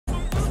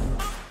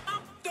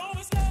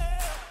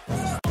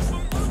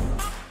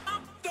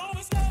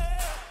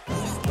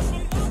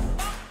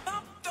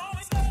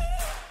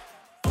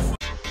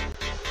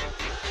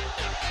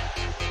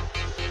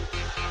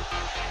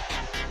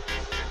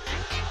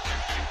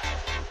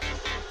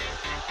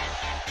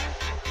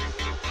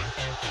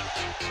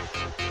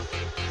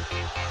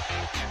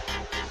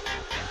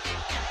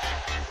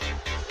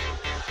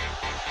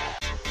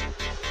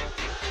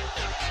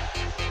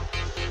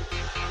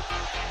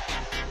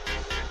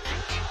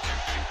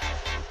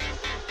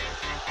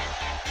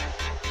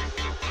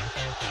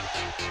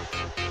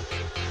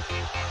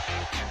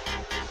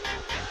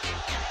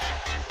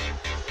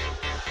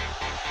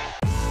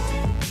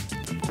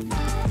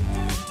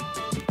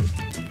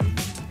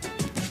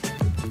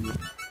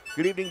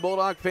Good evening,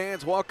 Bulldog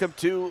fans. Welcome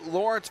to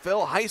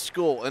Lawrenceville High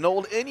School, an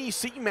old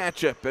NEC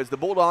matchup as the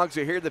Bulldogs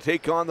are here to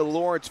take on the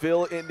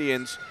Lawrenceville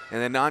Indians in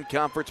a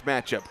non-conference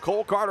matchup.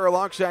 Cole Carter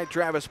alongside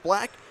Travis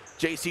Black,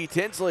 JC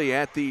Tinsley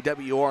at the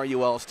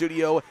WRUL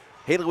studio.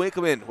 Haley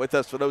Winkleman with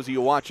us for those of you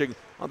watching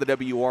on the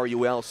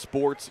WRUL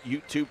Sports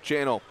YouTube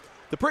channel.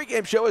 The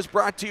pregame show is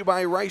brought to you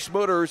by Rice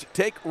Motors.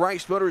 Take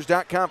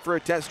ricemotors.com for a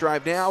test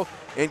drive now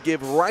and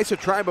give Rice a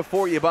try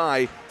before you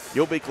buy.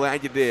 You'll be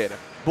glad you did.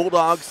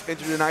 Bulldogs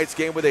enter tonight's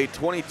game with a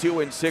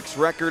 22-6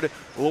 record.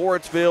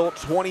 Lawrenceville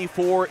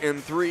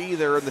 24-3.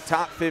 They're in the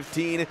top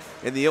 15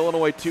 in the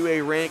Illinois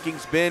 2A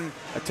rankings. Been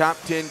a top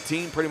 10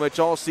 team pretty much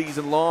all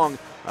season long.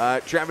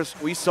 Travis,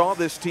 we saw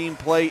this team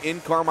play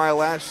in Carmi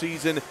last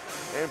season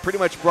and pretty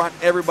much brought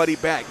everybody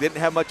back. Didn't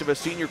have much of a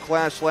senior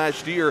class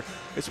last year.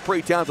 It's a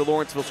pretty talented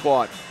Lawrenceville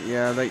squad.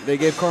 Yeah, they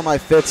gave Carmi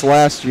fits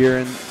last year,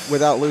 and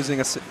without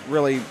losing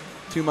really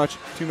too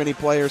many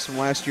players from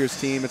last year's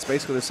team, it's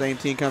basically the same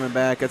team coming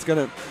back. It's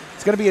gonna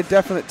be a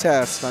definite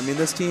test. I mean,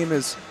 this team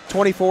is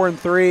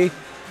 24-3.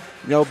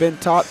 Been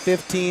top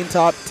 15,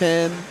 top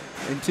 10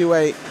 in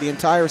 2A the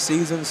entire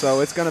season, so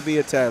it's going to be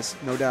a test,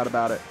 no doubt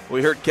about it.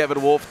 We heard Kevin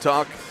Wolf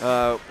talk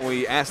when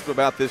we asked him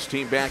about this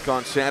team back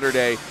on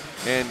Saturday,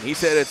 and he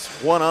said it's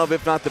one of,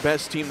 if not the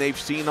best team they've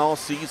seen all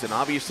season.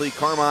 Obviously,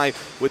 Carmi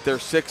with their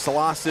 6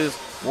 losses,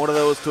 one of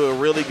those to a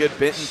really good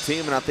Benton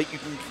team, and I think you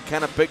can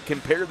kind of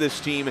compare this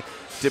team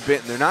to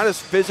Benton. They're not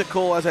as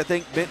physical as I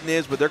think Benton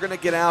is, but they're going to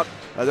get out.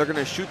 They're going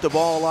to shoot the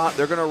ball a lot.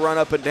 They're going to run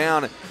up and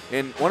down.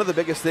 And one of the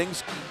biggest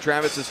things,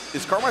 Travis,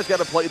 is Carmi's got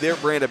to play their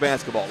brand of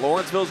basketball.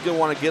 Lawrenceville's going to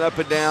want to get up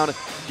and down,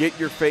 get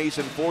your face,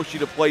 and force you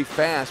to play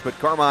fast. But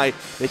Carmi,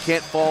 they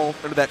can't fall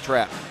into that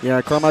trap.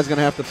 Yeah, Carmi's going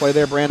to have to play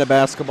their brand of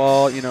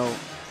basketball.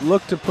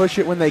 Look to push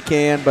it when they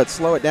can, but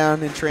slow it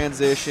down in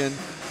transition.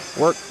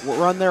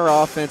 Run their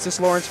offense. This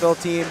Lawrenceville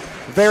team,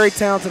 very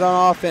talented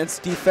on offense.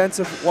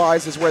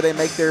 Defensive-wise is where they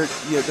make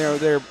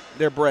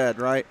their bread,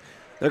 right?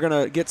 They're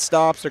going to get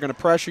stops. They're going to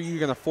pressure you. You're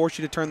going to force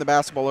you to turn the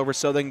basketball over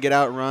so they can get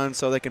out and run,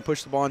 so they can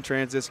push the ball in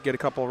transition, get a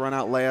couple of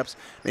run-out layups,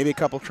 maybe a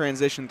couple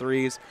transition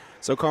threes.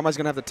 So Carmi's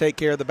going to have to take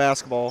care of the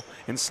basketball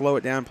and slow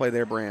it down, play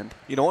their brand.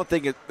 One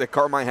thing that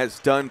Carmi has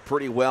done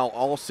pretty well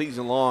all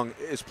season long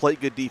is play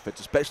good defense,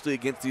 especially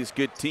against these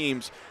good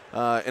teams.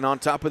 And on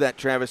top of that,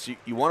 Travis,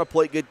 you want to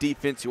play good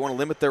defense. You want to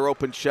limit their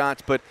open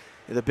shots, but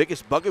the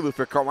biggest bugaboo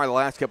for Carmi the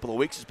last couple of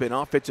weeks has been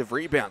offensive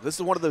rebounds. This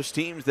is one of those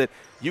teams that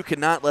you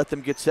cannot let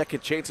them get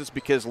second chances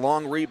because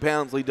long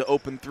rebounds lead to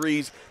open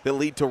threes that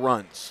lead to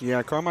runs.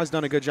 Yeah, Carmi's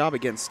done a good job at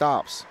getting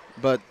stops,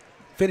 but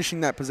finishing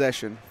the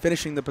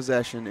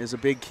possession is a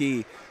big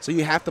key. So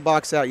you have to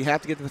box out. You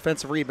have to get the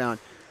defensive rebound.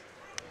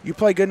 You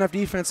play good enough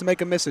defense to make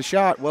them miss a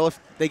shot. Well, if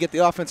they get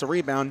the offensive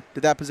rebound,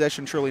 did that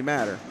possession truly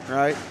matter,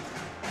 right?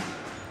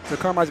 So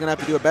Carmi's going to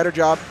have to do a better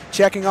job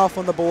checking off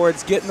on the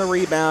boards, getting the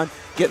rebound,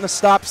 getting the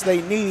stops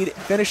they need,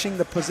 finishing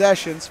the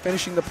possessions,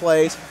 finishing the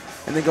plays,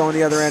 and then going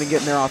the other end and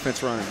getting their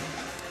offense running.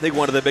 I think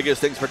one of the biggest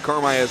things for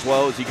Carmi as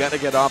well is you got to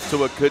get off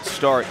to a good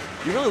start.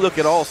 You really look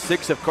at all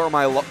 6 of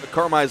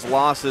Carmi's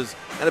losses,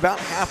 and about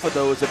half of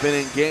those have been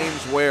in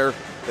games where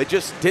they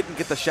just didn't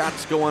get the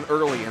shots going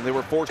early, and they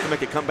were forced to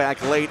make a comeback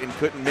late and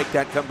couldn't make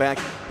that comeback.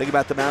 Think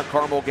about the Mount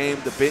Carmel game,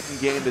 the Benton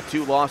game, the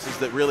 2 losses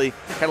that really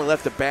kind of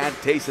left a bad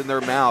taste in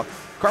their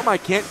mouth.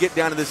 Carmi can't get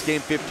down to this game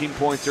 15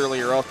 points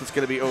early or else it's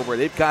going to be over.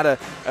 They've got to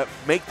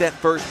make that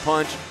first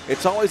punch.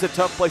 It's always a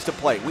tough place to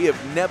play. We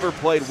have never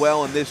played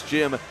well in this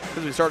gym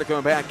since we started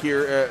coming back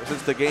here,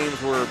 since the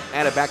games were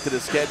added back to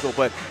the schedule.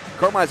 But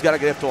Carmi's got to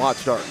get off to a hot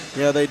start.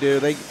 Yeah, they do.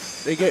 They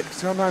get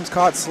sometimes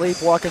caught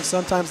sleepwalking.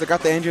 Sometimes they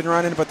got the engine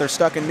running, but they're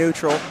stuck in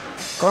neutral.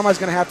 Carmi's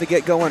going to have to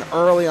get going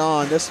early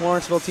on. This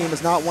Lawrenceville team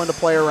is not one to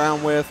play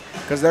around with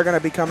because they're going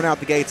to be coming out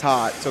the gates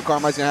hot. So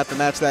Carmi's going to have to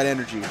match that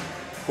energy.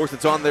 Of course,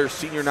 it's on their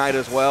senior night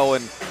as well.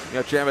 And,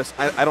 Travis,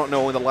 I don't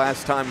know when the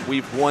last time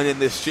we've won in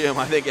this gym.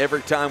 I think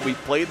every time we've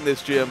played in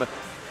this gym,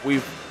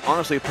 we've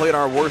honestly played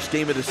our worst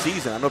game of the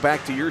season. I know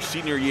back to your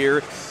senior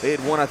year, they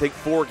had won, I think,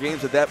 4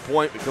 games at that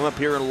point. We come up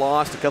here and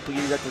lost a couple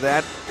years after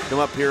that. Come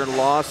up here and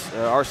lost.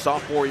 Our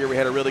sophomore year, we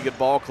had a really good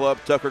ball club.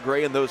 Tucker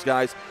Gray and those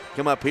guys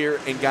come up here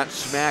and got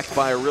smacked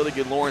by a really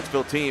good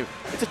Lawrenceville team.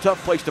 It's a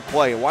tough place to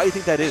play. Why do you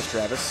think that is,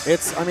 Travis?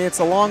 It's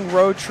a long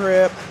road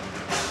trip.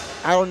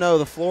 I don't know.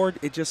 The floor,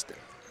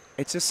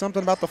 it's just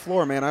something about the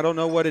floor, man. I don't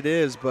know what it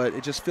is, but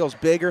it just feels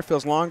bigger,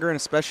 feels longer, and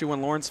especially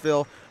when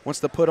Lawrenceville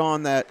wants to put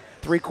on that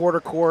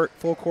 3/4 court,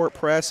 full court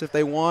press if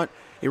they want.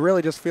 It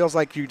really just feels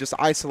like you're just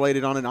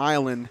isolated on an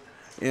island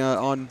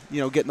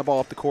getting the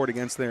ball up the court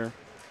against there.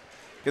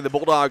 And the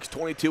Bulldogs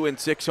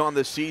 22-6 on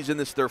the season.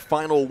 This is their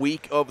final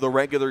week of the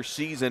regular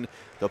season.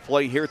 They'll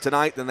play here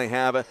tonight. Then they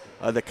have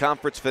the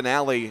conference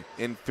finale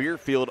in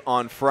Fairfield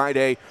on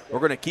Friday. We're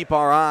going to keep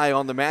our eye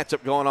on the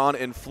matchup going on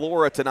in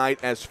Flora tonight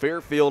as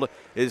Fairfield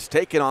is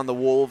taking on the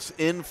Wolves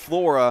in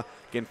Flora.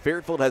 Again,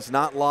 Fairfield has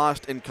not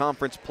lost in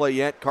conference play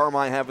yet.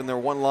 Carmi having their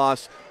 1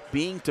 loss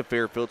being to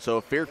Fairfield. So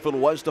if Fairfield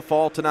was to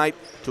fall tonight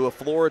to a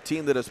Flora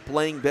team that is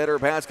playing better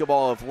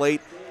basketball of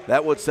late,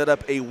 that would set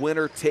up a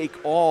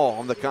winner-take-all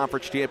on the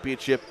conference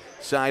championship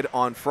side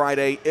on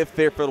Friday. If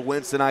Fairfield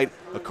wins tonight,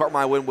 a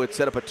Carmi win would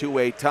set up a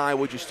two-way tie.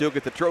 Would you still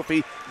get the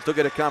trophy, still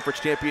get a conference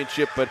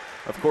championship? But,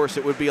 of course,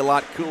 it would be a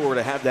lot cooler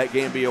to have that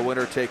game be a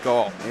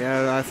winner-take-all.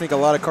 Yeah, I think a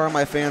lot of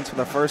Carmi fans for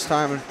the first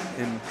time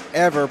in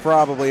ever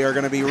probably are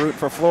going to be rooting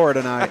for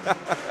Florida tonight.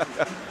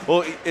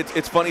 Well,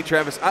 it's funny,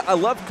 Travis. I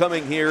love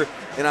coming here,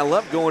 and I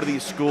love going to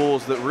these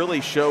schools that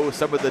really show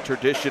some of the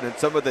tradition and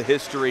some of the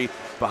history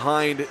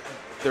behind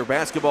their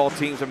basketball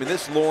teams. I mean,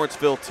 this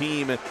Lawrenceville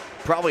team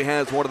probably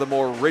has one of the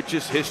more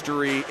richest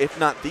history, if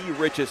not the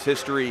richest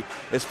history,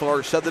 as far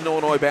as Southern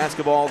Illinois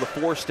basketball, the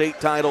 4 state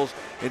titles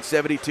in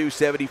 72,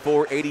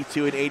 74,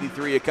 82, and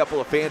 83. A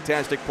couple of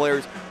fantastic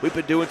players. We've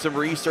been doing some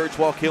research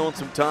while killing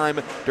some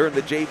time during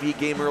the JV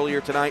game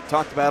earlier tonight.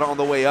 Talked about it on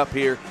the way up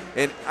here.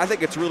 And I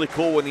think it's really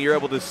cool when you're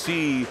able to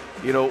see,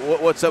 you know,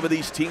 what some of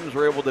these teams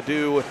were able to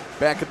do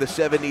back in the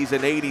 70s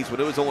and 80s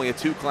when it was only a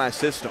 2-class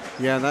system.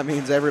 Yeah, and that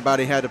means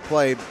everybody had to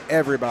play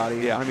everybody.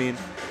 Yeah. I mean,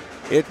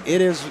 it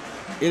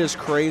is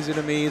crazy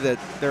to me that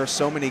there are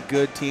so many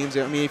good teams.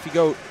 I mean, if you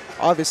go,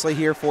 obviously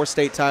here, 4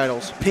 state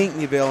titles,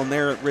 Pinckneyville and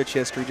their rich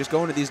history, just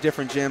going to these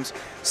different gyms,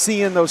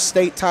 seeing those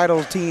state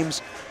title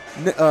teams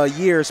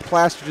years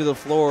plastered to the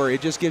floor, it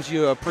just gives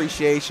you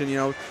appreciation, you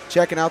know,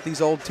 checking out these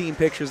old team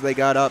pictures they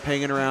got up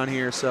hanging around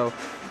here. So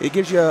it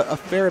gives you a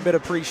fair bit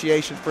of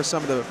appreciation for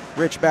some of the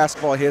rich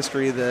basketball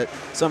history that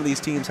some of these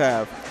teams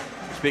have.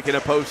 Speaking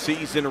of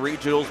postseason,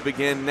 regionals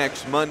begin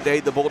next Monday.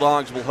 The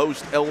Bulldogs will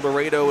host El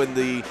Dorado in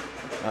the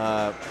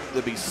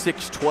there'll be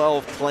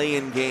 6-12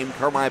 play-in game.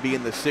 Carmi be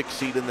in the 6th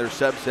seed in their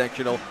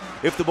subsectional.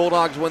 If the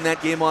Bulldogs win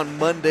that game on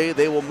Monday,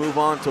 they will move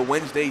on to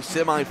Wednesday's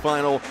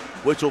semifinal,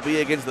 which will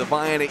be against the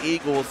Vienna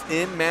Eagles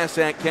in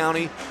Massac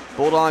County.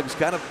 Bulldogs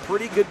got a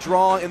pretty good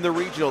draw in the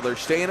regional. They're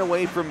staying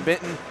away from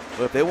Benton,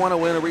 but if they want to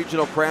win a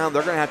regional crown,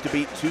 they're going to have to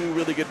beat 2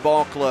 really good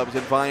ball clubs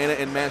in Vienna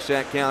and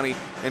Massac County.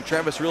 And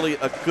Travis, really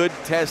a good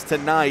test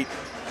tonight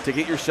to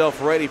get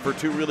yourself ready for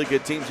 2 really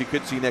good teams you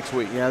could see next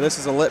week. Yeah, this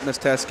is a litmus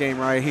test game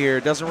right here.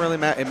 It doesn't really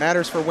matter. It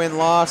matters for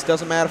win-loss,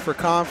 doesn't matter for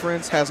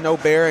conference, has no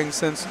bearing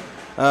since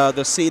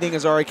the seeding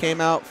has already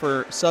came out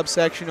for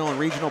subsectional and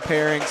regional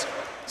pairings.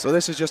 So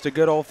this is just a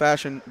good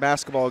old-fashioned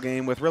basketball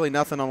game with really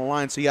nothing on the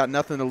line. So you got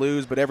nothing to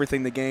lose but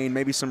everything to gain,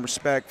 maybe some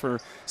respect for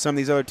some of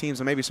these other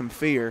teams and maybe some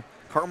fear.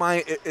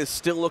 Carmi is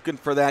still looking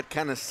for that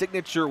kind of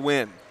signature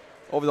win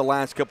over the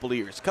last couple of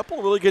years. A couple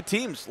of really good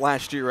teams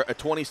last year, a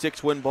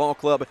 26-win ball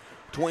club,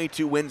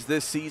 22 wins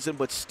this season,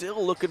 but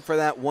still looking for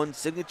that one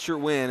signature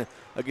win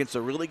against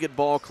a really good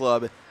ball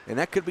club, and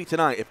that could be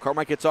tonight. If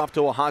Carmi gets off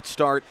to a hot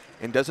start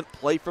and doesn't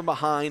play from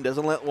behind,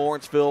 doesn't let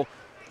Lawrenceville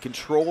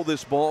control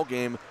this ball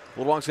game,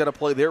 Bulldogs got to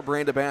play their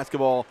brand of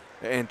basketball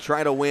and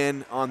try to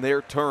win on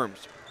their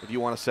terms, if you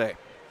want to say.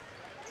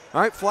 All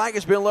right, flag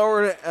has been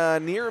lowered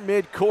near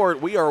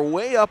midcourt. We are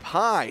way up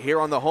high here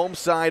on the home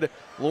side.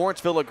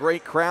 Lawrenceville, a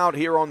great crowd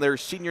here on their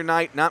senior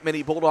night. Not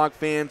many Bulldog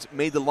fans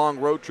made the long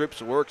road trip,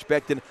 so we're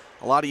expecting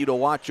a lot of you to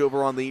watch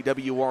over on the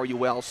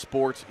WRUL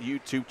Sports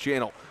YouTube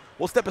channel.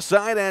 We'll step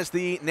aside as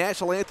the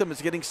national anthem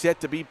is getting set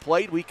to be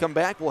played. We come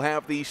back, we'll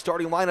have the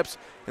starting lineups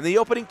and the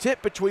opening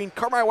tip between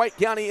Carmi-White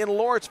County and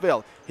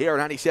Lawrenceville here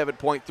at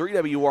 97.3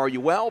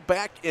 WRUL.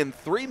 Back in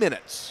 3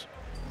 minutes.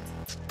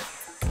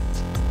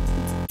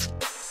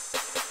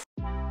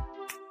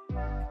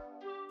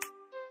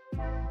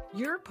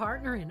 Your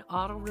partner in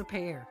auto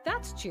repair.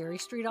 That's Cherry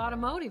Street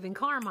Automotive in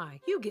Carmi.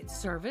 You get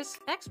service,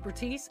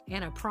 expertise,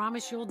 and a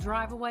promise you'll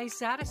drive away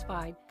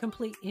satisfied.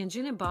 Complete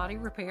engine and body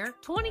repair,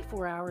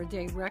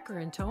 24-hour-a-day wrecker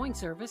and towing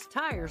service,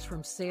 tires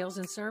from sales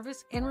and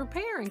service, and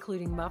repair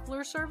including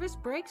muffler service,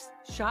 brakes,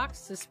 shocks,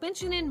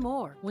 suspension, and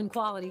more. When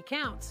quality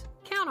counts,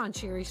 count on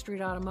Cherry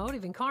Street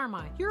Automotive in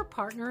Carmi. Your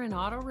partner in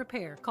auto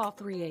repair. Call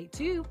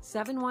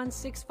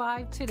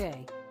 382-7165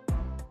 today.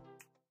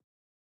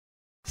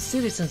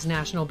 Citizens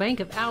National Bank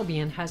of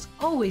Albion has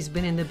always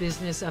been in the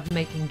business of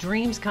making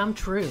dreams come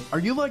true. Are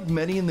you like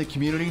many in the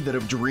community that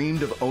have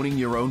dreamed of owning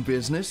your own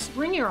business?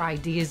 Bring your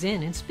ideas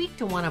in and speak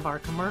to one of our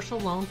commercial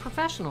loan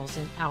professionals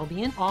in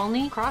Albion,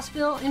 Olney,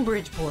 Crossville, and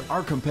Bridgeport.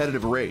 Our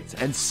competitive rates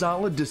and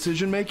solid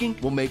decision making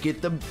will make it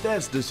the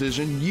best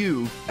decision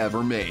you've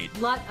ever made.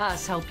 Let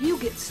us help you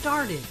get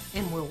started,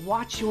 and we'll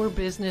watch your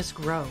business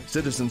grow.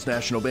 Citizens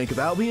National Bank of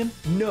Albion,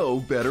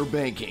 no better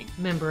banking.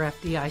 Member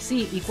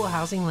FDIC, Equal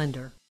Housing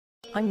Lender.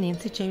 I'm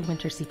Nancy J.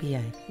 Winter,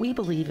 CPA. We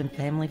believe in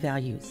family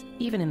values,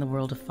 even in the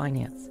world of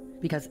finance,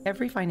 because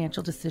every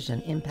financial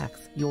decision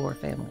impacts your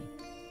family.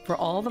 For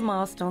all the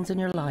milestones in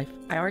your life,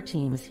 our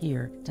team is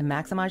here to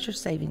maximize your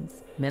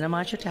savings,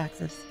 minimize your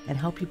taxes, and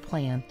help you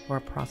plan for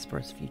a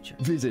prosperous future.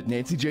 Visit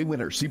Nancy J.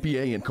 Winter,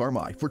 CPA in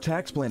Carmi for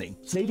tax planning,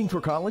 saving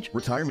for college,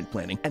 retirement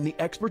planning, and the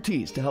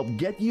expertise to help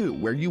get you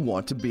where you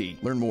want to be.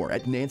 Learn more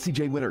at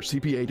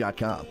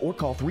nancyjwintercpa.com or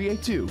call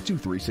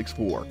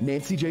 382-2364.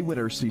 Nancy J.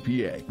 Winter,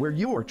 CPA, where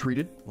you are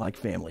treated like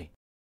family.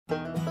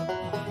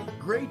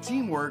 great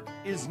teamwork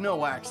is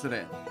no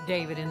accident.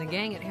 David and the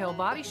gang at Hale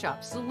Body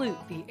Shop salute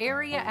the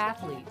area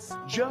athletes.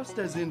 Just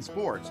as in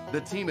sports,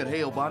 the team at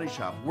Hale Body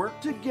Shop work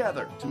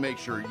together to make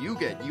sure you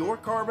get your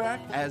car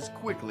back as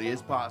quickly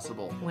as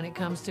possible. When it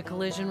comes to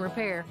collision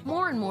repair,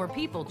 more and more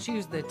people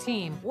choose the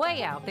team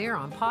way out there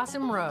on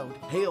Possum Road.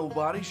 Hale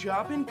Body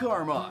Shop in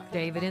Carmi.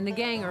 David and the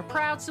gang are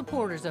proud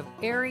supporters of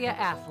area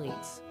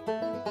athletes.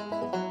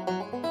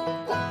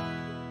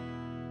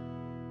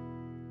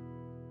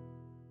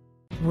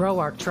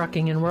 Roark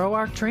Trucking and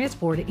Roark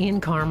Transport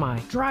in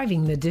Carmi.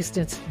 Driving the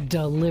distance,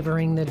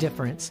 delivering the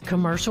difference.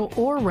 Commercial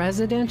or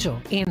residential.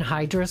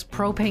 Anhydrous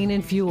propane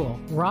and fuel.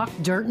 Rock,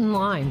 dirt, and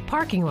lime.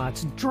 Parking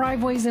lots,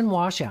 driveways, and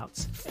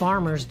washouts.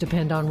 Farmers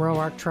depend on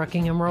Roark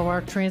Trucking and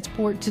Roark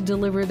Transport to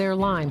deliver their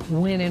lime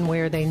when and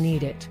where they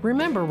need it.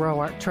 Remember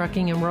Roark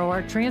Trucking and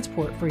Roark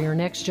Transport for your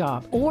next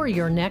job or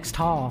your next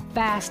haul.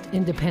 Fast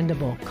and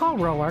dependable. Call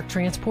Roark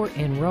Transport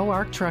and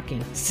Roark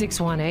Trucking.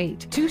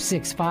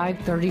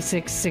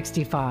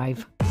 618-265-3665.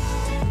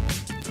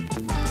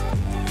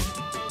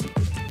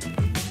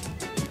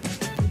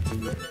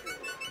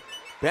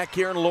 Back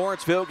here in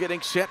Lawrenceville,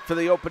 getting set for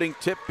the opening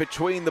tip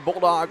between the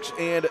Bulldogs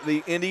and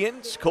the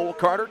Indians. Cole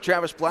Carter,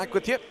 Travis Black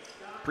with you.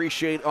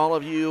 Appreciate all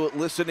of you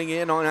listening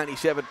in on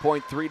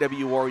 97.3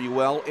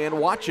 WRUL and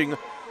watching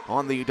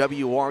on the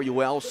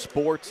WRUL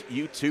Sports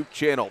YouTube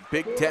channel.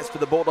 Big test for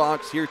the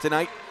Bulldogs here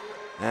tonight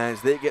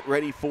as they get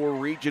ready for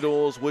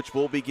regionals, which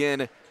will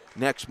begin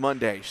next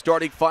Monday.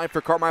 Starting five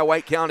for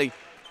Carmi-White County.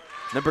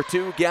 Number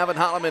 2, Gavin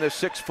Holloman, a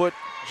 6-foot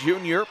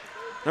junior.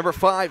 Number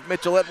 5,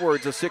 Mitchell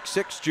Edwards, a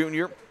 6'6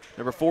 junior.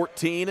 Number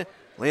 14,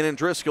 Landon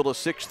Driscoll, a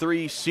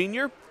 6'3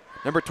 senior.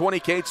 Number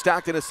 20, Cade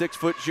Stockton, a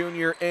 6-foot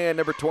junior. And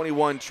number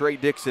 21, Trey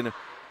Dixon,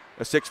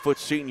 a 6-foot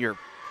senior.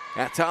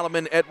 That's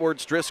Holloman,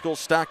 Edwards, Driscoll,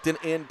 Stockton,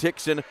 and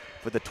Dixon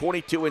for the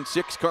 22-6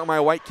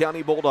 Carmi-White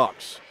County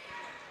Bulldogs.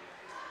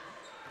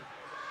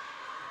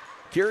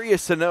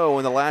 Curious to know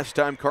when the last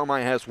time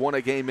Carmi has won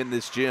a game in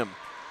this gym.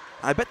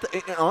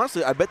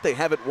 Honestly, I bet they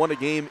haven't won a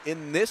game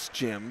in this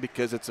gym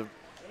because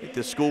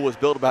this school was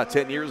built about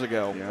 10 years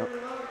ago. Yep.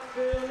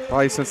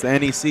 Probably since the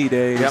NEC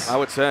days. Yep, I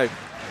would say.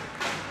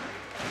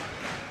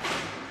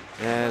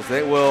 As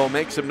they will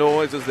make some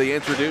noise as they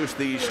introduce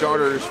the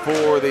starters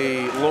for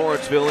the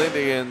Lawrenceville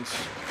Indians.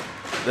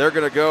 They're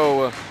going to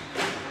go.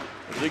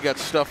 We got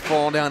stuff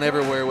falling down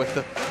everywhere with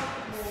the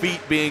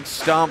feet being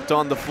stomped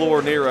on the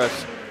floor near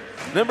us.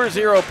 Number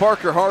 0,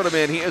 Parker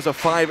Hardiman. He is a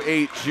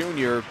 5'8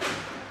 junior.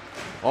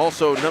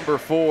 Also, number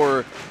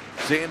 4,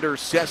 Xander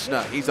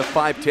Cessna. He's a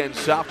 5'10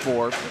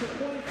 sophomore.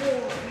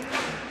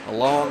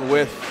 Along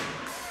with,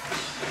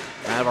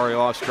 I've already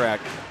lost track.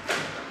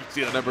 You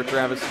see the number,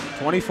 Travis?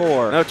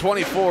 24. No,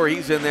 24.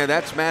 He's in there.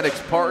 That's Maddox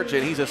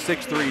Pargin. He's a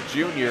 6'3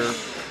 junior.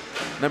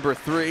 Number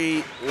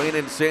 3,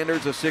 Landon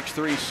Sanders, a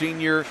 6'3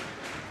 senior.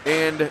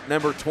 And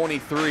number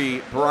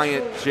 23,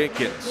 Bryant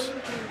Jenkins.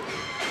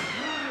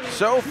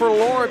 So for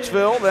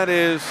Lawrenceville, that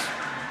is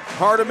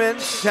Hardiman,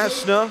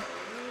 Cessna,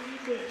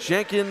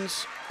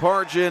 Jenkins,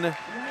 Pargin,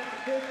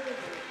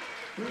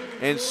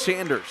 and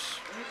Sanders.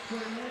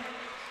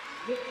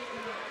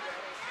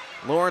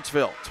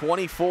 Lawrenceville,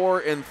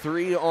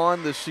 24-3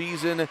 on the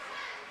season.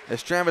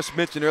 As Travis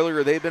mentioned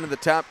earlier, they've been in the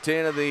top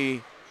 10 of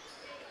the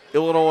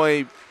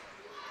Illinois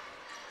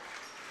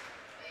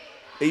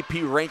AP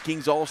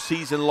rankings all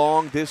season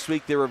long. This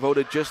week they were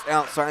voted just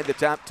outside the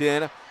top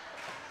 10.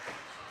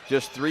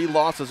 Just 3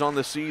 losses on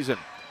the season.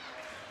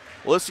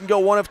 Well, this can go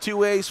one of 2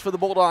 ways for the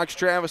Bulldogs,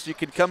 Travis. You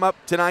can come up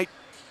tonight,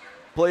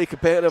 play a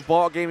competitive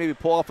ball game, maybe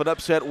pull off an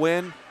upset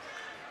win.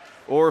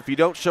 Or if you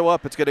don't show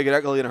up, it's going to get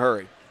ugly in a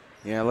hurry.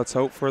 Yeah, let's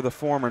hope for the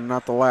former,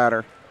 not the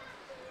latter.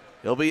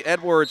 It'll be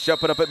Edwards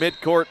jumping up at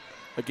midcourt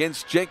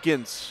against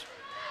Jenkins.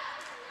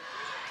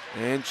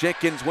 And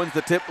Jenkins wins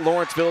the tip.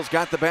 Lawrenceville's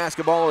got the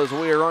basketball as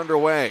we are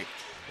underway.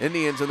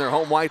 Indians in their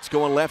home whites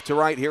going left to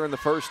right here in the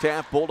first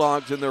half.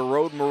 Bulldogs in their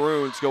road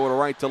maroons going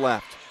right to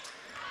left.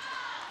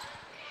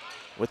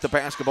 With the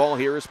basketball,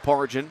 here is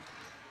Pargin.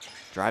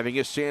 Driving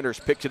is Sanders,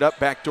 picks it up,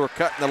 backdoor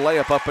cut, and the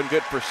layup up and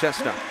good for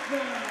Cessna.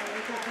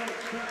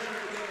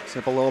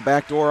 Simple little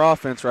backdoor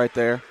offense right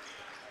there.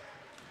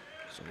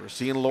 So we're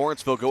seeing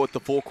Lawrenceville go with the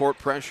full court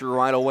pressure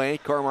right away.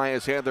 Carmi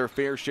has had their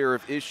fair share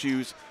of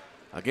issues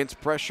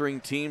against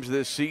pressuring teams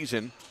this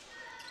season.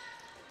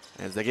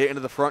 As they get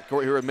into the front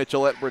court here with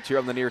Mitchell Edwards here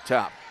on the near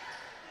top.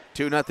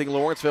 2-0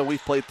 Lawrenceville.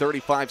 We've played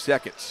 35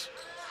 seconds.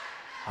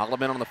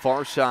 Holloman on the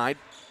far side.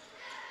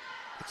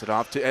 Gets it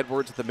off to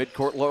Edwards at the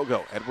midcourt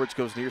logo. Edwards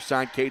goes near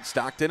side, Cade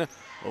Stockton.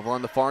 Over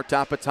on the far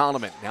top, it's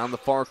Holloman. Down the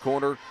far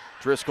corner,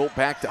 Driscoll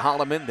back to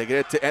Holloman. They get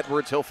it to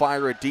Edwards. He'll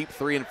fire a deep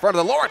 3 in front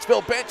of the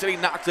Lawrenceville bench, and he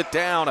knocks it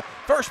down.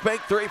 First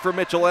bank 3 for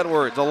Mitchell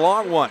Edwards. A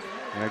long one.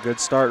 Yeah, good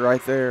start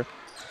right there.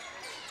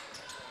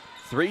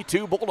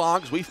 3-2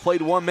 Bulldogs. We've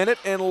played 1 minute,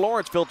 and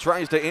Lawrenceville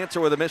tries to answer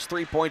with a missed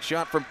 3-point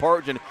shot from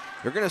Pargin.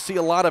 You're going to see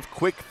a lot of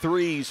quick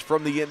threes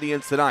from the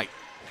Indians tonight.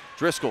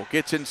 Driscoll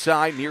gets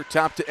inside, near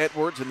top to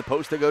Edwards. In the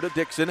post they go to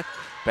Dixon.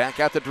 Back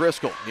out to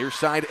Driscoll. Near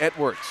side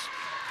Edwards.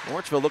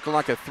 Lawrenceville looking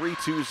like a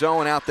 3-2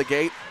 zone out the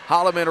gate.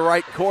 Holloman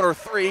right corner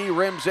three,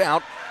 rims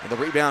out, and the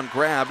rebound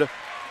grabbed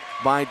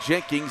by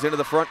Jenkins into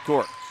the front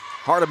court.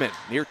 Hardiman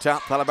near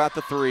top, thought about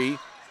the three.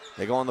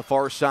 They go on the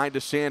far side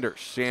to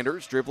Sanders.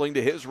 Sanders dribbling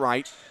to his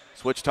right.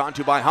 Switched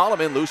onto by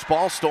Holloman. Loose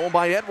ball stolen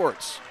by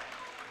Edwards.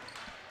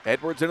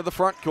 Edwards into the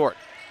front court.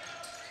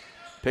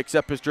 Picks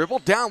up his dribble.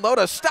 Down low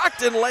to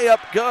Stockton. Layup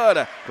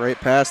good. Great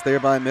pass there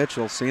by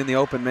Mitchell, seeing the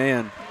open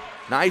man.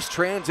 Nice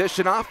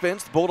transition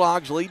offense. The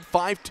Bulldogs lead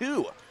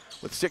 5-2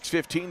 with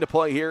 6:15 to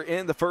play here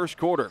in the first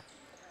quarter.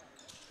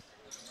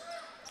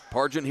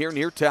 Pargin here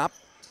near top.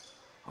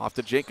 Off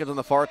to Jenkins on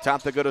the far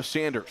top. They go to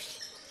Sanders.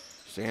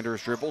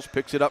 Sanders dribbles,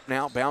 picks it up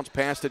now. Bounce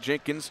pass to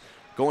Jenkins.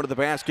 Going to the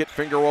basket.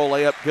 Finger roll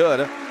layup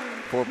good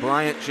for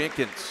Bryant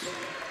Jenkins.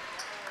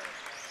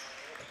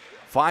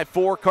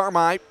 5-4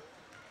 Carmi.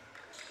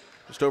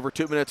 Just over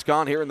 2 minutes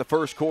gone here in the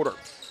first quarter.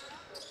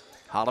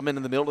 Holloman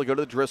in the middle to go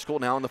to the Driscoll.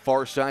 Now on the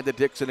far side to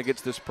Dixon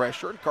against this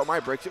pressure. And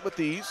Carmi breaks it with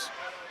ease.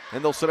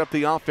 And they'll set up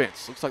the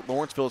offense. Looks like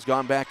Lawrenceville has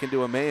gone back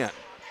into a man.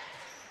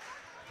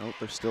 Oh,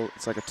 they're still,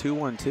 it's like a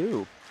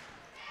 2-1-2.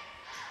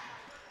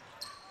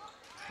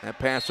 That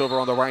pass over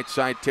on the right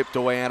side tipped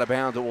away out of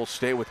bounds. It will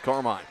stay with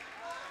Carmine.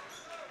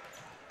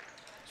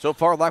 So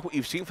far, like what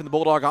you've seen from the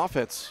Bulldog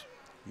offense.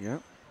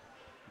 Yep.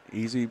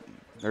 Easy.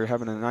 They're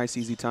having a nice,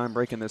 easy time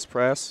breaking this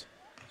press,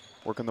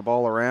 working the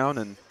ball around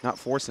and not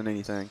forcing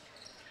anything.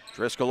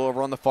 Driscoll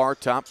over on the far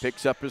top,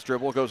 picks up his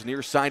dribble, goes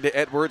near side to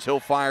Edwards. He'll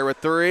fire a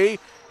three.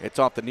 It's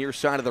off the near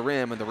side of the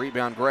rim, and the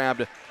rebound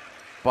grabbed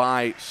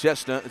by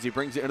Cessna as he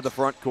brings it into the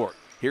front court.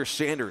 Here's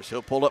Sanders.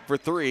 He'll pull up for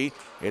three.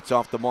 It's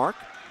off the mark.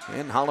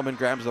 And Holloman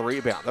grabs the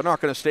rebound. They're not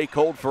going to stay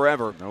cold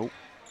forever. Nope.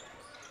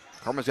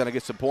 Carmen's got to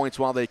get some points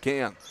while they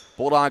can.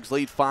 Bulldogs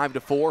lead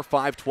 5-4,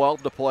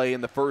 5:12 to play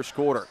in the first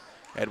quarter.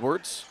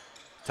 Edwards,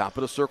 top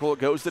of the circle, it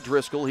goes to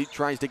Driscoll. He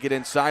tries to get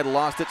inside,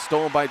 lost it,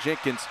 stolen by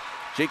Jenkins.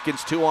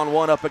 Jenkins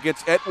 2-on-1 up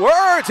against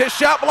Edwards. His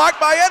shot blocked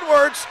by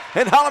Edwards,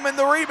 and Holloman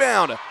the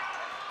rebound.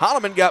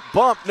 Holloman got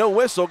bumped, no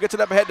whistle, gets it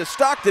up ahead to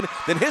Stockton.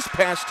 Then his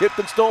pass tipped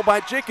and stolen by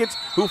Jenkins,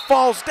 who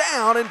falls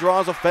down and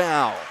draws a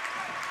foul.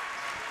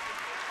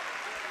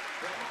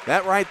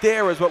 That right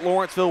there is what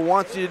Lawrenceville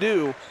wants you to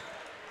do.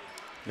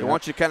 They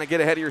want you to kind of get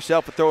ahead of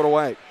yourself and throw it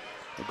away.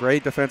 A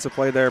great defensive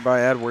play there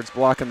by Edwards,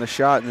 blocking the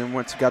shot, and then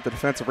once he got the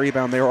defensive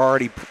rebound, they were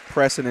already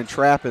pressing and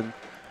trapping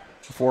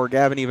before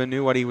Gavin even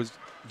knew what he was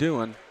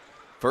doing.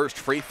 First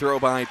free throw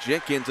by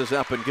Jenkins is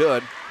up and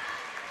good.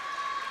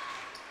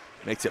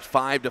 Makes it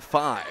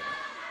 5-5.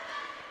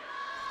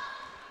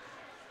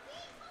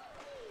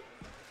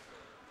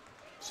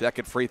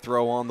 Second free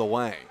throw on the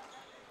way.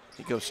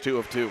 He goes 2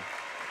 of 2.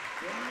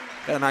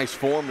 Got a nice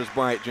form as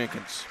Bryant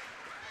Jenkins.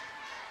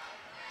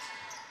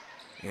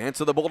 And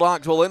so the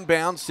Bulldogs will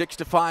inbound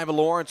 6-5 of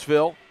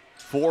Lawrenceville.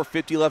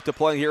 4:50 left to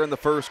play here in the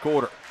first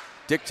quarter.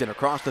 Dixon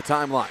across the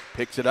timeline.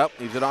 Picks it up,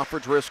 leaves it off for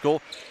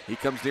Driscoll. He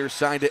comes near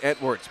side to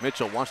Edwards.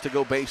 Mitchell wants to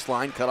go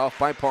baseline, cut off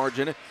by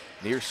Pargin.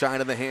 Near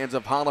side of the hands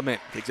of Holloman.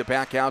 Takes it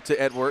back out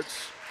to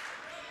Edwards.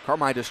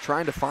 Carmine is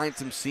trying to find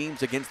some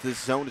seams against this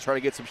zone to try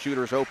to get some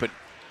shooters open.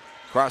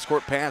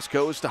 Cross-court pass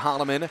goes to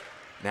Holloman.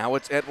 Now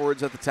it's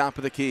Edwards at the top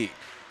of the key.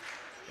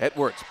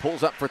 Edwards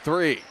pulls up for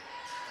three.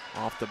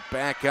 Off the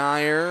back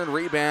iron,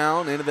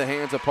 rebound into the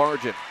hands of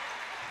Pargin.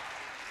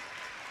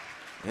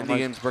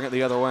 Indians bring it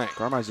the other way.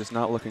 Carmine's just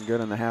not looking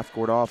good in the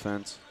half-court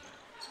offense.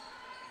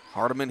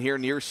 Hardiman here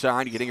near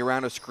side, getting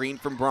around a screen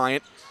from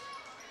Bryant.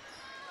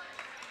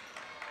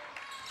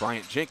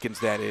 Bryant Jenkins,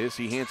 that is.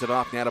 He hands it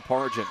off now to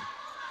Pargin.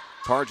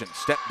 Pargin,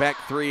 step back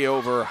three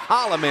over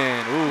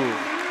Holloman.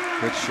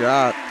 Ooh. Good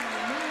shot.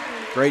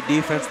 Great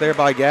defense there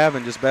by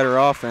Gavin, just better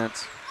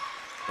offense.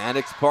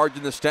 Maddox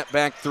Pargin, the step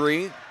back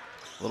three.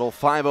 Little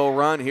 5-0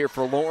 run here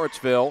for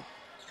Lawrenceville.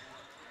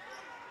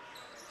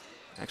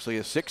 Actually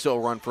a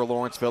 6-0 run for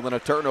Lawrenceville, then a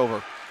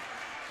turnover.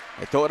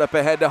 They throw it up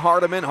ahead to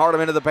Hardiman.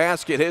 Hardiman to the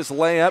basket. His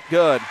layup,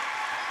 good.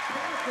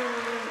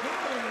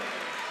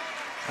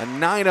 A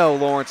 9-0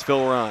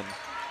 Lawrenceville run.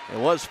 It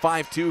was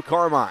 5-2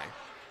 Carmine.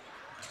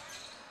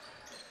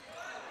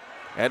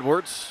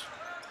 Edwards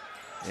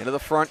into the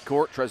front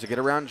court. Tries to get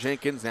around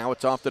Jenkins. Now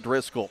it's off to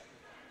Driscoll.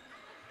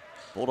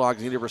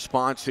 Bulldogs need a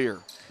response here.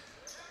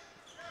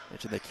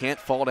 Mentioned they can't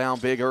fall down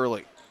big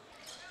early.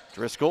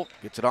 Driscoll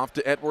gets it off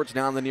to Edwards.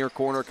 Now in the near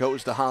corner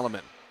goes to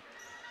Holloman.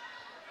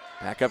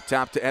 Back up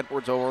top to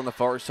Edwards over on the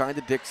far side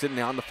to Dixon.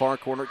 Now in the far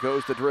corner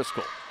goes to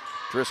Driscoll.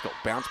 Driscoll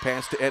bounce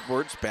pass to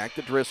Edwards. Back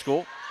to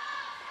Driscoll.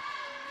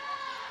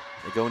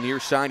 They go near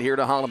side here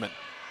to Holloman.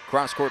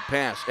 Cross-court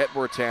pass.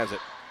 Edwards has it.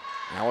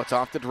 Now it's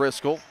off to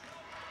Driscoll.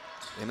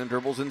 In and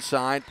dribbles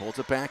inside. Pulls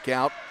it back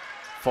out.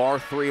 Far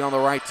three on the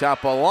right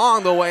top.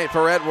 Along the way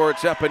for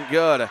Edwards. Up and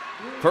good.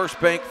 First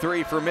bank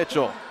three for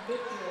Mitchell.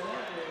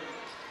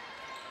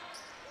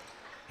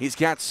 He's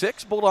got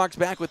 6. Bulldogs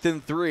back within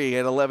 3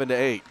 at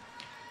 11-8.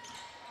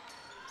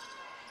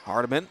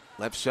 Hardiman,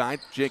 left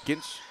side,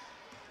 Jenkins.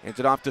 Hands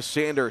it off to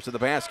Sanders to the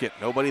basket.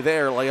 Nobody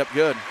there, layup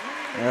good.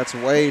 That's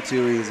way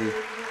too easy.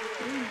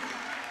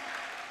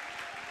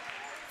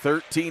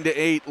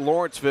 13-8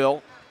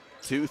 Lawrenceville.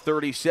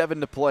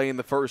 2:37 to play in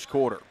the first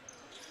quarter.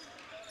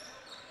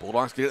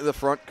 Bulldogs get to the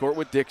front court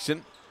with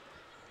Dixon.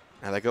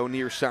 Now they go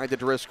near side to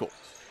Driscoll.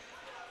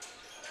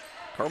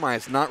 Carmi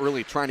is not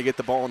really trying to get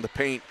the ball in the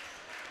paint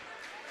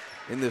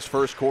in this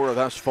first quarter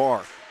thus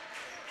far.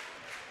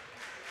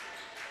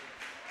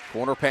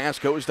 Corner pass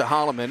goes to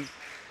Holloman.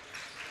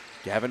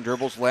 Gavin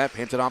dribbles left,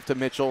 hands it off to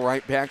Mitchell,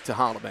 right back to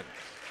Holloman.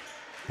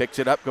 Picks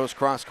it up, goes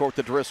cross court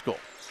to Driscoll.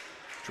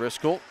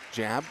 Driscoll,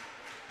 jab,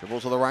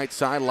 dribbles to the right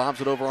side, lobs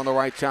it over on the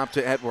right top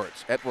to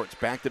Edwards. Edwards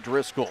back to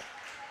Driscoll.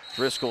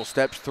 Driscoll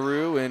steps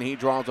through and he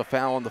draws a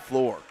foul on the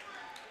floor.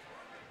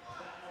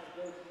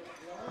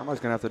 Carmi's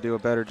going to have to do a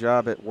better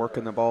job at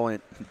working the ball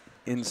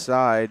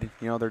inside.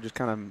 You know, they're just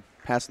kind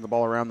of passing the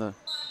ball around the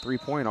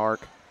three-point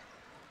arc.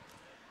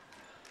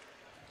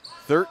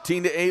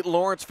 13-8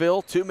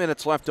 Lawrenceville, 2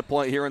 minutes left to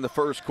play here in the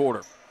first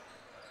quarter.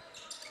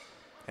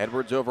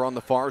 Edwards over on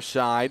the far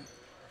side.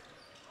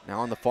 Now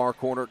on the far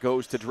corner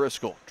goes to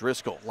Driscoll.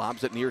 Driscoll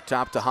lobs it near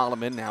top to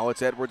Holloman. Now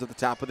it's Edwards at the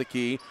top of the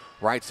key.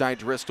 Right side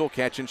Driscoll,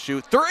 catch and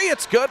shoot. Three,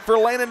 it's good for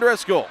Landon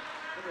Driscoll.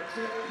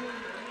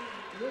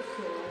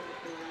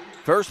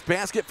 First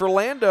basket for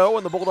Lando,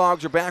 and the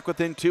Bulldogs are back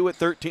within 2 at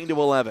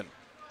 13-11.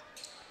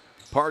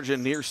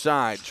 Pargin near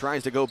side,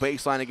 tries to go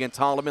baseline against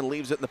Holloman,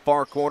 leaves it in the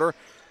far corner.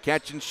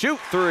 Catch and shoot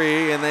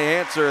three, and they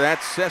answer.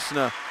 That's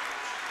Cessna.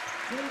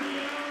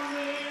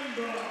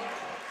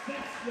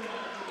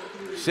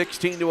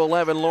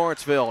 16-11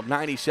 Lawrenceville,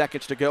 90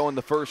 seconds to go in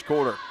the first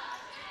quarter.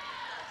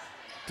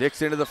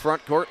 Dixon into the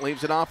front court,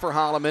 leaves it off for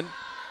Holloman.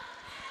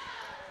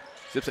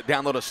 Zips it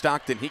down low to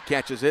Stockton. He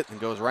catches it and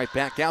goes right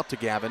back out to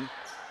Gavin.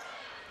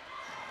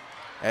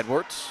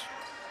 Edwards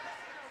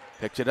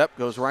picks it up,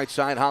 goes right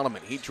side,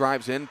 Holloman. He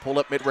drives in, pull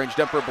up mid-range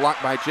jumper,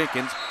 blocked by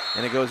Jenkins,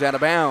 and it goes out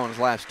of bounds.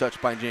 Last touch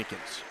by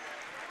Jenkins.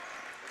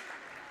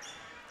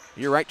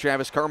 You're right,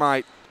 Travis.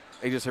 Carmi,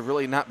 they just have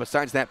really not,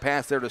 besides that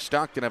pass there to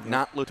Stockton, have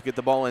not looked to get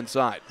the ball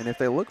inside. And if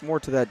they look more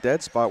to that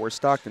dead spot where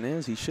Stockton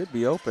is, he should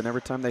be open.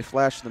 Every time they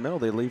flash in the middle,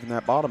 they're leaving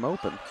that bottom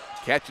open.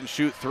 Catch and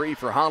shoot three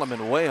for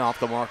Holloman, way off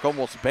the mark,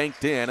 almost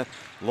banked in.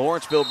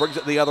 Lawrenceville brings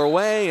it the other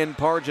way, and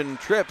Pargin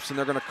trips, and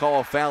they're going to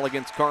call a foul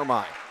against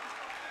Carmi.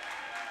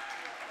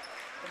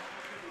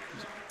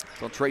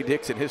 So Trey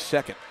Dixon, his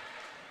second.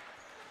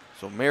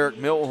 So Merrick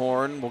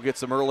Milhorn will get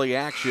some early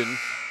action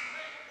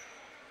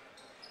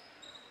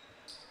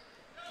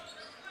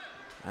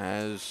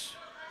as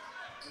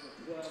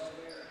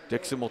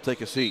Dixon will take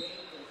a seat.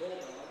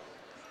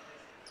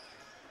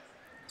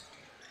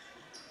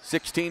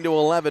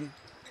 16-11.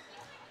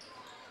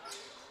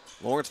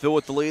 Lawrenceville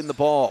with the lead in the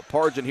ball.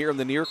 Pargin here in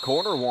the near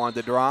corner wanted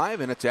to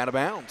drive, and it's out of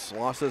bounds.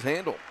 Lost his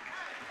handle.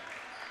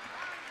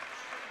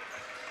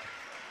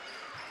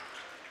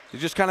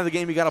 It's just kind of the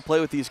game you got to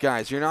play with these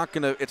guys. You're not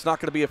gonna. It's not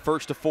gonna be a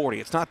first to 40.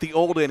 It's not the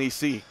old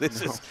NEC.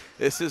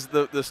 This is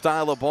the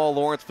style of ball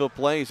Lawrenceville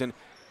plays, and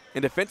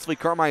defensively,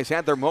 Carmi's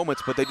had their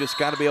moments, but they just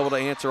got to be able to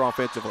answer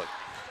offensively.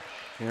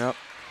 Yep.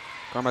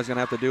 Carmi's going to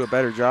have to do a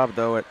better job,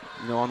 though, at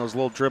on those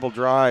little dribble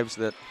drives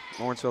that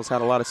Lawrenceville's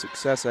had a lot of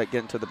success at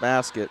getting to the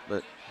basket.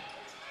 But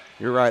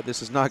you're right.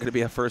 This is not going to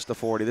be a first to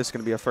 40. This is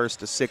going to be a first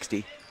to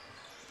 60.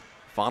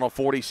 Final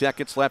 40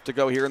 seconds left to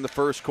go here in the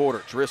first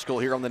quarter. Driscoll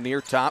here on the near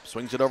top,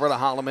 swings it over to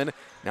Holloman.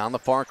 Now in the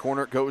far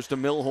corner, it goes to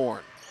Milhorn.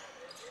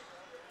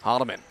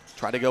 Holloman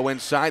try to go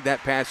inside, that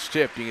pass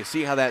shift. You can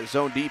see how that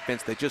zone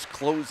defense, they just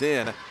close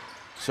in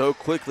so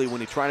quickly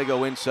when you try to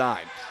go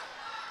inside.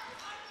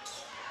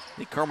 I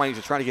think Carmi needs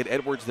to try to get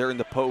Edwards there in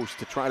the post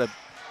to try to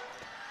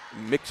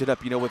mix it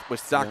up.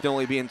 With Stockton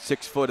only being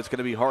 6 foot, it's going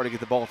to be hard to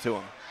get the ball to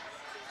him.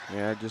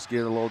 Yeah, just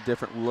get a little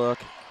different look.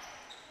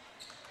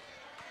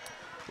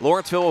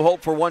 Lawrenceville will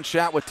hold for one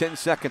shot with 10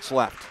 seconds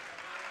left.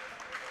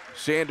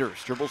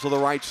 Sanders dribbles to the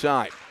right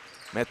side.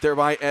 Met there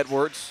by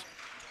Edwards.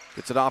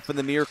 Gets it off in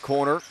the near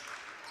corner.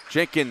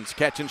 Jenkins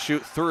catch and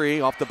shoot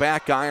three off the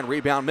back iron.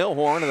 Rebound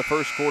Milhorn, and the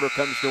first quarter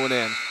comes to an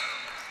end.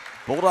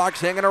 Bulldogs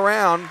hanging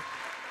around.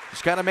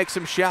 Just got to make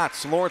some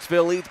shots.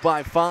 Lawrenceville leads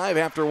by 5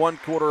 after 1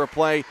 quarter of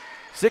play.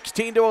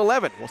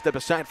 16-11. We'll step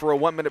aside for a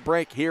 1-minute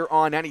break here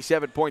on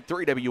 97.3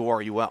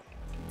 WRUL.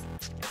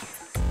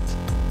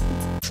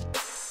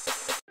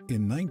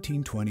 In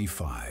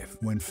 1925,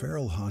 when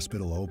Farrell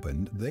Hospital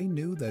opened, they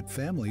knew that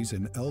families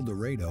in El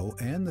Dorado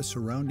and the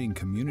surrounding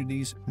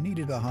communities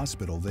needed a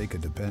hospital they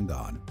could depend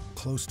on,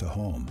 close to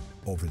home.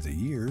 Over the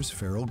years,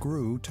 Farrell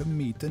grew to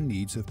meet the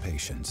needs of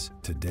patients.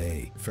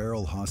 Today,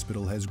 Farrell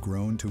Hospital has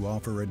grown to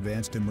offer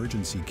advanced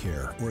emergency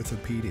care,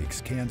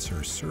 orthopedics,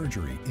 cancer,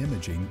 surgery,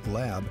 imaging,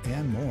 lab,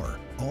 and more,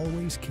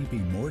 always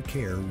keeping more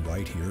care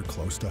right here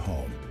close to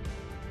home.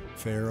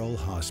 Farrell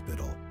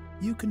Hospital.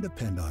 You can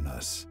depend on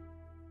us.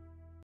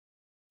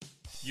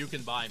 You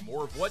can buy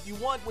more of what you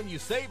want when you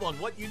save on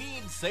what you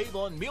need. Save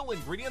on meal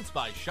ingredients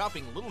by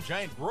shopping Little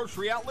Giant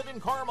Grocery Outlet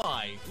in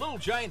Carmi. Little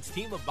Giant's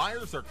team of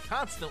buyers are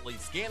constantly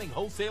scanning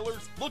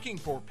wholesalers, looking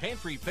for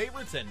pantry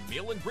favorites and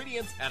meal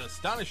ingredients at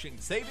astonishing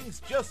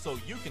savings just so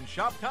you can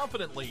shop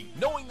confidently,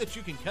 knowing that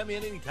you can come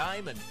in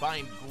anytime and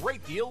find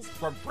great deals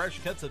from fresh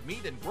cuts of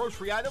meat and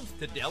grocery items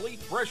to deli,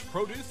 fresh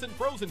produce, and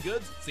frozen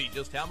goods. See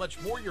just how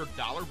much more your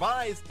dollar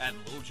buys at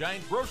Little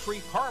Giant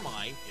Grocery,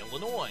 Carmi,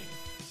 Illinois.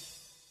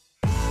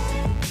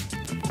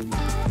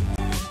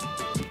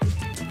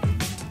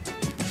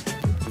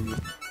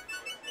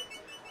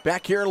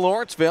 Back here in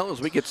Lawrenceville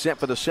as we get set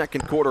for the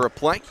second quarter of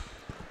play.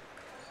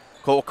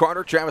 Cole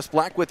Carter, Travis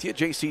Black with you.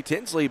 J.C.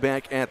 Tinsley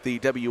back at the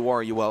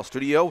WRUL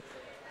studio.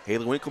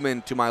 Haley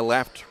Winkleman to my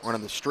left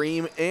running the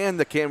stream and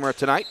the camera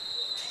tonight.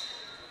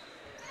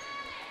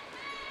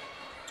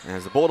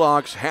 As the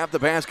Bulldogs have the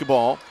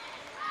basketball,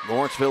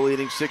 Lawrenceville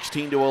leading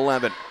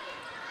 16-11.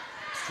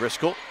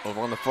 Driscoll over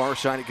on the far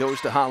side. It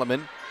goes to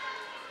Holloman.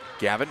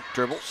 Gavin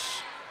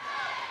dribbles.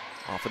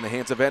 Off in the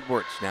hands of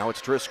Edwards. Now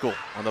it's Driscoll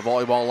on the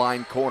volleyball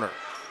line corner.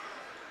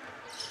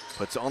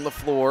 Puts on the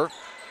floor.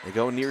 They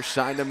go near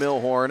side to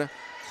Milhorn.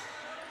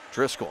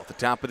 Driscoll at the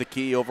top of the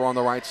key over on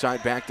the right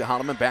side. Back to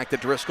Holloman. Back to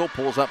Driscoll.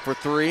 Pulls up for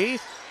three.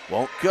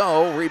 Won't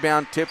go.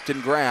 Rebound tipped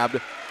and grabbed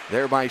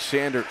there by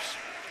Sanders.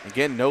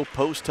 Again, no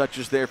post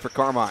touches there for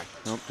Carmi.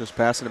 Nope, just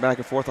passing it back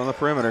and forth on the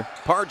perimeter.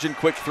 Pargin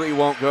quick three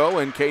won't go,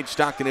 and Cade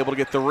Stockton able to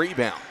get the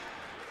rebound.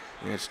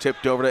 And it's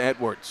tipped over to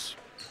Edwards.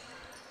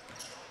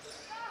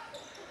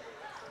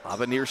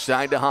 Lob it near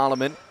side to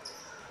Holloman.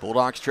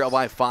 Bulldogs trail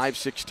by 5,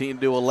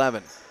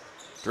 16-11.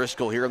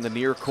 Driscoll here in the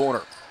near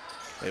corner.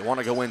 They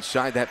want to go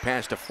inside. That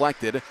pass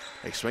deflected.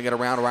 They swing it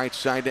around right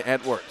side to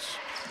Edwards.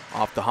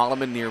 Off to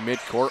Holloman near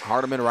midcourt.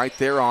 Hardiman right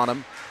there on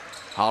him.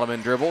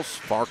 Holloman dribbles.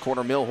 Far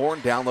corner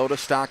Milhorn. Down low to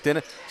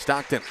Stockton.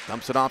 Stockton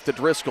dumps it off to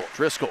Driscoll.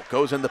 Driscoll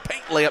goes in the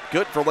paint. Layup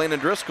good for Landon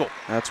Driscoll.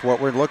 That's what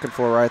we're looking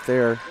for right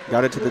there.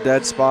 Got it to the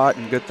dead spot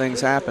and good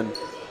things happen.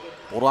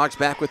 Bulldogs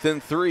back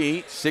within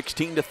 3,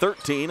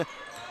 16-13.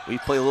 We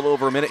play a little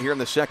over a minute here in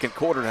the second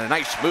quarter, and a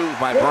nice move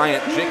by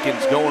Bryant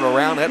Jenkins going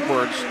around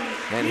Edwards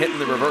and hitting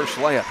the reverse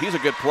layup. He's a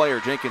good player,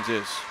 Jenkins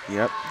is.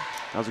 Yep,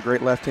 that was a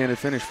great left-handed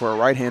finish for a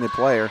right-handed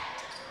player.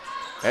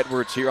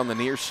 Edwards here on the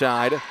near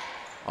side,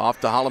 off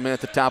to Holloman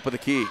at the top of the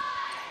key.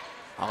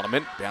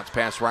 Holloman, bounce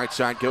pass right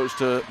side, goes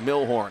to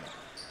Milhorn.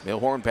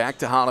 Milhorn back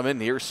to Holloman,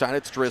 near side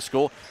it's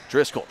Driscoll.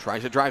 Driscoll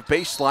tries to drive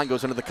baseline,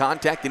 goes into the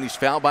contact, and he's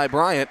fouled by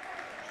Bryant.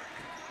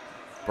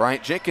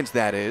 Bryant Jenkins,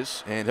 that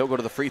is, and he'll go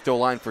to the free throw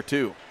line for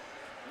 2.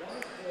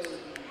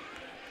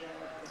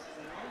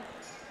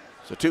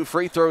 So 2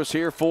 free throws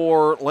here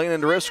for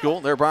Landon Driscoll.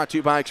 They're brought to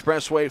you by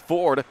Expressway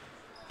Ford.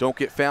 Don't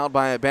get fouled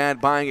by a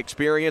bad buying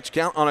experience.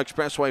 Count on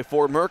Expressway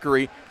Ford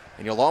Mercury,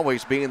 and you'll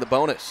always be in the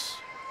bonus.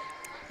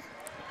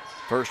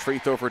 First free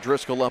throw for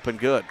Driscoll up and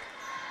good.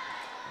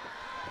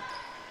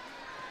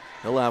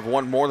 He'll have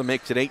one more that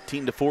makes it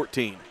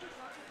 18-14.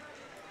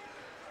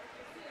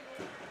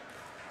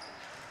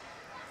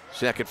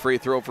 Second free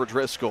throw for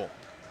Driscoll.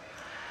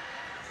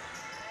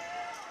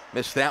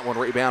 Missed that one,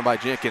 rebound by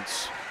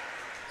Jenkins.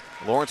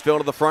 Lawrenceville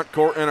to the front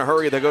court in a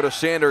hurry. They go to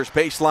Sanders,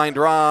 baseline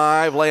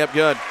drive, layup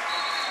good.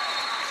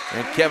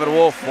 And Kevin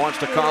Wolf wants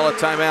to call a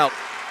timeout.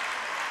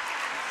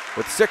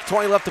 With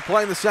 6:20 left to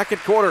play in the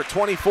second quarter,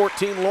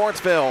 2014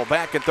 Lawrenceville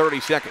back in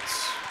 30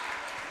 seconds.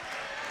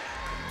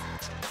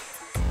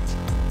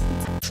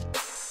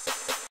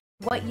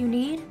 What you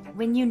need,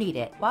 when you need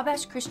it.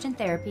 Wabash Christian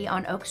Therapy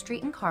on Oak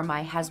Street in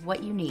Carmi has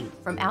what you need.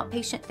 From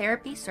outpatient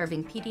therapy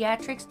serving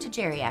pediatrics to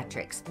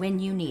geriatrics, when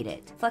you need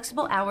it.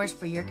 Flexible hours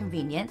for your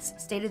convenience,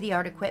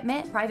 state-of-the-art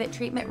equipment, private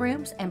treatment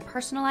rooms, and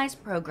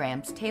personalized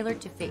programs tailored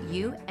to fit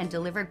you and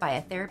delivered by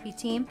a therapy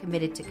team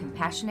committed to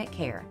compassionate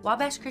care.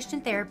 Wabash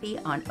Christian Therapy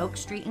on Oak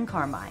Street in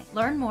Carmi.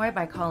 Learn more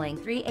by calling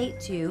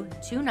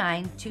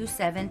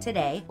 382-2927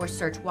 today or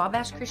search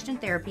Wabash Christian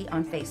Therapy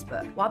on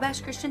Facebook.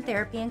 Wabash Christian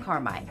Therapy in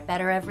Carmi.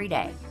 Better every day.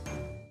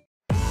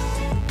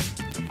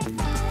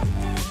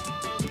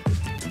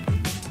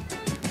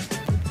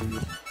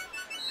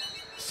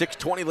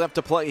 6:20 left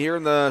to play here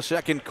in the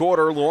second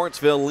quarter.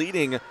 Lawrenceville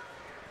leading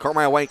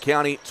Carmi-White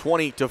County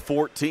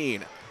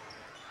 20-14.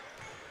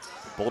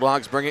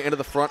 Bulldogs bring it into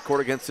the front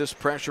court against this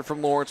pressure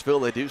from Lawrenceville.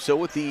 They do so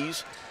with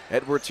ease.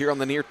 Edwards here on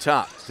the near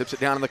top. Zips it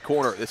down in the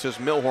corner. This is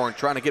Milhorn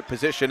trying to get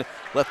position.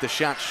 Left the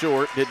shot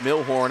short. Did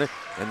Milhorn.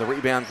 And the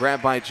rebound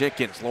grabbed by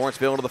Jenkins.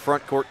 Lawrenceville into the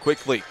front court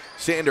quickly.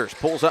 Sanders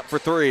pulls up for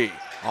 3.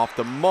 Off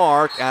the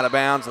mark. Out of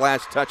bounds.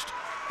 Last touched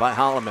by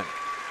Holloman.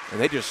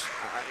 And they just,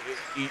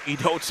 you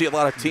don't see a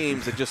lot of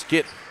teams that just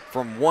get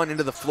from one end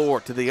of the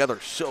floor to the other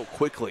so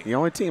quickly. The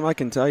only team I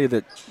can tell you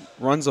that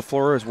runs the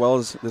floor as well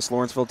as this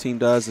Lawrenceville team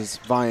does is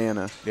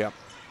Vienna. Yep.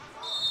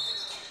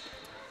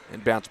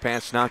 And bounce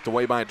pass knocked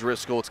away by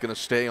Driscoll. It's going to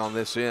stay on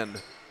this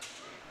end.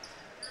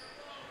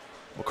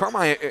 Well,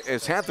 Carmi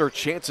has had their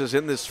chances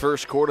in this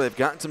first quarter. They've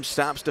gotten some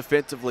stops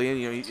defensively.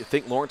 And you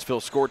think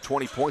Lawrenceville scored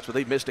 20 points, but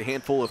they've missed a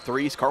handful of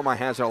threes. Carmi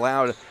hasn't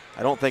allowed,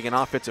 I don't think, an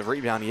offensive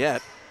rebound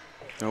yet.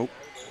 Nope.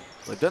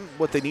 They've done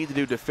what they need to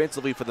do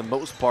defensively for the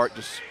most part.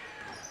 Just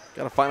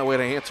got to find a way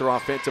to answer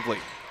offensively.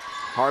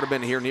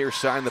 Hardiman here near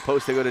side in the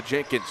post. They go to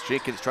Jenkins.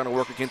 Jenkins trying to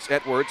work against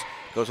Edwards.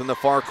 Goes in the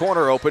far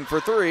corner, open for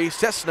three.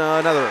 Cessna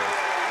another.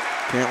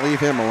 Can't leave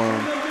him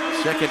alone.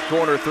 Second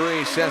corner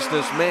three,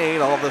 Cessna's made.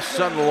 All of a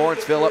sudden,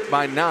 Lawrenceville up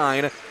by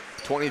 9.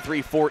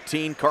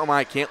 23-14.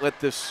 Carmi can't let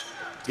this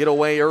get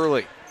away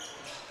early.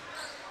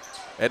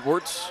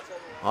 Edwards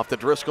off the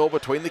Driscoll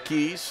between the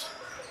keys.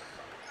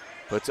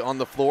 Puts it on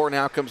the floor,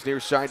 now comes near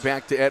side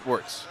back to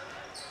Edwards.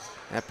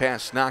 That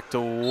pass knocked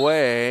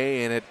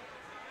away, and it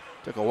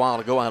took a while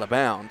to go out of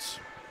bounds.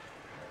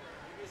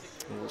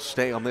 We'll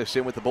stay on this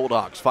in with the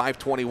Bulldogs.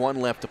 5:21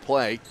 left to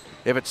play.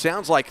 If it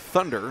sounds like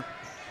thunder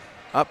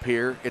up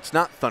here, it's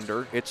not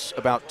thunder. It's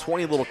about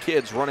 20 little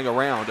kids running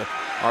around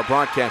our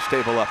broadcast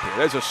table up here.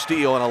 There's a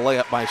steal and a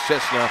layup by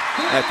Cessna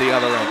at the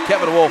other end.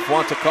 Kevin Wolf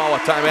wants to call a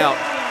timeout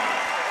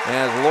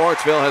as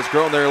Lawrenceville has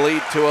grown their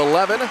lead to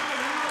 11.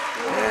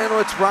 And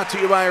it's brought to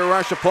you by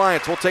Rush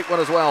Appliance. We'll take one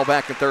as well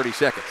back in 30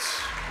 seconds.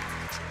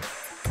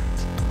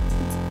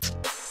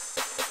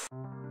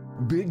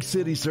 Big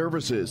city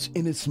services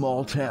in a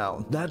small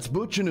town. That's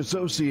Butch &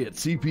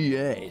 Associates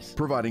CPAs,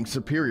 providing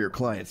superior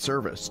client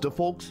service to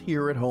folks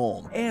here at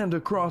home and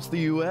across the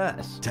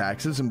U.S.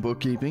 Taxes and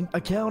bookkeeping,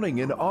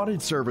 accounting and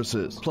audit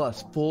services,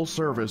 plus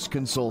full-service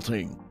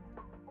consulting.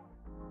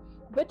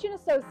 Butch &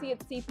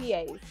 Associates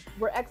CPAs,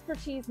 where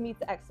expertise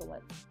meets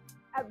excellence.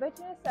 At Butch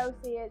 &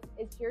 Associates,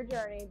 it's your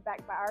journey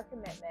backed by our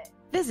commitment.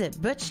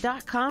 Visit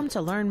butch.com to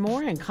learn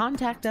more and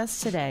contact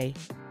us today.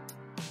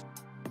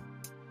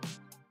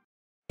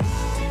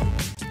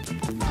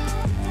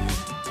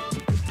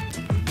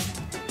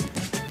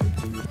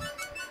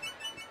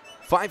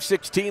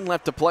 .516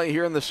 left to play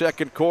here in the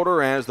second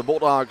quarter as the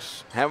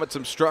Bulldogs having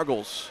some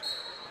struggles.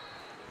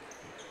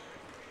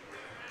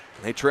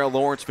 They trail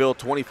Lawrenceville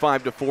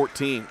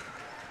 25-14.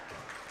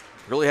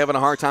 Really having a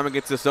hard time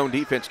against this zone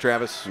defense,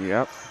 Travis.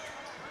 Yep.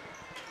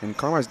 And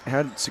Carmi's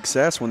had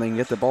success when they can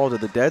get the ball to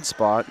the dead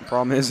spot. The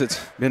problem is it's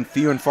been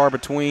few and far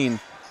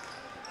between.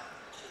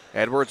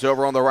 Edwards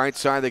over on the right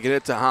side. They get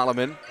it to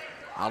Holloman.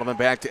 Holloman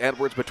back to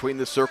Edwards between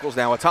the circles.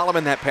 Now it's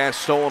Holloman. That pass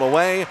stolen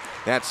away.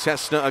 That's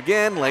Cessna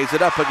again. Lays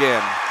it up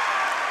again.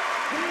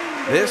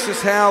 This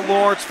is how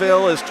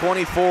Lawrenceville is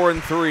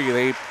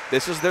 24-3.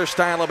 This is their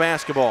style of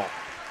basketball.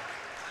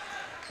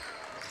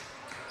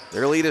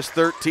 Their lead is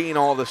 13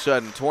 all of a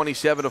sudden,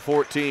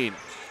 27-14.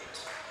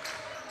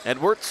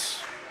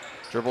 Edwards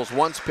dribbles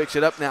once, picks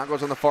it up, now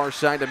goes on the far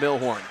side to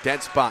Milhorn.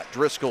 Dead spot,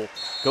 Driscoll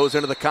goes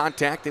into the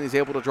contact, and he's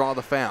able to draw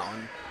the foul.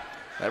 And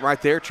that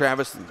right there,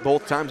 Travis,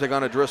 both times they've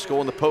gone to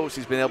Driscoll in the post,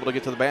 he's been able to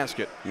get to the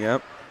basket.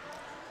 Yep.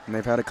 And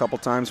they've had a couple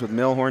times with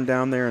Milhorn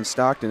down there in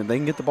Stockton. If they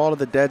can get the ball to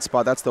the dead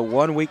spot, that's the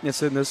one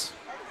weakness in this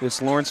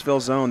Lawrenceville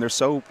zone. They're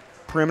so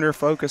perimeter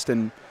focused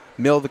and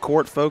middle of the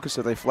court focused.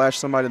 If they flash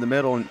somebody in the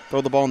middle and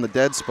throw the ball in the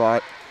dead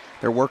spot,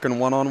 they're working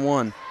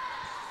one-on-one.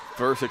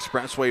 First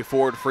expressway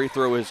forward free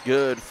throw is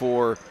good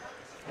for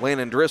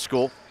Landon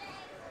Driscoll.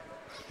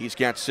 He's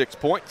got 6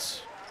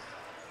 points.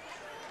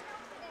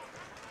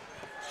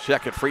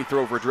 Second free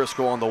throw for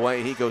Driscoll on the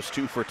way. He goes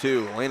 2 for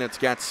 2. Landon's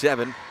got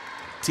 7.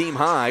 Team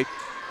high.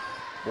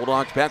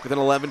 Bulldogs back within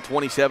 11,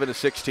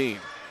 27-16.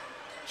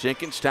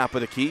 Jenkins, top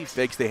of the key,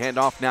 fakes the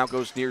handoff, now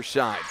goes near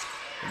side.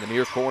 In the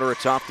near corner,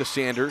 it's off to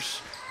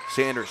Sanders.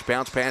 Sanders,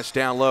 bounce pass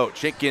down low.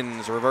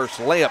 Jenkins, reverse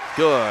layup,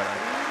 good.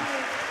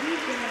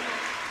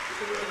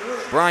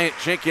 Bryant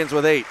Jenkins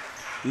with 8.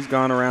 He's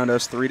gone around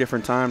us 3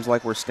 different times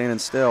like we're standing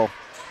still.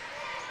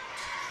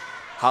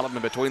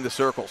 Holloman between the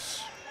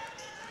circles.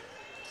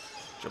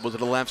 Dribbles to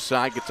the left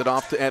side, gets it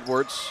off to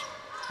Edwards.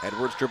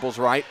 Edwards dribbles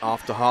right,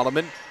 off to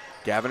Holloman.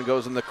 Gavin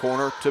goes in the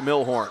corner to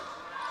Milhorn.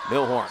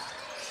 Milhorn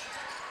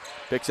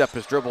picks up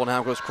his dribble,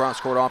 now goes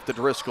cross-court off to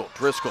Driscoll.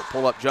 Driscoll,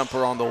 pull-up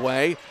jumper on the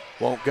way.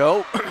 Won't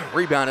go.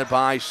 Rebounded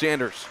by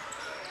Sanders.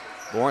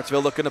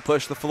 Lawrenceville looking to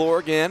push the floor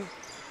again.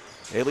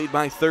 They lead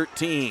by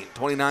 13,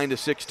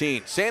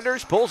 29-16.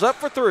 Sanders pulls up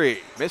for 3.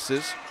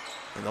 Misses.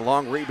 And the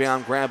long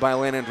rebound grabbed by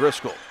Landon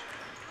Driscoll.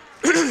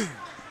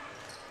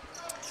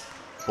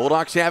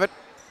 Bulldogs have it.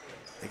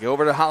 They go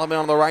over to Holloman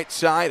on the right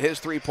side. His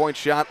three-point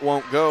shot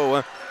won't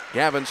go.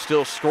 Gavin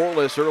still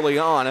scoreless early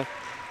on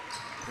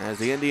as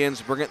the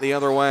Indians bring it the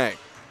other way.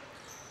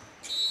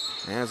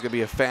 And there's going to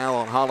be a foul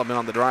on Holloman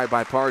on the drive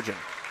by Pargin.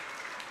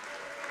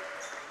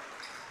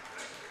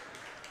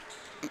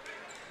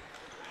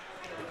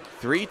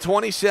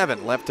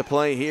 .327 left to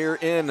play here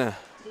in the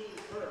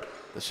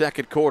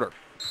second quarter.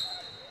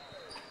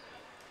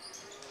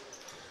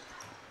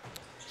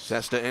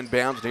 Cessna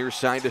inbounds near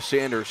side to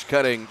Sanders.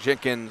 Cutting,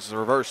 Jenkins,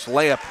 reverse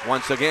layup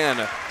once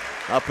again.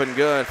 Up and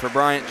good for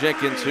Bryant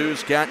Jenkins,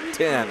 who's got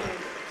 10.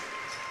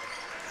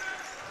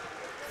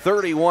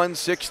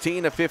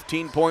 31-16, a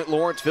 15-point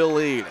Lawrenceville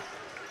lead.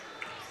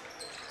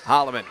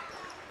 Holloman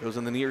goes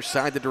on the near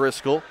side to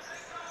Driscoll.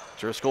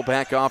 Driscoll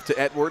back off to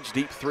Edwards.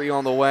 Deep 3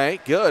 on the way.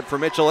 Good for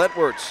Mitchell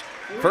Edwards.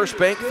 First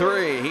bank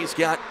 3. He's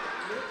got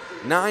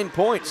 9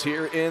 points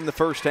here in the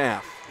first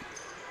half.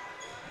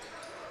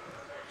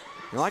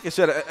 Like I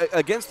said,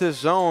 against this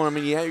zone, I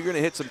mean, yeah, you're going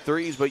to hit some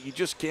threes, but you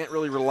just can't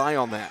really rely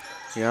on that.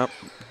 Yep.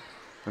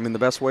 I mean, the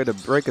best way to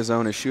break a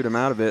zone is shoot them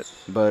out of it,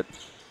 but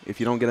if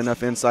you don't get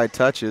enough inside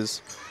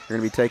touches, you're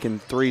going to be taking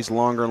threes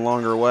longer and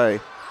longer away.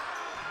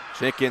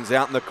 Jenkins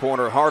out in the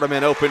corner.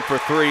 Hardiman open for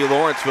three.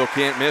 Lawrenceville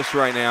can't miss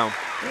right now.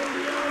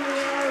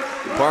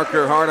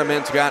 Parker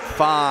Hardiman's got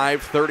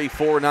 5,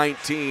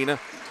 34-19.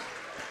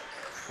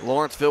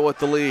 Lawrenceville with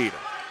the lead.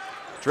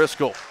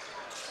 Driscoll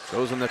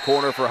goes in the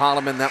corner for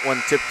Holloman. That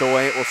one tipped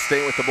away. It will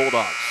stay with the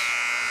Bulldogs.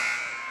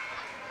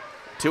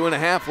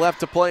 2.5 left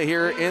to play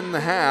here in the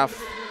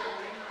half.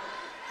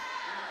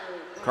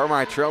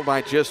 Carmi trailed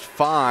by just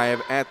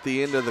 5 at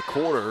the end of the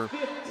quarter.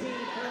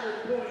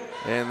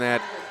 And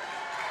that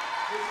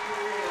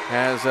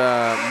has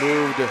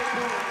moved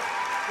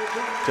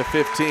to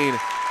 15.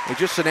 They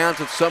just announced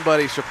that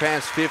somebody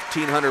surpassed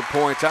 1,500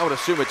 points. I would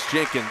assume it's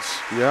Jenkins.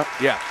 Yep.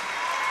 Yeah.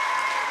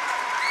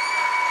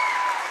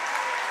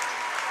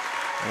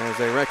 As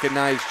they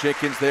recognize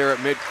Jenkins there at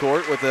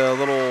midcourt with a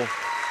little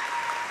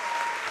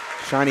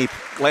shiny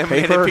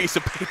laminated piece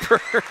of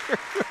paper.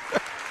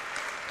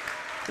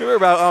 Remember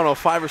about, I don't know,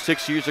 5 or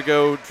 6 years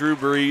ago, Drew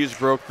Brees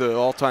broke the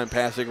all-time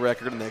passing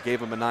record, and they gave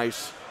him a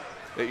nice,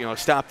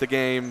 stop the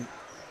game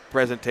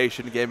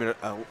presentation, gave him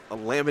a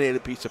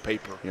laminated piece of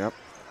paper. Yep.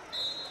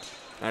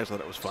 I just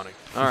thought it was funny.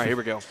 All right, here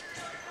we go.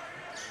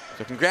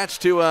 So congrats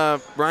to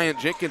Bryant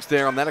Jenkins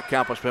there on that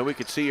accomplishment. We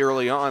could see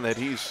early on that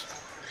he's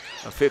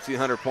a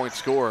 1,500-point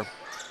scorer.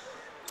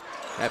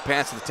 That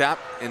pass to the top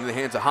in the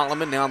hands of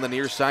Holloman. Now on the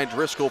near side,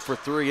 Driscoll for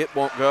three. It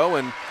won't go,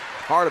 and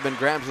Hardiman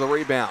grabs the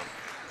rebound.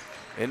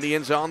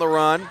 Indians on the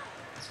run.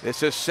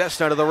 This is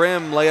Cessna to the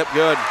rim. Layup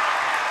good.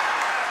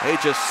 They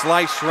just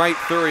slice right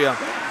through you.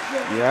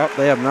 Yep,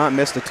 they have not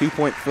missed a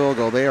 2-point field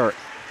goal. They are,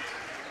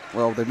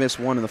 well, they missed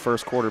one in the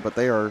first quarter, but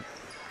they are,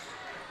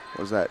 what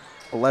was that,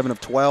 11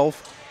 of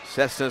 12?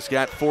 Cessna's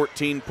got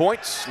 14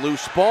 points.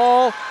 Loose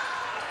ball.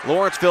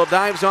 Lawrenceville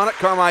dives on it.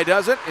 Carmi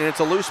doesn't, and it's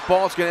a loose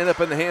ball. It's going to end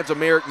up in the hands of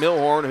Merrick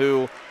Milhorn,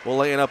 who will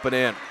lay it up and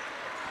in.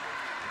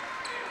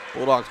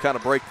 Bulldogs kind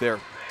of break there.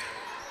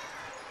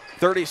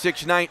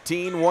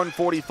 36-19,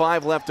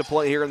 1:45 left to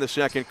play here in the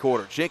second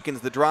quarter.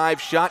 Jenkins, the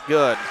drive, shot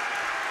good.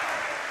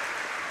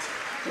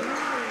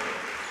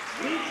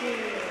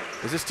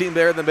 Is this team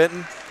better than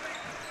Benton?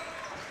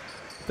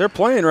 They're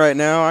playing right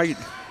now.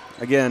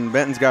 Again,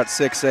 Benton's got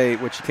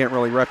 6'8", which you can't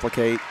really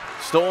replicate.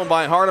 Stolen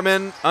by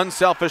Hardiman.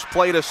 Unselfish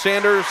play to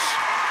Sanders.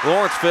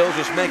 Lawrenceville's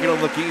just making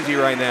it look easy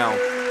right now.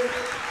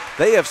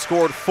 They have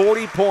scored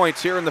 40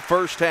 points here in the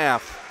first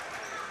half.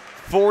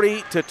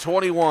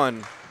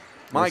 40-21.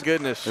 My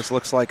goodness. This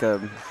looks like a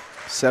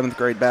 7th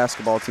grade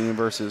basketball team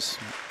versus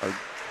a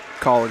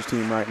college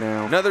team right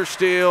now. Another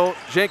steal.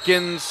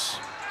 Jenkins.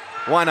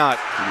 Why not?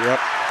 Yep.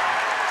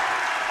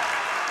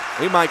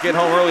 We might get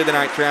home early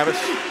tonight, Travis.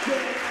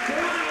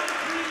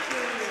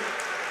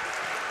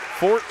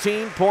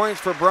 14 points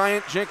for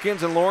Bryant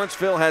Jenkins, and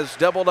Lawrenceville has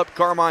doubled up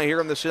Carmi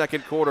here in the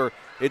second quarter.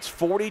 It's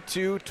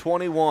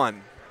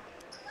 42-21.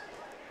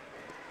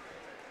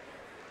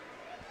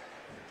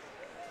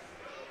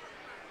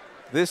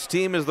 This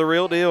team is the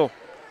real deal.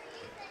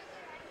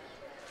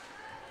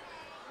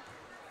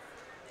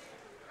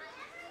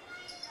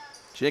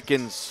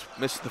 Jenkins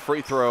missed the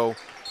free throw,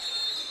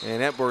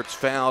 and Edwards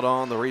fouled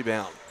on the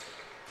rebound.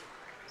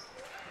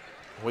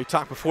 We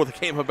talked before the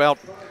game about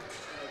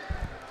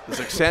the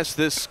success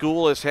this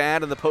school has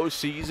had in the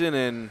postseason,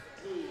 and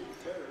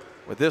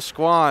with this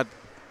squad,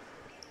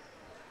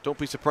 don't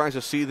be surprised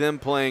to see them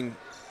playing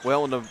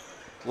well into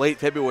late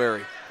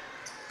February.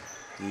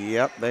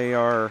 Yep, they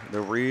are the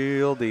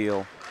real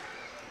deal.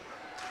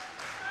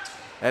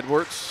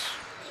 Edwards,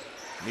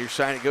 near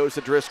side it goes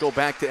to Driscoll,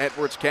 back to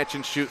Edwards, catch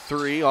and shoot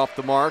three, off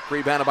the mark,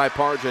 rebounded by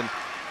Pargin.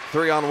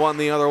 3-on-1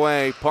 the other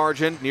way.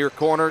 Pargin, near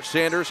corner,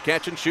 Sanders,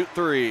 catch and shoot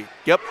three.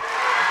 Yep.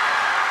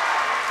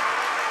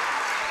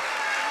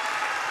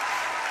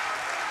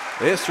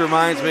 This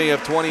reminds me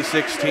of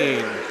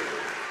 2016.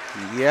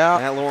 Yeah.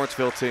 That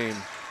Lawrenceville team.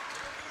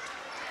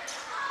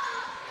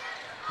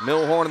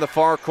 Milhorn in the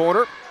far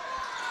corner.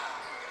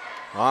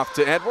 Off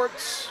to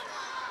Edwards.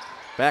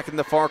 Back in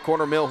the far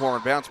corner,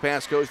 Milhorn. Bounce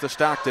pass goes to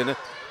Stockton.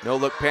 No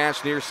look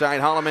pass near side.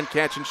 Holloman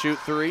catch and shoot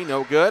three.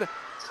 No good.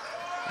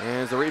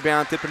 And the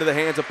rebound tipped into the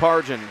hands of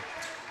Pargin.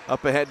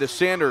 Up ahead to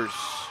Sanders.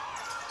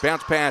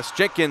 Bounce pass.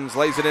 Jenkins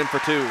lays it in for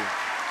two.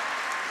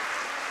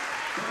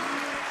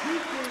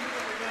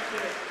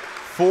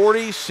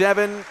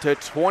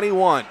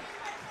 47-21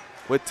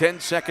 with 10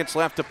 seconds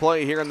left to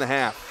play here in the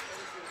half.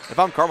 If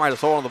I'm Carmi,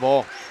 just hold on the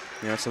ball.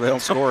 Yeah, so they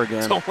don't score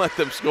again. Don't let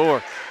them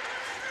score.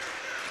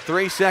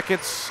 3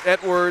 seconds,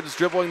 Edwards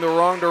dribbling the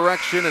wrong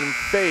direction and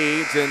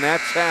fades, and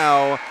that's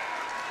how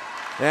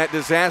that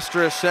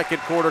disastrous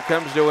second quarter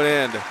comes to an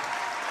end.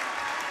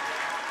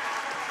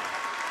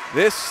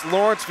 This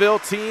Lawrenceville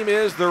team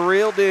is the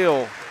real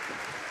deal.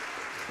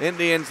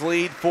 Indians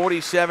lead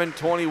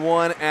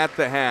 47-21 at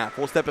the half.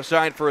 We'll step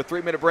aside for a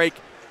 3-minute break.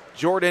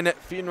 Jordan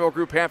Funeral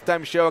Group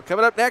halftime show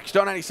coming up next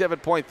on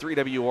 97.3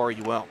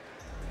 WRUL.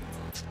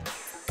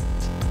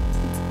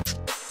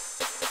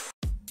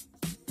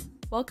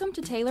 Welcome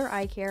to Taylor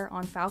Eye Care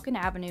on Falcon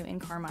Avenue in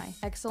Carmi.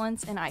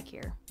 Excellence in eye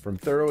care. From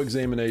thorough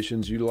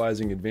examinations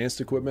utilizing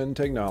advanced equipment and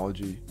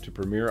technology to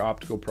premier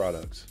optical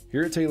products,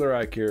 here at Taylor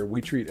Eye Care,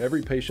 we treat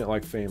every patient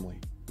like family,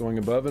 going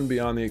above and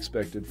beyond the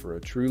expected for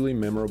a truly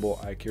memorable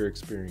eye care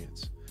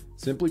experience.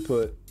 Simply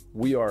put,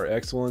 we are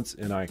excellence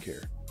in eye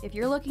care. If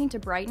you're looking to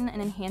brighten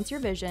and enhance your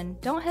vision,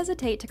 don't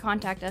hesitate to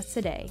contact us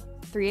today.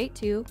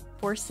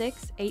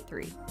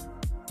 382-4683.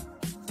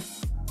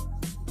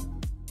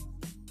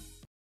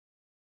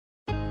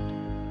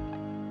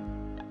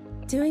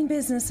 Doing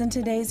business in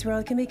today's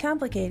world can be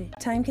complicated,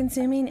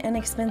 time-consuming, and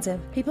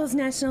expensive. People's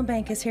National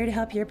Bank is here to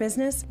help your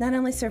business not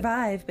only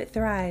survive, but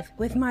thrive.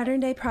 With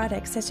modern-day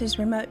products such as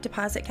remote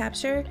deposit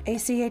capture,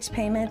 ACH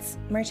payments,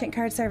 merchant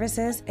card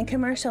services, and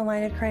commercial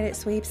line of credit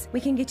sweeps, we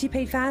can get you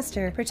paid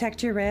faster,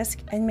 protect your risk,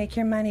 and make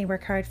your money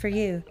work hard for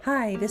you.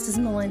 Hi, this is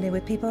Melinda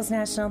with People's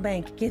National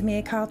Bank. Give me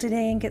a call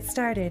today and get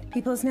started.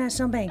 People's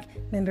National Bank,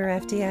 member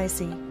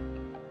FDIC.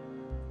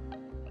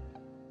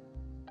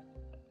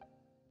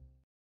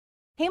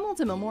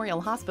 Hamilton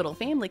Memorial Hospital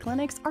family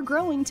clinics are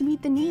growing to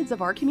meet the needs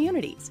of our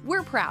communities.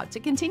 We're proud to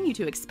continue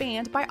to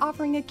expand by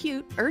offering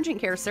acute, urgent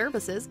care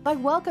services by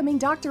welcoming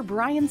Dr.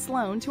 Brian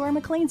Sloan to our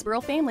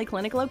McLeansboro Family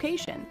Clinic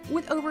location.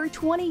 With over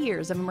 20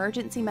 years of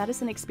emergency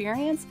medicine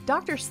experience,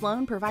 Dr.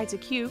 Sloan provides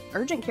acute,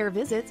 urgent care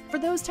visits for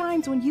those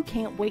times when you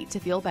can't wait to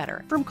feel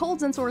better. From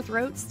colds and sore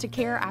throats to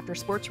care after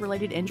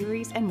sports-related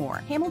injuries and more.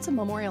 Hamilton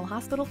Memorial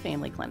Hospital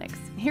Family Clinics.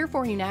 Here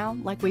for you now,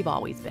 like we've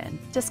always been.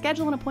 To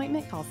schedule an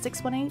appointment, call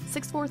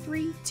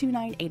 618-643-2988.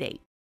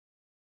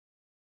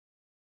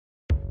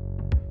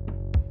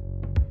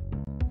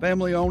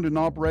 Family owned and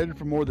operated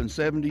for more than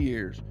 70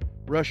 years.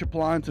 Rush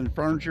Appliance and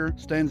Furniture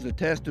stands the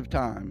test of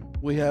time.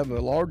 We have a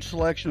large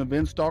selection of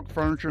in-stock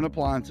furniture and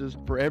appliances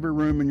for every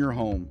room in your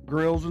home,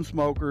 grills and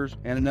smokers,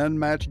 and an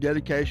unmatched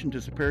dedication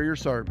to superior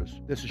service.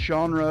 This is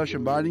Sean Rush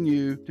inviting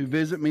you to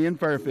visit me in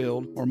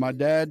Fairfield or my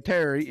dad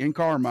Terry in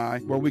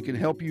Carmi, where we can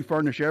help you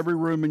furnish every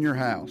room in your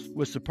house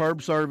with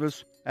superb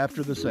service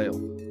after the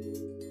sale.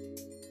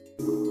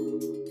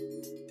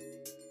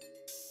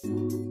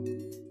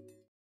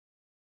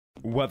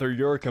 Whether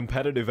you're a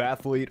competitive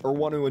athlete or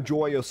want to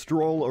enjoy a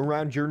stroll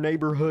around your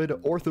neighborhood,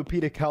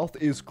 orthopedic health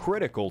is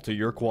critical to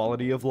your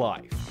quality of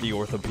life. The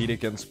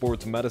Orthopedic and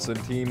Sports Medicine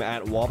team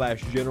at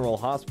Wabash General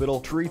Hospital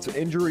treats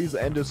injuries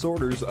and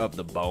disorders of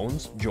the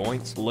bones,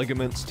 joints,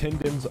 ligaments,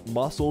 tendons,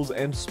 muscles,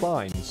 and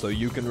spine so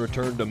you can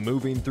return to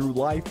moving through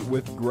life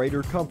with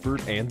greater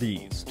comfort and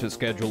ease. To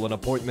schedule an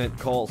appointment,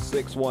 call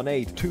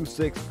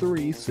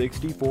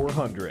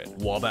 618-263-6400.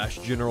 Wabash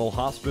General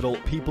Hospital,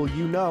 people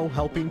you know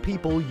helping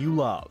people you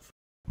love.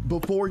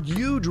 Before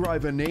you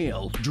drive a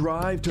nail,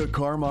 drive to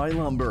Carmi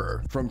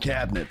Lumber. From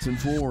cabinets and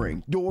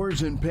flooring,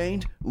 doors and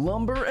paint,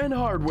 lumber and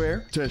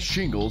hardware, to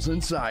shingles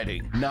and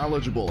siding.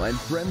 Knowledgeable and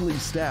friendly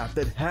staff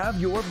that have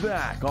your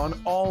back on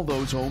all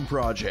those home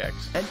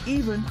projects and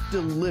even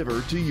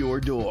deliver to your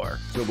door.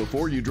 So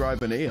before you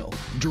drive a nail,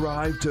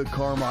 drive to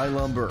Carmi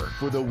Lumber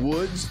for the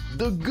woods,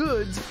 the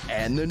goods,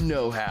 and the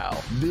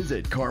know-how.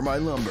 Visit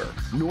Carmi Lumber,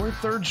 North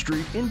 3rd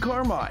Street in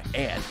Carmi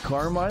and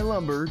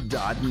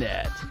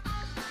carmilumber.net.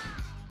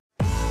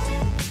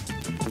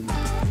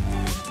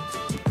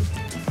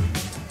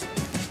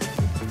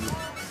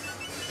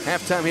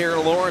 Halftime here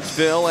in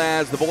Lawrenceville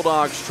as the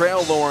Bulldogs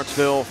trail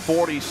Lawrenceville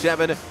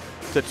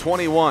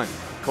 47-21.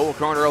 Cole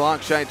Carter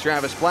alongside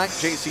Travis Black,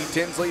 JC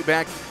Tinsley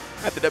back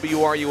at the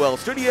WRUL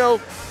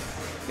studio.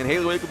 And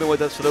Haley Wiggleman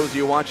with us for those of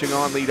you watching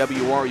on the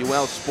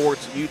WRUL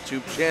Sports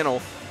YouTube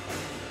channel.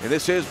 And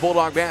this is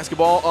Bulldog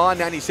basketball on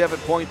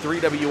 97.3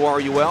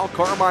 WRUL,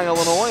 Carmi,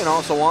 Illinois, and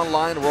also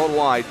online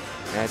worldwide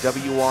at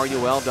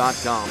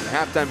WRUL.com. The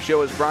halftime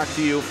show is brought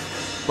to you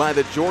by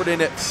the Jordan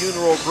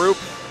Funeral Group.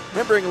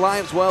 Remembering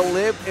lives well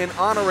lived and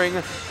honoring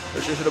the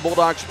tradition of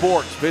Bulldog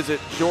sports. Visit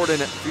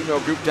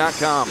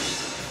JordanFuneralGroup.com.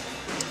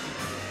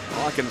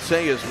 All I can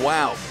say is,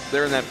 wow,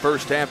 there in that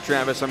first half,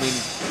 Travis. I mean,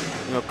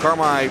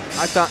 Carmi, I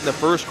thought in the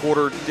first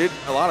quarter did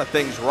a lot of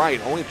things right.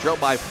 Only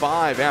trailed by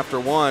 5 after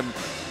 1.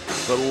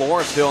 But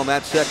Lawrenceville in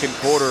that second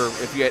quarter,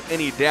 if you had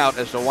any doubt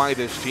as to why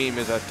this team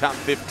is a top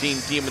 15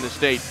 team in the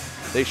state,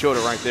 they showed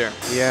it right there.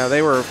 Yeah,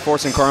 they were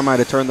forcing Carmi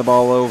to turn the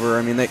ball over.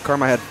 I mean,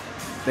 Carmi had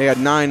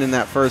 9 in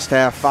that first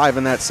half, 5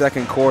 in that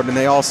second quarter, and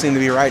they all seem to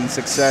be right in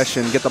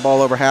succession. Get the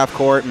ball over half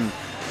court, and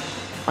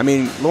I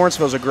mean,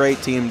 Lawrenceville's a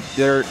great team.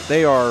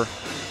 They are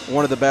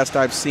one of the best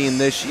I've seen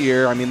this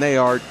year. I mean, they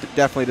are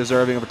definitely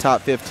deserving of a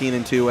top 15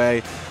 in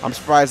 2A. I'm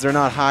surprised they're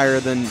not higher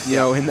than,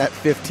 in that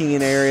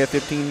 15 area,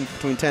 15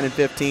 between 10 and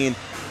 15.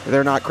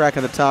 They're not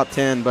cracking the top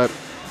 10, but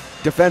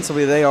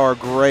defensively they are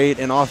great,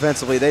 and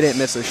offensively they didn't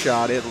miss a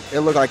shot. It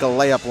looked like a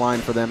layup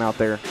line for them out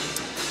there.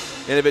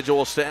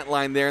 Individual stat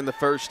line there in the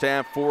first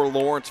half for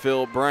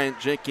Lawrenceville. Bryant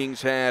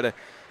Jenkins had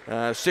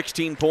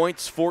 16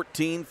 points,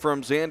 14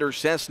 from Xander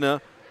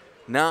Cessna,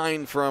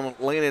 9 from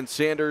Landon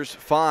Sanders,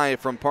 5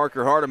 from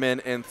Parker Hardiman,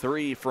 and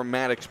 3 from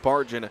Maddox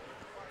Pargin.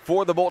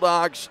 For the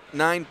Bulldogs,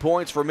 9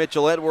 points for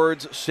Mitchell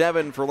Edwards,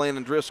 7 for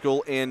Landon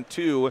Driscoll, and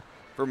 2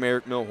 for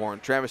Merrick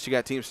Milhorn. Travis, you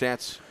got team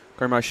stats?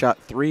 Carmi shot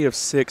 3 of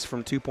 6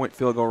 from 2-point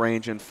field goal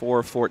range and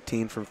 4 of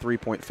 14 from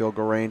 3-point field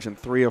goal range and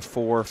 3 of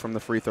 4 from the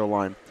free throw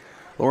line.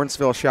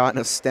 Lawrenceville shot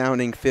an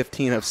astounding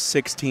 15 of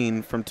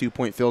 16 from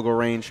 2-point field goal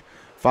range,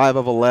 5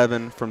 of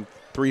 11 from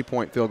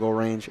 3-point field goal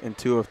range, and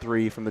 2 of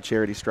 3 from the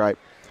charity stripe.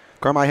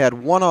 Carmi had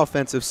 1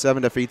 offensive,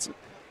 7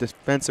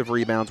 defensive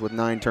rebounds with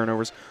 9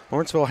 turnovers.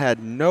 Lawrenceville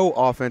had no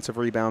offensive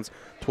rebounds,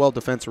 12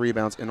 defensive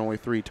rebounds, and only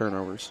 3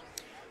 turnovers.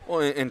 Well,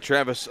 and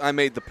Travis, I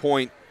made the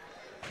point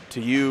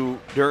to you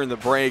during the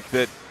break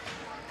that,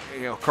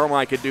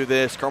 Carmi could do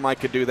this, Carmi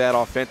could do that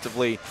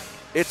offensively.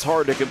 It's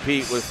hard to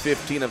compete with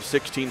 15 of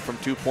 16 from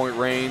 2-point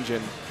range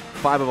and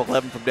 5 of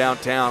 11 from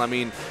downtown. I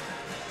mean,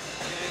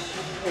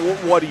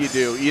 what do you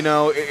do?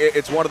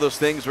 It's one of those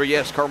things where,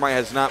 yes, Carmi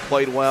has not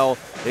played well.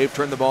 They've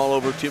turned the ball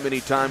over too many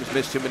times,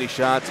 missed too many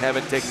shots,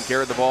 haven't taken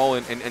care of the ball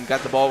and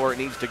got the ball where it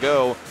needs to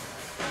go.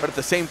 But at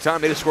the same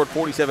time, they just scored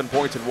 47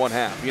 points in one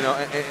half.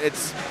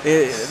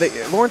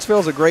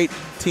 Lawrenceville's a great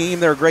team.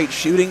 They're a great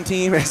shooting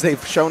team, as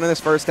they've shown in this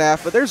first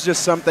half. But there's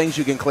just some things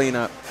you can clean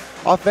up.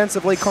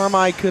 Offensively,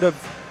 Carmi could have,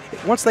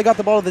 once they got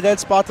the ball to the dead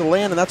spot to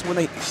land, and that's when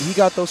he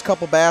got those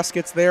couple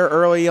baskets there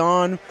early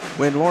on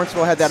when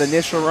Lawrenceville had that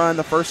initial run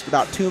the first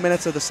about 2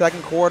 minutes of the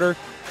second quarter.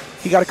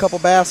 He got a couple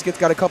baskets,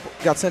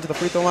 got sent to the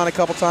free throw line a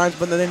couple times,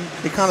 but then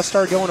they kind of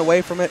started going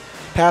away from it,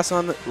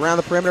 passing around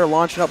the perimeter,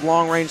 launching up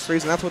long-range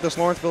threes, and that's what this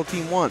Lawrenceville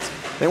team wants.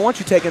 They want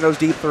you taking those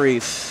deep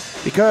threes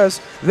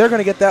because they're going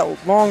to get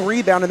that long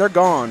rebound and they're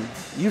gone.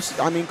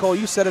 Cole,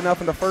 you said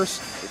enough in the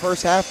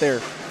first half there.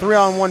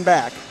 3-on-1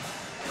 back.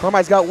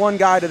 Carmi's got one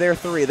guy to their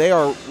 3. They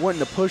are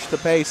wanting to push the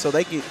pace so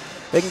they can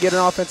get an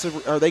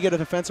offensive, or they get a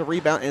defensive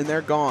rebound and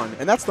they're gone.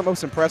 And that's the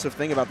most impressive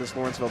thing about this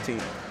Lawrenceville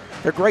team.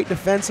 They're great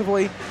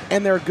defensively,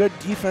 and they're a good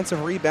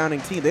defensive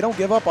rebounding team. They don't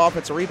give up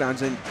offensive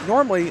rebounds, and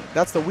normally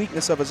that's the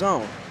weakness of a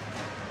zone.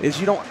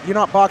 Is you're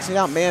not boxing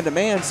out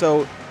man-to-man,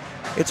 so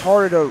it's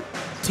harder to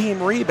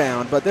team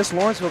rebound. But this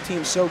Lawrenceville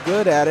team's so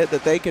good at it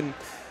that they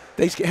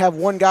have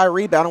one guy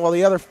rebounding while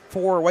the other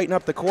 4 are waiting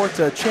up the court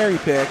to cherry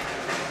pick,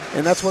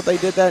 and that's what they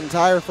did that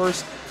entire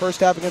first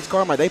half against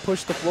Carmi. They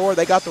pushed the floor,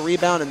 they got the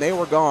rebound, and they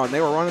were gone. They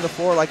were running the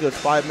floor like it was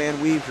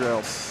 5-man weave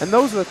drill. And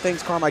those are the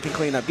things Carmi can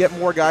clean up. Get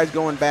more guys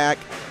going back.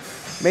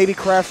 Maybe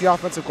crash the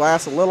offensive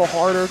glass a little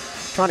harder,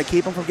 trying to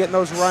keep them from getting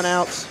those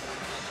runouts.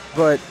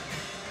 But,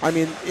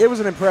 it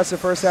was an impressive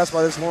first half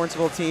by this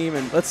Lawrenceville team,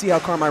 and let's see how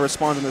Carmi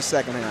responds in the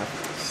second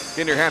half.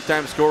 In your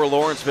halftime score,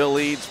 Lawrenceville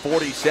leads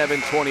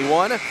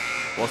 47-21.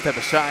 We'll step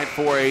aside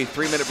for a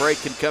 3-minute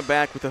break and come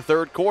back with the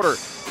third quarter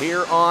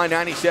here on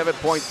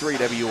 97.3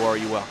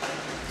 WRUL.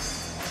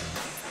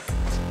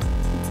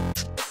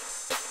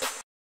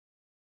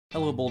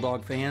 Hello,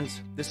 Bulldog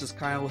fans. This is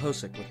Kyle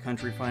Hosick with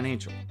Country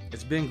Financial.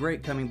 It's been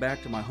great coming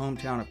back to my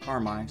hometown of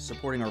Carmi,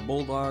 supporting our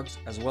Bulldogs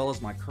as well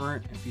as my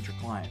current and future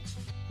clients.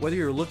 Whether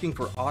you're looking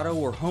for auto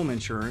or home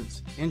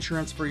insurance,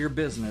 insurance for your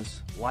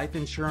business, life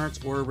insurance,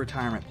 or a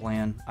retirement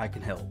plan, I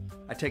can help.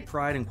 I take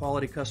pride in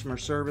quality customer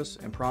service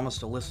and promise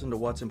to listen to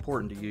what's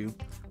important to you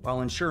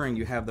while ensuring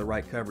you have the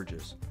right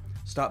coverages.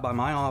 Stop by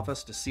my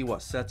office to see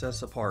what sets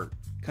us apart.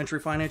 Country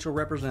Financial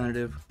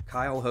Representative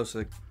Kyle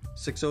Hosick,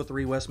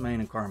 603 West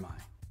Main in Carmi.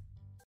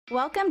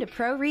 Welcome to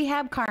Pro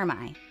Rehab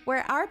Carmi,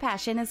 where our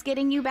passion is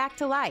getting you back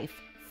to life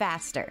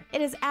faster.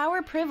 It is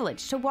our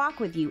privilege to walk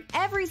with you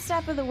every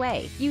step of the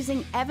way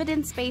using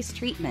evidence-based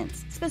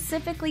treatments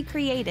specifically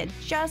created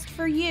just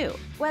for you.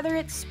 Whether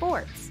it's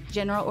sports,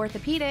 general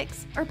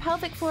orthopedics, or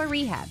pelvic floor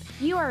rehab,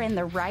 you are in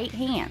the right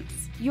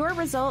hands. Your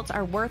results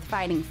are worth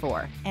fighting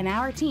for, and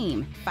our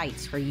team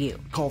fights for you.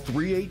 Call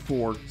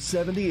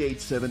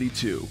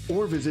 384-7872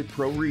 or visit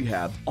Pro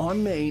Rehab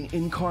on Main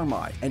in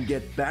Carmi and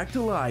get back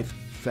to life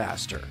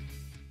faster.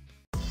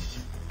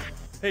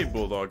 Hey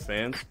Bulldog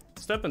fans,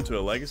 step into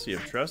a legacy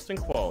of trust and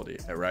quality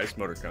at Rice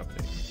Motor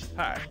Company.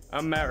 Hi,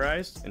 I'm Matt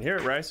Rice, and here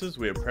at Rice's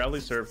we have proudly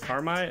served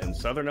Carmi and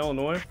Southern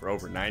Illinois for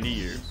over 90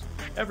 years.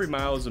 Every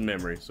mile is a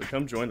memory, so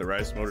come join the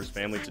Rice Motors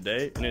family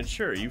today and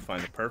ensure you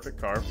find the perfect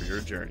car for your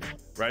journey.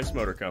 Rice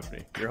Motor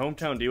Company, your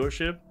hometown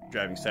dealership,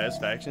 driving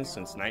satisfaction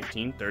since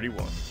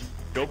 1931.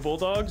 Go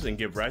Bulldogs and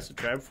give Rice a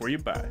try before you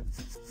buy.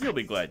 You'll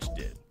be glad you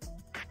did.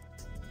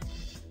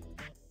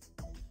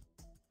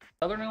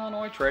 Southern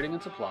Illinois Trading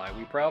and Supply,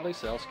 we proudly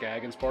sell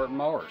Skag and Spartan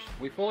mowers.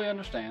 We fully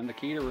understand the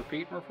key to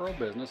repeat and referral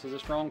business is a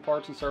strong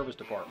parts and service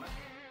department.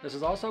 This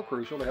is also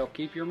crucial to help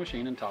keep your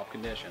machine in top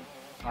condition.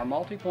 Our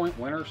multi-point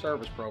winter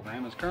service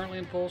program is currently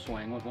in full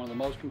swing with one of the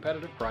most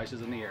competitive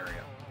prices in the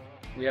area.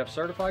 We have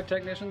certified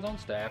technicians on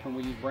staff and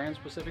we use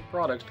brand-specific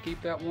products to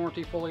keep that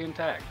warranty fully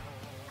intact.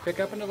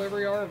 Pickup and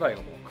delivery are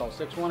available. Call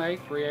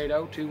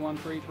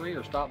 618-380-2133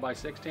 or stop by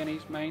 610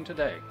 East Main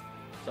today.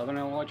 Southern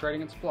Illinois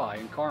Trading and Supply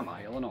in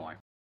Carmi, Illinois.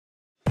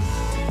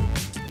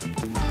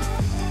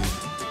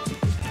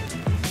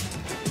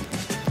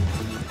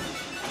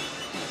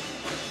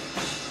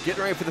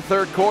 Getting ready for the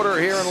third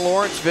quarter here in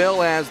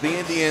Lawrenceville as the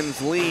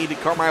Indians lead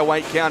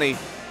Carmi-White County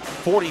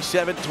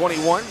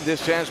 47-21.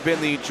 This has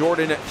been the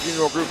Jordan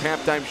Funeral Group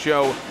halftime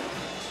show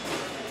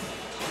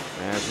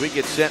as we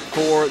get set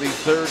for the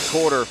third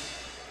quarter.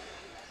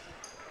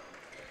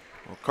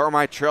 Well,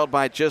 Carmi trailed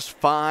by just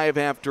 5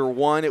 after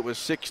 1. It was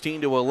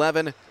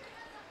 16-11.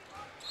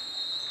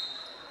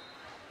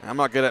 I'm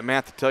not good at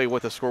math to tell you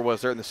what the score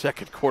was there in the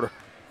second quarter.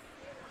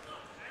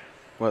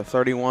 What,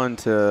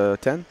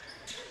 31-10?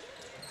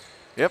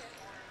 Yep.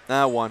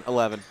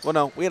 11. Well,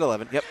 no, we had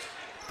 11. Yep.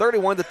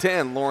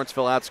 31-10.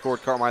 Lawrenceville outscored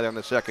Carmi there in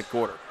the second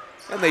quarter.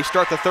 And they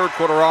start the third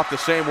quarter off the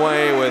same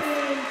way with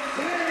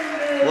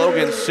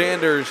Landon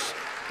Sanders,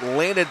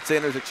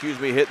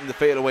 hitting the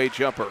fadeaway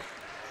jumper.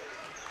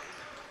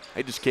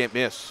 They just can't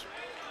miss.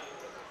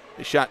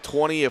 They shot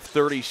 20 of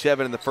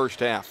 37 in the first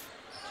half.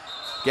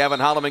 Gavin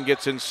Holloman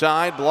gets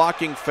inside,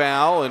 blocking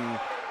foul, and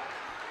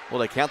will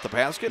they count the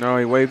basket? No,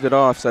 he waved it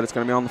off, said it's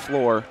going to be on the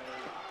floor.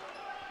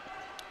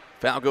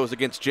 Foul goes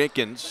against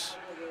Jenkins.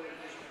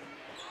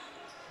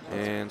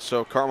 And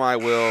so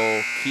Carmi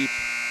will keep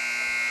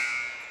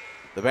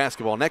the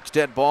basketball. Next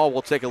dead ball,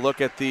 we'll take a look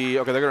at the,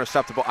 okay, they're going to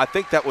stop the ball. I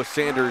think that was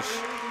Sanders'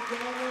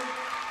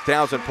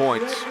 1,000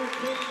 points.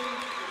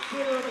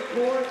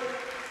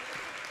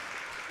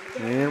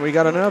 And we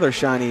got another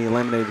shiny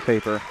laminated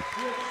paper.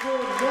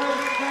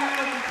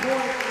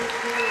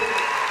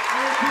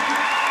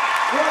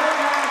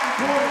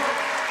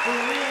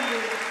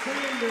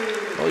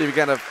 Well, you've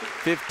got a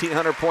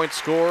 1,500-point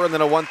score and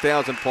then a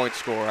 1,000-point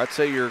score. I'd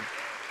say you're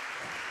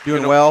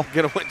doing well.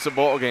 Going to win some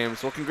ball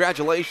games. Well,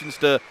 congratulations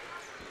to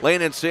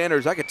Landon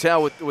Sanders. I could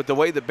tell with the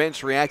way the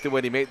bench reacted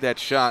when he made that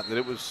shot that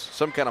it was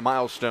some kind of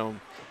milestone.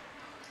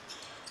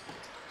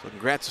 So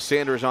congrats to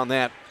Sanders on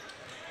that.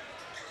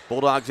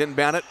 Bulldogs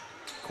inbound it.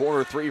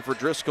 Corner three for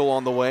Driscoll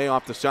on the way.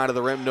 Off the side of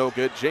the rim, no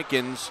good.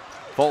 Jenkins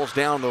falls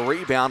down the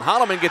rebound.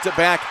 Holloman gets it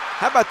back.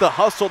 How about the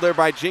hustle there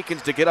by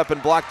Jenkins to get up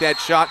and block that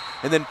shot?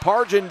 And then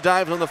Pargin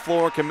dives on the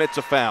floor and commits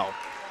a foul.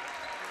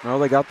 No,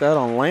 they got that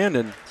on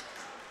Landon.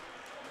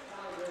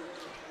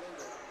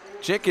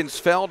 Jenkins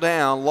fell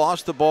down,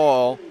 lost the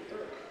ball,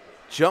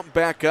 jumped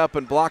back up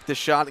and blocked the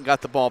shot and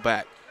got the ball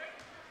back.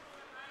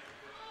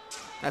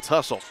 That's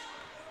hustle.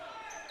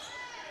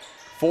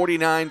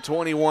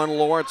 49-21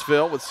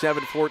 Lawrenceville with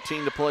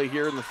 7:14 to play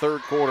here in the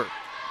third quarter.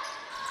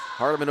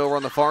 Hardeman over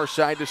on the far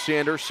side to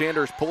Sanders.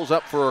 Sanders pulls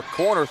up for a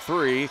corner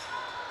three.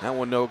 That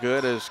one no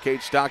good as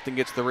Cade Stockton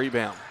gets the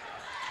rebound.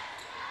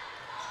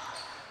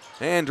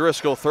 And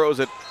Driscoll throws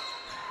it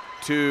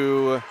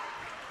to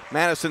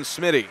Madison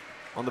Smitty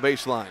on the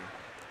baseline.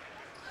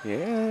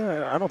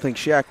 Yeah, I don't think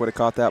Shaq would have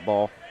caught that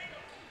ball.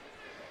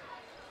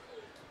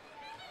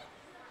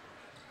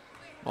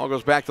 Ball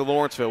goes back to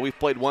Lawrenceville. We've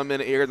played 1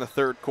 minute here in the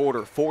third quarter,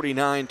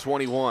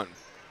 49-21.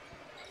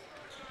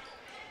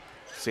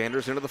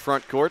 Sanders into the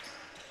front court.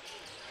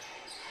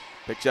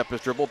 Picks up his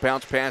dribble,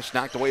 bounce pass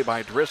knocked away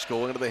by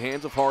Driscoll into the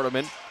hands of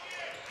Hardeman.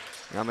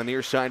 On the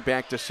near side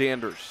back to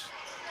Sanders.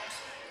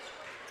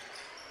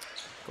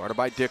 Guarded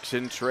by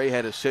Dixon. Trey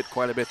had to sit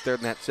quite a bit there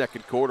in that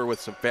second quarter with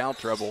some foul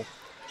trouble.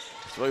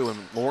 So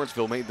when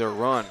Lawrenceville made their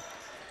run.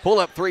 Pull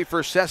up three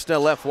for Cessna,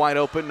 left wide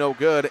open, no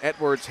good.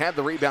 Edwards had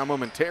the rebound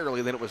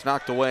momentarily, then it was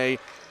knocked away,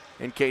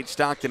 and Cade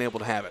Stockton able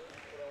to have it.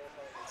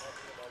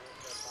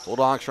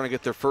 Bulldogs trying to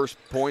get their first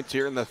points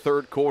here in the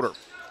third quarter.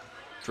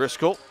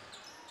 Driscoll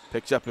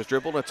picks up his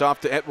dribble, it's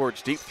off to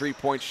Edwards. Deep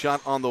three-point shot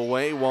on the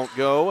way, won't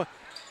go.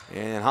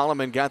 And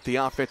Holloman got the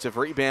offensive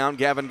rebound.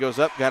 Gavin goes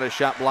up, got a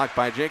shot blocked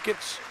by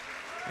Jenkins,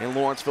 and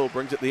Lawrenceville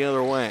brings it the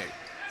other way.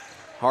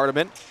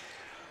 Hardeman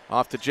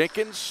off to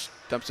Jenkins.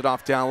 Dumps it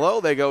off down low.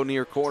 They go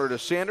near corner to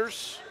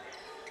Sanders.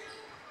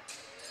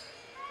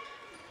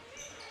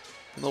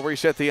 And they'll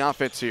reset the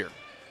offense here.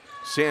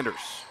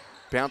 Sanders.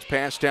 Bounce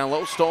pass down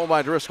low. Stolen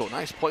by Driscoll.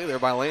 Nice play there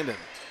by Landon.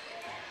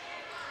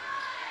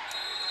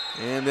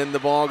 And then the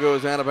ball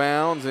goes out of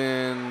bounds.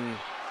 And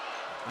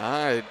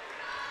I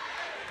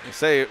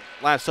say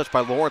last touch by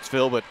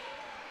Lawrenceville, but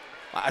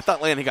I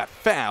thought Landon got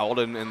fouled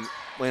and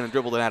Landon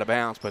dribbled it out of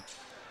bounds, but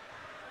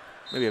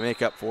maybe a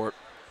make up for it.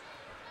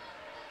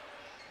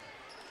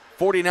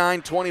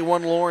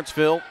 49-21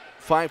 Lawrenceville.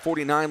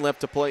 5:49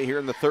 left to play here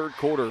in the third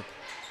quarter.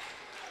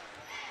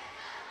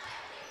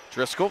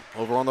 Driscoll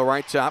over on the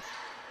right top.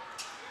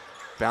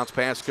 Bounce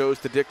pass goes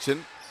to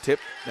Dixon.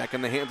 Tip back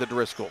in the hands of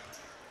Driscoll.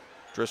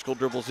 Driscoll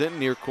dribbles in.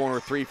 Near corner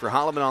three for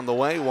Holloman on the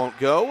way. Won't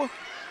go.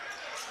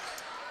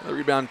 The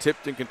rebound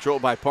tipped and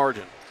controlled by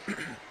Pargin.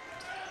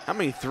 How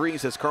many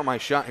threes has Carmi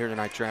shot here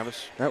tonight,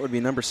 Travis? That would be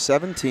number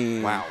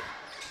 17. Wow.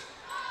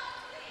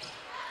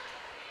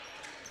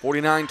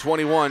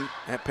 49-21.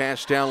 That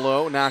pass down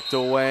low, knocked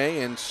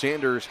away, and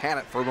Sanders had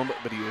it for a moment,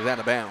 but he was out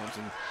of bounds,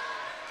 and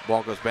the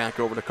ball goes back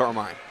over to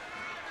Carmi.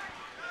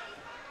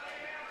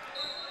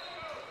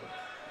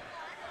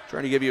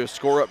 Trying to give you a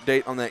score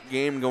update on that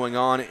game going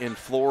on in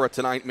Flora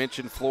tonight.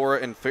 Mentioned Flora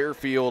and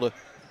Fairfield.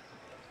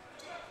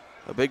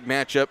 A big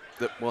matchup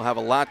that will have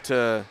a lot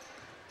to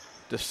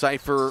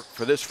decipher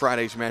for this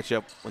Friday's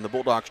matchup when the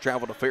Bulldogs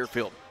travel to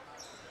Fairfield.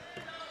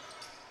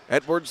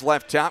 Edwards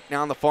left top,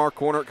 now in the far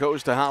corner, it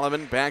goes to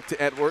Holloman, back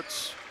to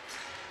Edwards.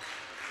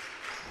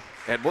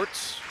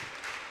 Edwards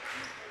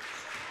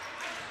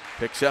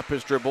picks up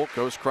his dribble,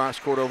 goes cross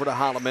court over to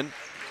Holloman.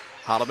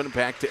 Holloman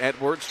back to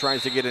Edwards,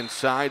 tries to get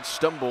inside,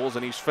 stumbles,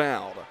 and he's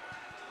fouled.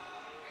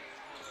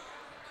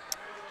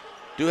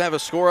 Do have a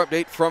score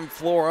update from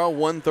Flora.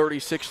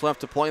 1:36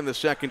 left to play in the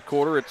second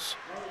quarter. It's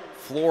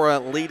Flora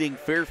leading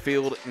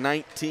Fairfield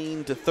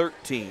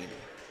 19-13.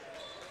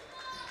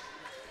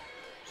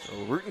 So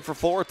rooting for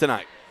Flora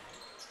tonight.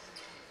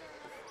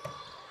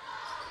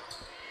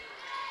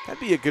 That'd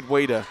be a good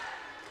way to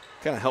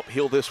kind of help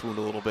heal this wound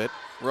a little bit.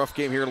 Rough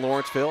game here in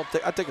Lawrenceville.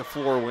 I'd take a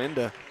Flora win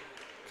to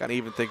kind of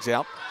even things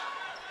out.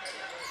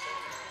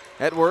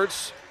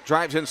 Edwards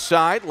drives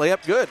inside.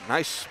 Layup good.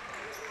 Nice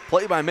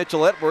play by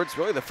Mitchell Edwards.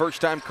 Really the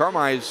first time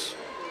Carmi's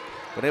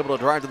been able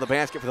to drive to the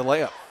basket for the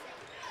layup.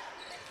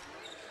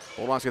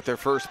 Bulldogs get their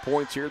first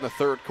points here in the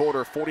third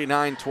quarter,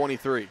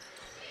 49-23.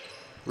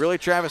 Really,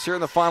 Travis, here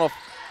in the final,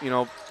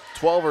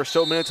 12 or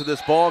so minutes of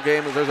this ball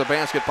game, there's a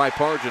basket by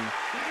Pargin.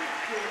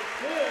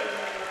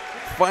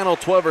 Final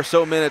 12 or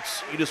so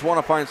minutes, you just want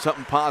to find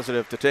something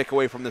positive to take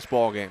away from this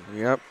ball game.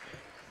 Yep.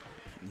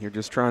 You're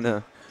just trying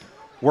to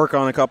work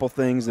on a couple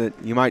things that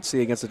you might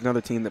see against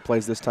another team that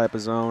plays this type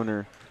of zone,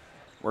 or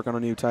work on a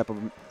new type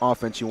of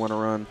offense you want to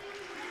run.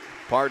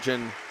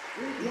 Pargin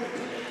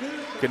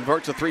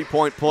converts a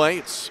three-point play.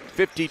 It's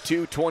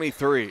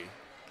 52-23.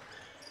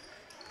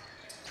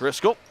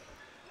 Driscoll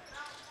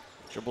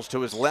dribbles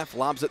to his left,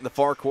 lobs it in the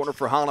far corner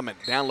for Holloman.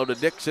 Down low to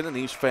Dixon, and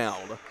he's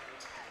fouled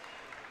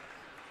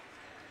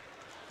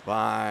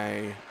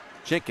by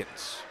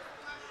Jenkins.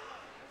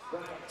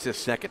 It's his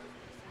second.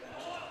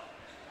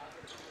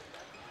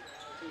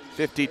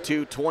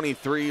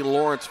 52-23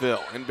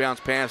 Lawrenceville.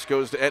 Inbounds pass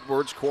goes to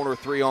Edwards. Corner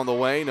three on the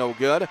way, no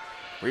good.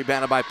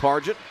 Rebounded by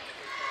Pargin.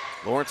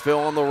 Lawrenceville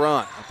on the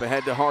run. Up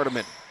ahead to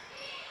Hardiman.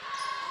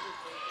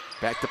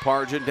 Back to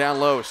Pargin, down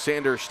low.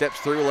 Sanders steps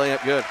through,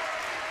 layup good.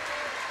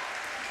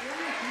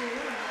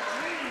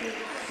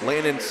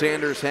 Landon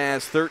Sanders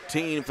has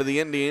 13 for the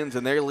Indians,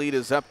 and their lead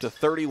is up to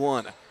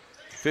 31.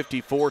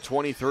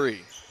 54-23.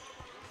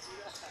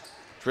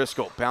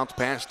 Driscoll, bounce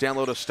pass down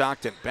low to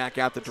Stockton. Back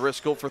out to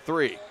Driscoll for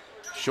three.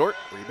 Short,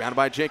 rebounded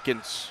by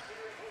Jenkins.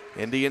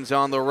 Indians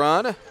on the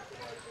run.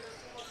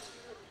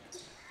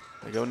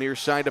 They go near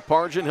side to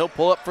Pargin. He'll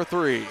pull up for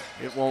three.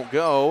 It won't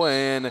go,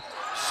 and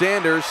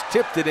Sanders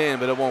tipped it in,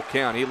 but it won't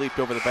count. He leaped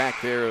over the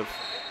back there of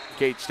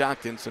Cade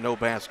Stockton, so no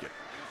basket.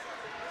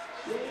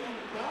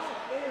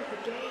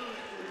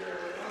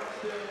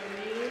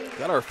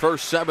 Got our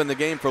first sub in the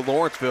game for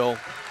Lawrenceville.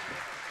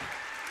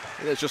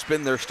 It's just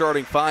been their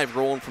starting five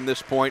rolling from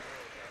this point.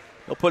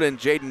 They'll put in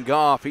Jaden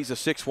Goff. He's a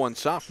 6'1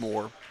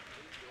 sophomore.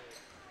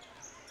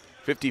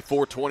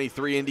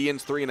 54-23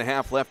 Indians,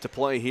 3.5 left to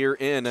play here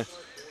in the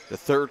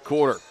third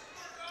quarter.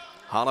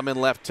 Holloman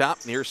left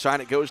top. Near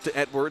side it goes to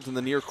Edwards in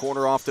the near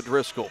corner off to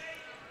Driscoll.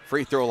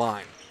 Free throw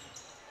line.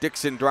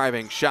 Dixon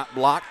driving. Shot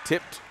blocked.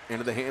 Tipped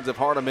into the hands of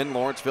Hardiman.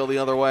 Lawrenceville the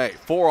other way.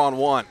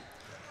 4-on-1.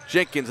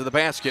 Jenkins in the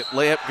basket.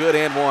 Layup good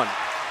and one.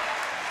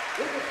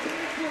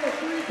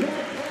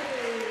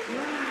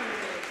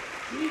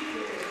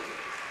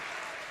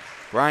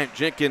 Bryant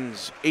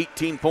Jenkins,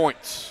 18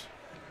 points.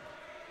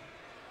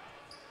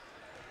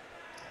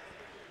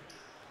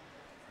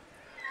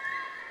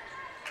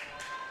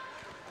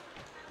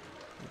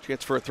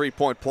 Chance for a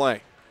three-point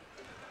play.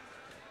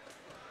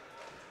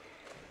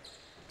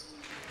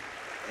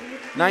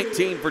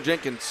 19 for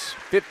Jenkins,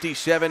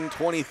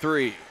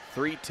 57-23.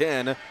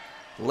 3:10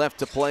 left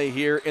to play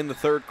here in the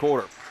third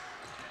quarter.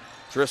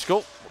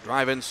 Driscoll will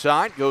drive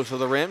inside, goes to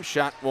the rim,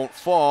 shot won't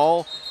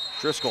fall.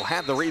 Driscoll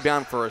had the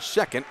rebound for a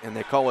second, and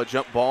they call a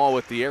jump ball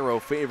with the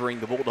arrow favoring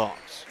the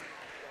Bulldogs.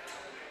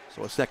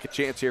 So a second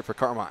chance here for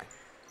Carmi.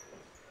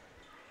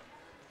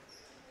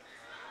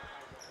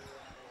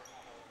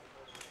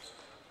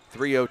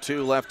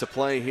 .302 left to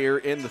play here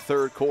in the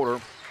third quarter.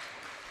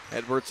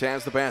 Edwards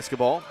has the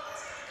basketball.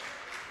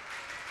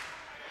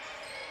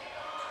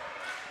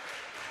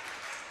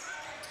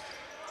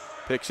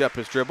 Picks up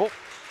his dribble.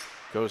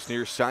 Goes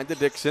near side to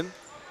Dixon.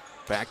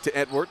 Back to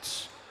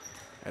Edwards.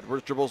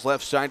 Edwards dribbles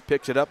left side,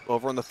 picks it up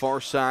over on the far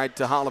side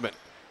to Holloman.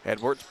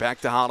 Edwards back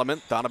to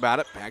Holloman. Thought about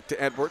it. Back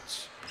to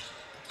Edwards.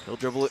 He'll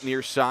dribble it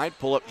near side.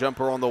 Pull-up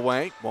jumper on the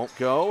way. Won't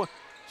go.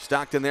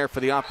 Stockton there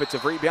for the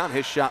offensive rebound.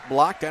 His shot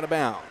blocked out of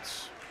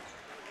bounds.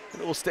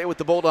 And it will stay with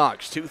the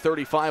Bulldogs.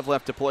 2:35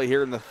 left to play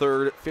here in the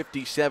third.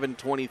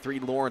 57-23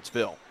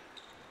 Lawrenceville.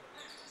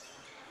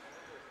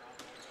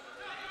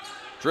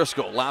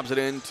 Driscoll lobs it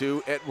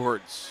into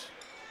Edwards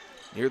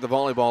near the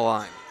volleyball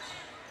line.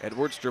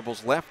 Edwards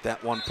dribbles left.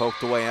 That one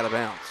poked away out of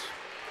bounds.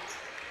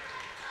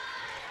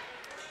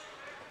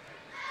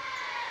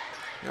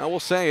 Now we'll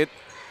say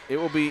it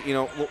will be,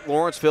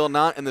 Lawrenceville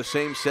not in the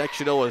same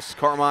sectional as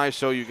Carmi,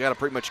 so you got to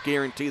pretty much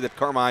guarantee that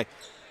Carmi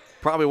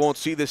probably won't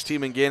see this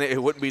team again.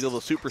 It wouldn't be till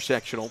the super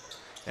sectional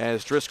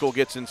as Driscoll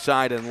gets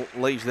inside and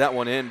lays that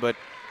one in. But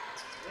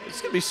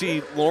it's going to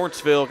be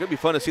Lawrenceville. It's going to be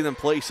fun to see them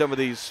play some of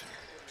these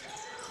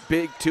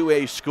big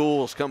 2A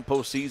schools come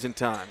postseason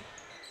time.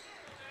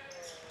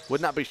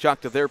 Would not be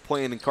shocked if they're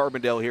playing in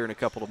Carbondale here in a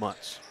couple of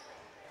months.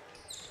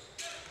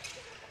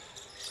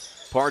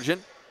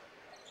 Pargin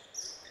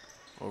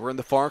over in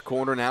the far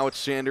corner. Now it's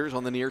Sanders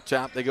on the near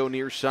top. They go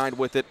near side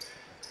with it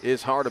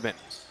is Hardiman.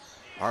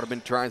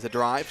 Hardiman tries the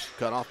drive,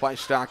 cut off by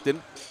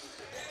Stockton.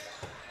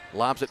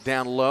 Lobs it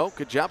down low.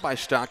 Good job by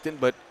Stockton,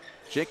 but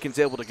Jenkins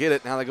able to get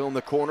it. Now they go in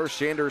the corner.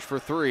 Sanders for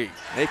three.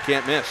 They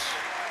can't miss.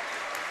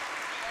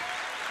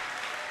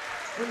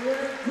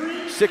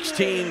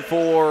 16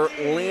 for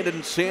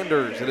Landon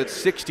Sanders, and it's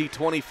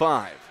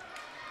 60-25.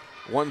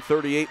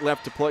 1:38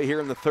 left to play here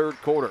in the third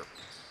quarter.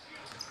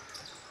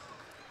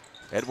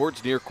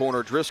 Edwards near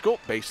corner Driscoll.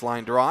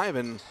 Baseline drive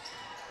and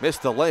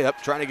missed the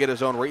layup. Trying to get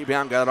his own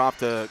rebound. Got it off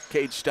to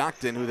Cade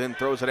Stockton, who then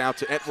throws it out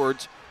to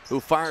Edwards, who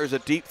fires a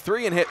deep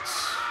three and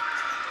hits.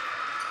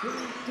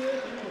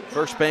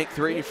 First bank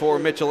three for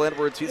Mitchell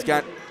Edwards. He's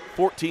got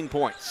 14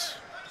 points.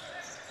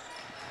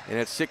 And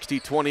it's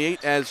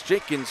 60-28 as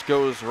Jenkins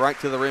goes right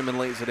to the rim and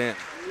lays it in.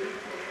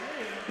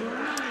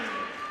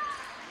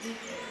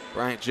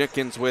 Bryant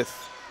Jenkins with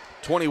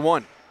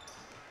 21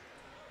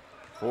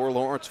 for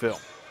Lawrenceville.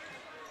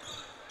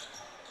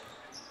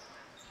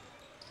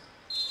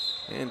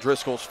 And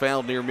Driscoll's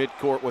fouled near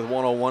midcourt with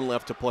 1:01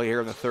 left to play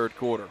here in the third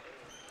quarter.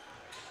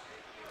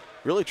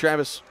 Really,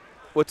 Travis,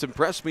 what's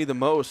impressed me the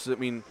most, I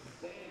mean,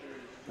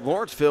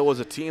 Lawrenceville was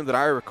a team that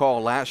I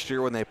recall last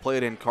year when they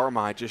played in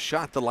Carmi, just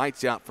shot the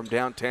lights out from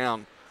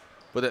downtown,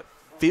 but it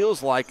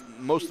feels like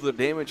most of the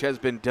damage has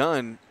been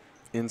done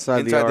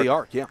inside the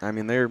arc. Yeah, I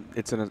mean,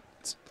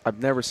 I've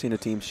never seen a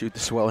team shoot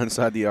this well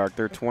inside the arc.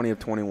 They're 20 of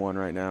 21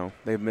 right now.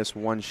 They've missed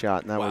one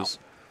shot, and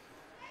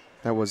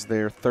that was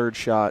their third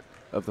shot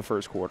of the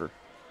first quarter.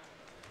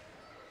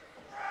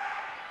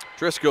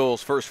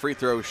 Driscoll's first free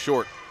throw is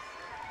short.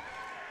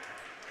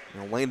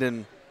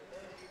 Landon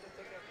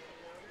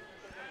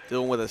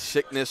dealing with a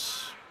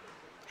sickness.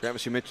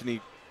 Travis, you mentioned he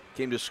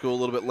came to school a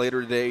little bit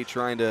later today,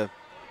 trying to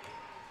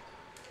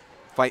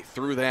fight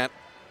through that.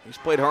 He's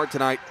played hard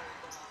tonight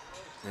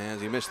as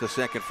he missed the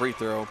second free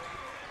throw.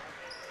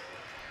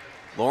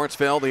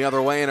 Lawrenceville the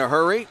other way in a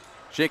hurry.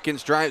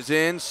 Jenkins drives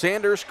in.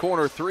 Sanders,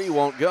 corner three,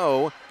 won't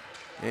go.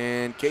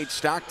 And Cade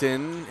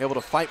Stockton able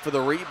to fight for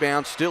the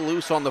rebound, still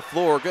loose on the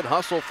floor. Good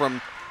hustle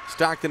from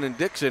Stockton and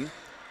Dixon.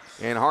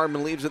 And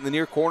Hardman leaves it in the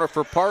near corner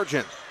for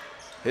Pargent.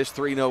 His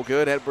three no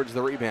good. Edwards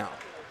the rebound.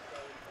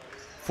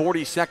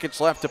 40 seconds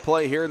left to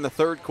play here in the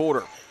third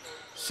quarter.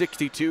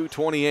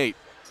 62-28.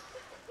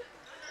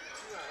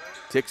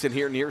 Dixon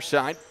here near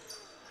side.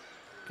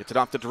 Gets it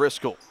off to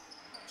Driscoll.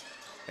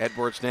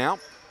 Edwards now.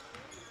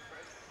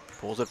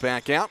 Pulls it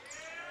back out.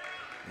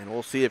 And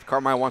we'll see if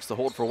Carmi wants to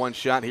hold for one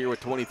shot here with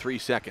 23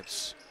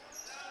 seconds.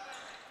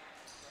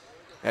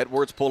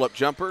 Edwards pull-up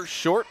jumper,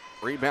 short,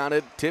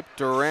 rebounded,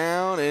 tipped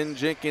around, and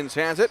Jenkins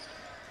has it.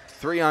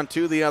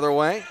 3-on-2 the other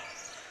way.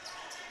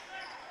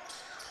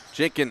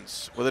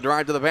 Jenkins with a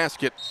drive to the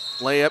basket.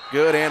 Layup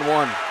good and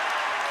one.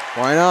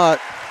 Why not?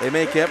 They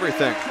make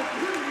everything.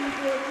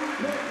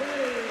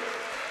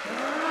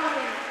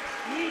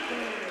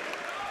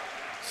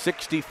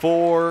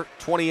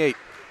 (64-28).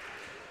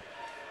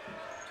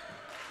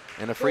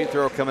 And a free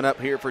throw coming up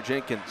here for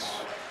Jenkins.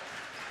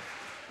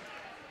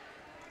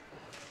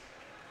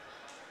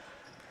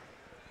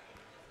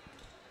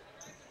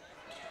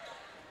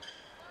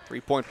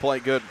 Three-point play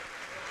good.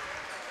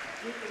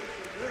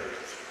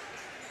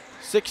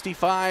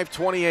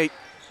 65-28.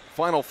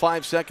 Final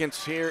 5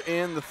 seconds here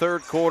in the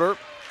third quarter.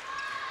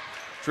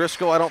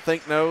 Driscoll, I don't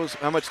think, knows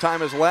how much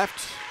time is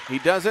left. He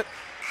doesn't.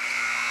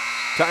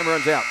 Time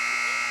runs out.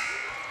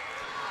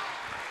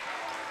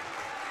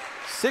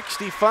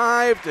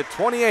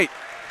 65-28.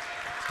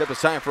 Step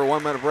aside for a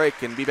 1 minute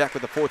break and be back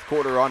with the fourth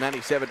quarter on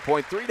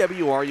 97.3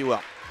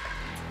 WRUL.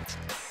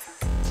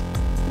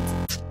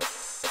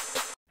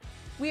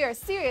 We are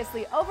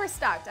seriously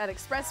overstocked at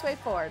Expressway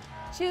Ford.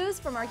 Choose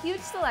from our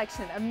huge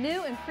selection of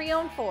new and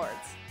pre-owned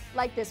Fords.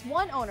 Like this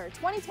one-owner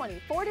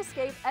 2020 Ford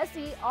Escape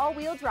SE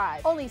all-wheel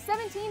drive, only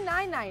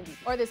 $17,990.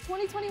 Or this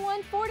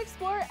 2021 Ford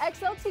Explorer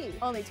XLT,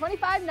 only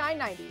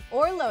 $25,990.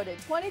 Or loaded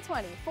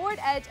 2020 Ford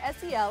Edge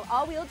SEL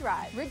all-wheel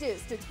drive,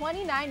 reduced to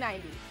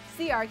 $29,990.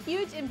 See our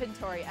huge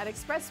inventory at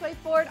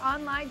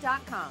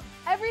expresswayfordonline.com.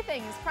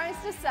 Everything is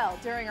priced to sell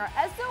during our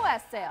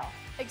SOS sale.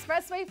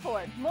 Expressway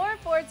Ford, more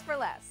Fords for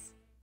less.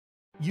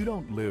 You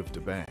don't live to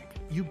bank,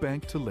 you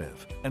bank to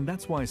live. And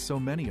that's why so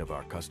many of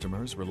our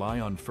customers rely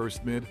on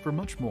First Mid for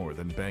much more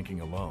than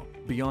banking alone.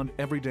 Beyond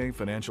everyday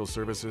financial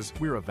services,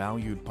 we're a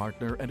valued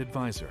partner and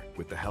advisor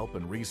with the help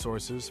and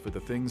resources for the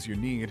things you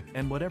need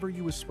and whatever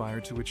you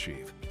aspire to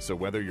achieve. So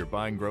whether you're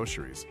buying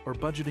groceries or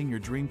budgeting your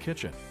dream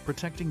kitchen,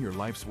 protecting your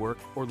life's work,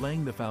 or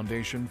laying the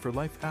foundation for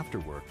life after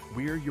work,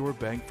 we're your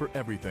bank for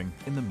everything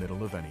in the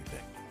middle of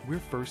anything. We're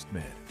First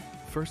Mid.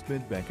 First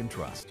Mid Bank and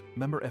Trust.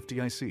 Member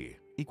FDIC.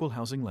 Equal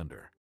housing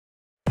lender.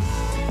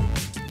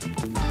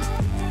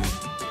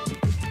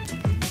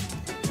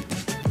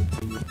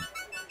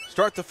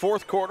 Start the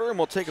fourth quarter, and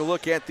we'll take a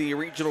look at the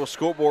regional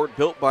scoreboard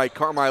built by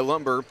Carmi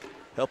Lumber,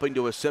 helping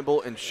to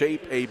assemble and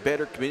shape a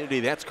better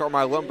community. That's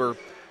Carmi Lumber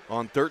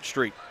on 3rd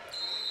Street.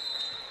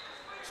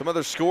 Some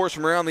other scores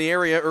from around the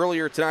area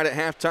earlier tonight at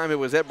halftime. It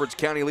was Edwards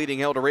County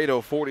leading El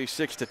Dorado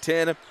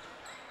 46-10.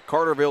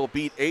 Carterville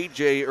beat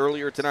AJ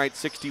earlier tonight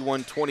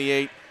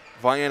 61-28.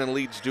 Vianna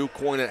leads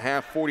DuQuoin at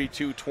half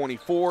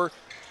 42-24.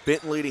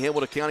 Benton leading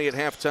Hamilton County at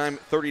halftime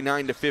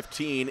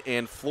 39-15,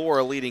 and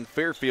Flora leading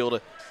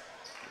Fairfield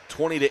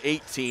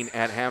 20-18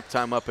 at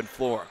halftime up in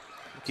Flora.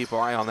 We'll keep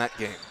our eye on that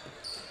game.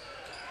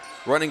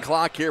 Running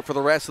clock here for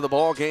the rest of the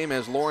ball game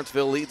as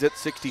Lawrenceville leads at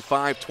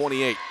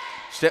 65-28.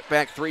 Step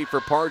back three for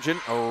Pargin,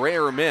 a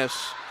rare miss.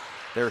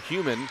 They're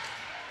human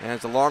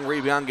as the long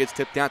rebound gets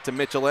tipped out to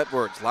Mitchell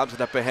Edwards. Lobs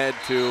it up ahead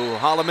to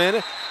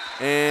Holloman,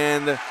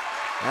 and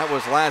that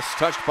was last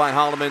touched by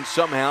Holloman.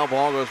 Somehow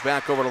ball goes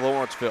back over to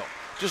Lawrenceville.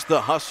 Just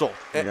the hustle.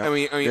 Yep. I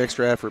mean, the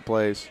extra effort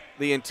plays.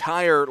 The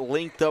entire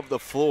length of the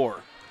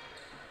floor.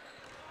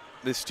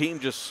 This team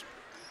just,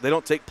 they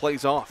don't take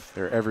plays off.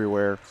 They're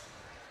everywhere.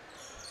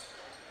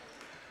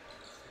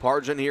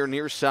 Pargin here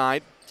near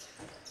side.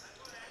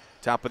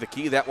 Top of the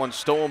key. That one's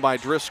stolen by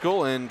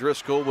Driscoll, and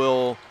Driscoll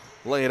will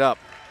lay it up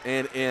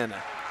and in.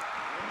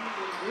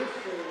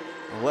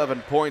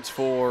 11 points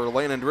for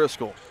Landon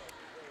Driscoll.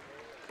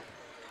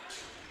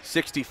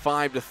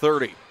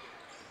 65-30.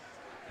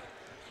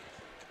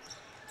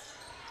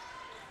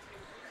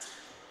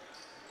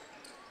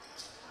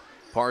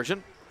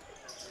 Pargin.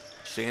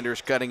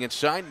 Sanders cutting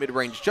inside.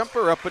 Mid-range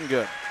jumper up and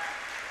good.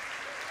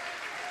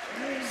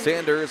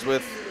 Sanders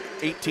with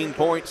 18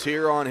 points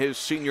here on his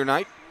senior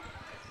night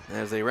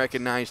as they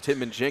recognized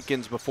him and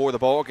Jenkins before the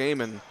ball game,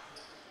 and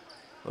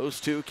those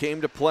two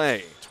came to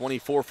play.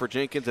 24 for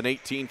Jenkins and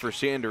 18 for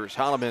Sanders.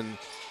 Holloman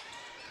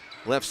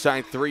left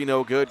side three,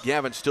 no good.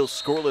 Gavin still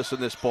scoreless in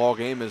this ball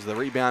game as the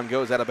rebound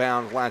goes out of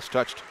bounds, last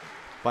touched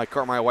by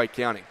Carmi White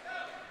County.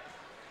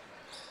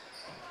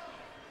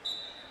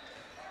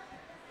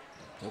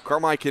 Well,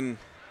 Carmi can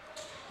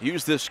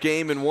use this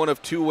game in one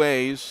of two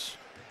ways.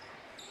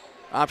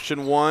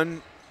 Option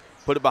one,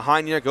 put it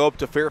behind you, go up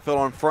to Fairfield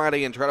on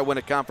Friday and try to win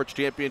a conference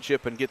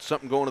championship and get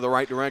something going in the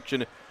right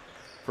direction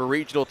for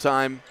regional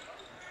time,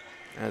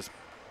 as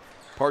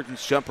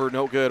Pargin's jumper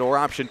no good. Or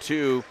option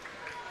two,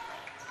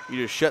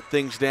 you just shut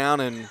things down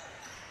and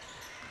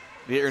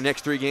get your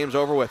next three games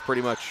over with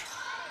pretty much.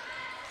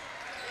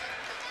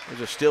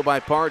 There's a steal by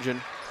Pargin.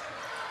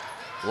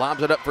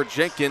 Lobs it up for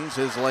Jenkins.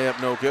 His layup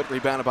no good.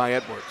 Rebounded by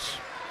Edwards.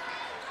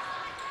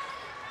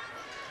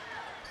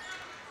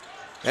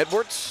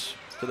 Edwards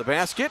to the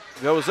basket.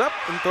 Goes up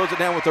and throws it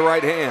down with the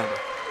right hand.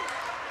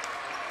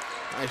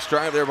 Nice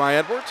drive there by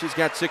Edwards. He's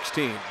got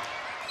 16.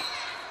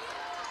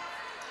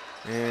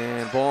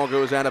 And ball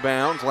goes out of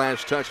bounds.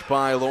 Last touched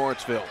by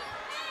Lawrenceville.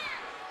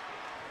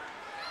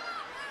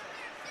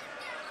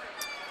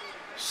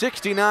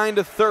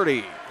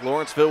 69-30.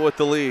 Lawrenceville with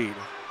the lead.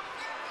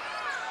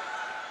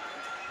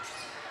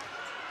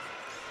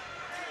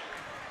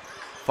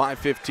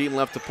 .5:15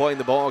 left to play in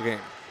the ball game.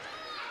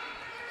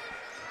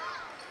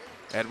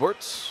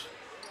 Edwards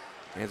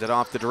hands it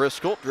off to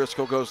Driscoll.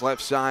 Driscoll goes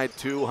left side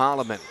to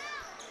Holloman.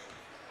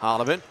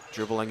 Holloman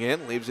dribbling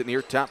in, leaves it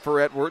near top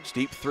for Edwards.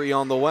 Deep three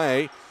on the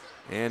way,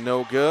 and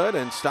no good.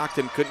 And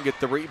Stockton couldn't get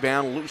the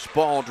rebound. Loose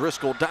ball.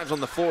 Driscoll dives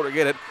on the floor to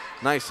get it.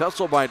 Nice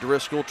hustle by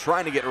Driscoll,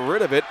 trying to get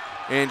rid of it,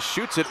 and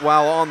shoots it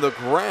while on the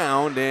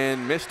ground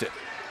and missed it.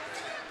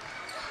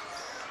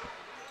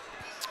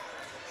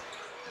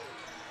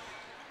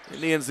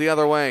 Indians the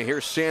other way.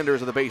 Here's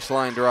Sanders of the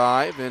baseline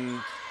drive,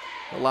 and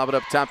they'll lob it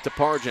up top to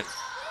Pargin.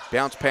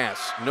 Bounce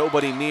pass.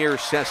 Nobody near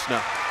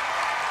Cessna.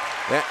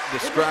 That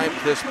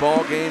describes this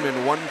ball game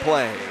in one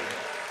play.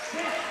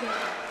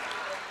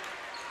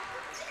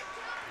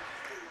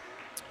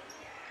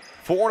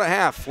 Four and a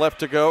half left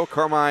to go.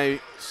 Carmi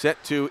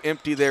set to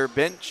empty their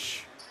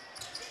bench.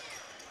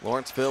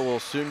 Lawrenceville will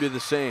soon do the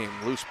same.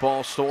 Loose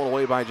ball stolen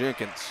away by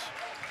Jenkins.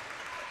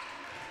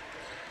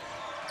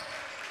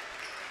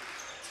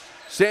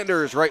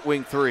 Sanders, right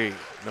wing three.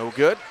 No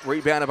good.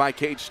 Rebounded by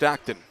Cade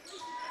Stockton.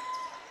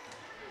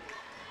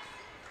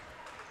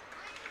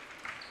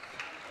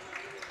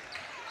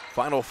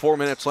 Final 4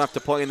 minutes left to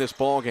play in this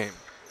ball game.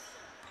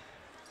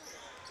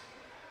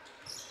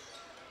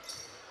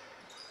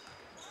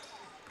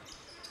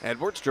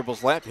 Edwards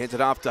dribbles left, hands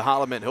it off to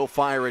Holloman. He'll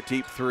fire a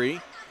deep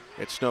three.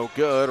 It's no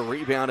good.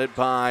 Rebounded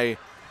by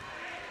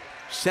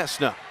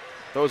Cessna.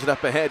 Throws it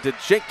up ahead to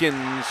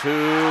Jenkins,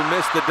 who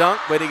missed the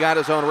dunk, but he got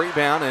his own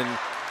rebound and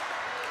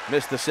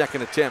missed the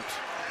second attempt.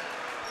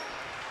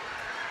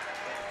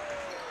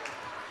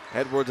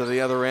 Edwards at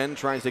the other end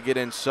tries to get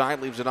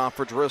inside, leaves it off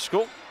for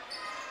Driscoll.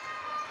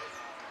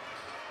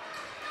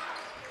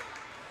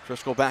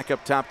 Driscoll back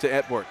up top to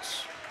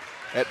Edwards.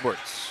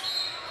 Edwards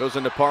goes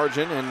into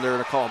Pargin, and they're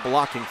going to call a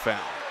blocking foul.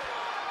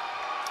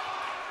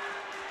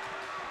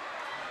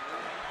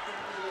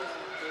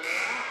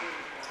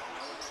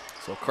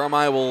 So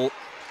Carmi will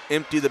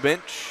empty the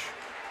bench,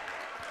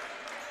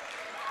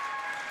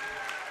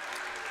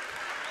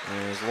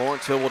 as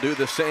Lawrenceville will do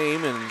the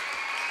same, and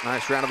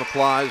nice round of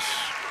applause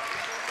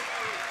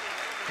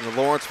from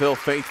the Lawrenceville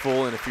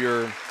faithful. And if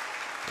you're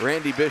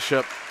Randy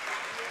Bishop,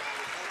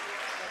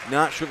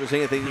 not sure if there's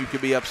anything you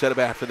could be upset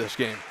about for this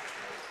game.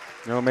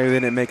 No, maybe they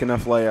didn't make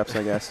enough layups,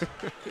 I guess.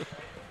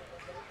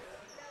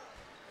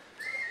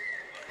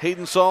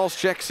 Hayden Sauls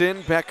checks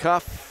in. Beck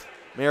Huff,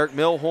 Merrick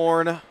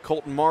Milhorn,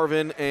 Colton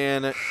Marvin,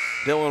 and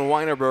Dylan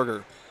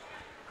Weinerberger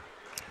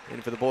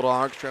in for the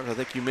Bulldogs. Travis, I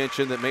think you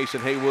mentioned that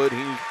Mason Haywood,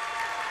 he's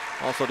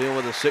also dealing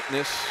with a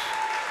sickness.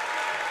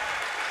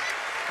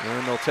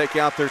 And they'll take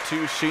out their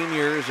 2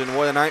 seniors, and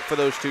what a night for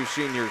those 2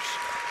 seniors.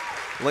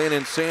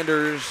 Landon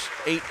Sanders,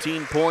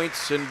 18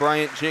 points, and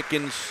Bryant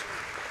Jenkins,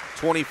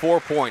 24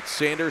 points.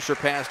 Sanders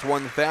surpassed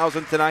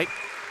 1,000 tonight,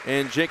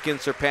 and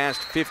Jenkins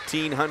surpassed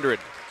 1,500.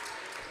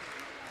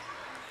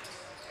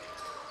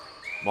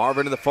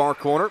 Marvin in the far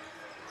corner.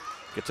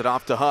 Gets it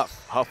off to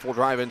Huff. Huff will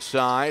drive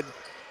inside.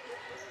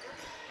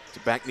 It's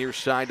back near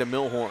side to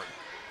Milhorn.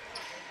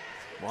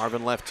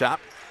 Marvin left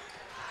top.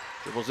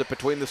 Dribbles it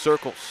between the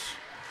circles.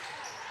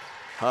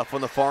 Huff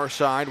on the far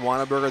side.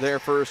 Weinberger there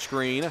for a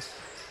screen.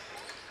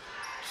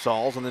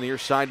 Sauls on the near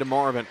side to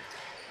Marvin.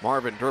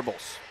 Marvin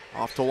dribbles.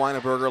 Off to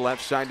Weinberger,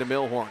 left side to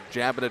Milhorn.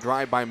 Jabbing a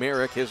drive by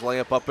Merrick. His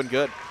layup up and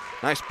good.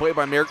 Nice play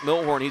by Merrick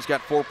Milhorn. He's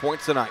got 4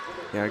 points tonight.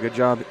 Yeah, good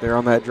job there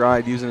on that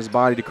drive, using his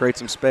body to create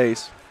some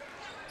space.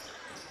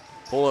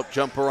 Pull-up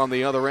jumper on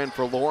the other end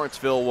for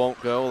Lawrenceville won't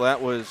go. That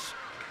was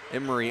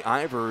Emery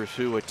Ivers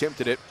who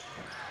attempted it.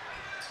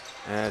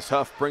 As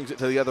Huff brings it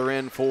to the other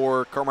end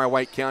for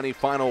Carmi-White County.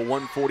 Final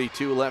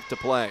 1:42 left to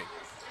play.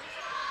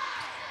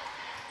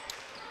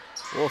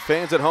 Well,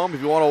 fans at home,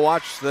 if you want to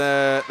watch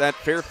that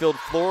Fairfield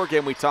floor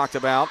game we talked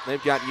about,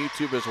 they've got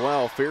YouTube as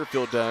well.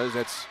 Fairfield does.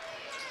 That's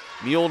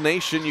Mule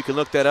Nation. You can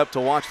look that up to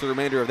watch the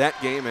remainder of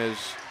that game as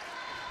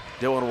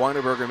Dylan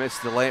Weinberger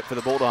missed the layup for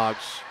the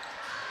Bulldogs.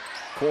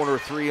 Corner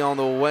 3 on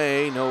the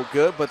way, no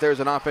good, but there's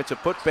an offensive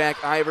putback.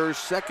 Ivers,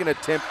 second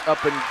attempt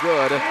up and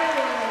good.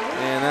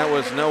 And that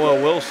was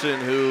Noah Wilson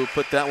who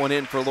put that one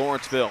in for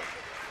Lawrenceville.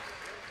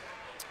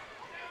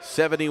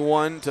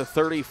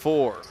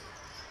 71-34.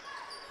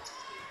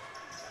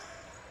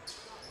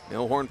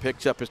 Milhorn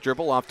picks up his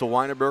dribble off to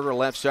Weinberger.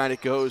 Left side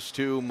it goes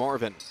to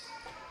Marvin.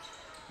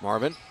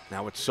 Marvin,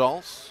 now it's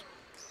Sauls.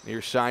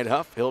 Near side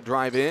Huff, he'll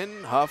drive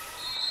in.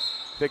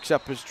 Huff picks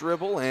up his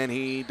dribble and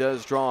he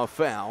does draw a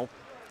foul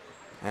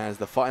as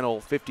the final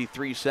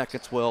 53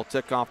 seconds will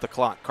tick off the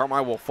clock.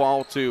 Carmi will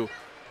fall to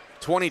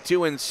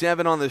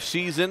 22-7 on the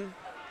season.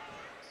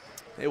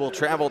 They will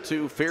travel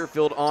to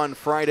Fairfield on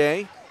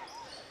Friday.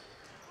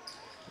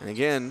 And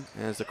again,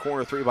 as the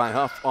corner 3 by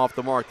Huff off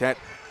the mark, that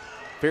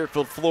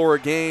Fairfield floor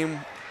game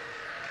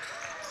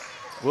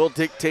will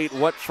dictate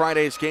what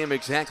Friday's game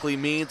exactly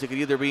means. It could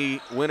either be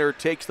winner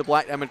takes the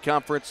Black Diamond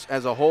Conference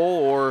as a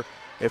whole, or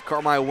if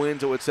Carmi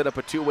wins, it would set up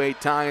a 2-way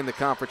tie in the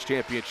conference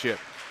championship.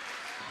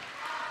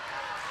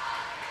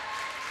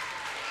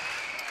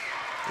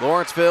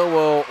 Lawrenceville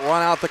will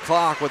run out the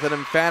clock with an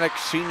emphatic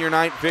senior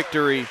night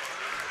victory.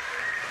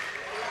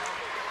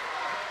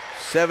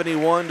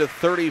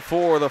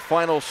 71-34, the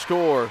final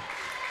score.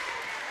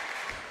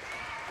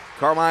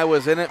 Carmi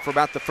was in it for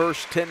about the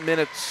first 10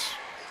 minutes.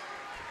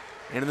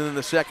 And then in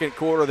the second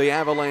quarter, the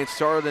Avalanche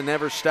started and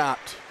never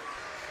stopped.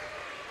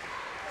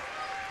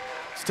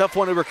 It's a tough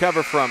one to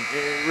recover from.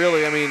 It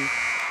really, I mean,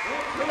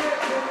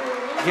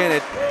 again,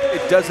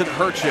 it doesn't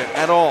hurt you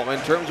at all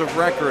in terms of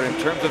record, in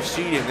terms of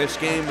seeding. This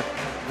game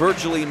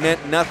virtually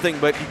meant nothing,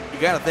 but you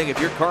got to think if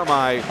you're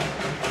Carmi,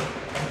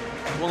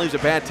 it leaves a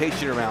bad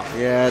taste in your mouth.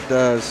 Yeah, it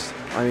does.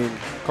 I mean,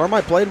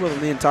 Carmi played with them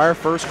the entire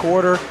first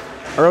quarter,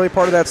 early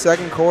part of that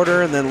second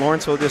quarter, and then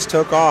Lawrenceville just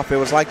took off. It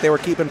was like they were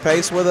keeping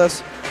pace with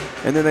us,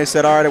 and then they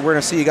said, all right, we're going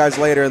to see you guys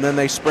later, and then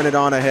they sprinted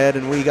on ahead,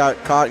 and we got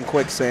caught in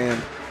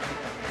quicksand.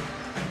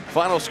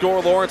 Final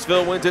score,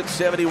 Lawrenceville wins it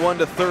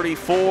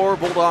 71-34.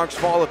 Bulldogs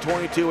fall to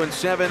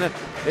 22-7.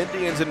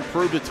 Indians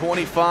improve to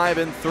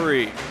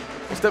 25-3.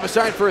 We'll step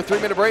aside for a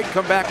 3-minute break.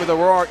 Come back with a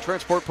Raw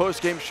Transport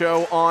postgame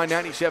show on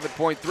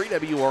 97.3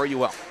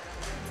 WRUL.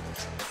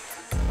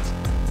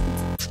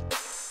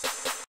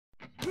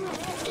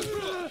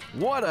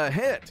 What a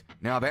hit!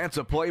 Now that's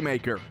a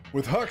playmaker.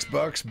 With Huck's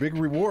Bucks Big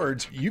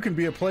Rewards, you can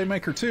be a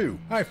playmaker too.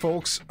 Hi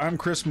folks, I'm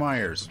Chris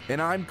Myers.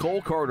 And I'm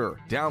Cole Carter.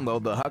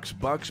 Download the Huck's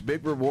Bucks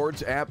Big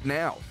Rewards app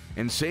now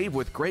and save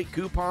with great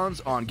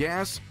coupons on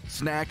gas,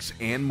 snacks,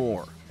 and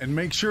more. And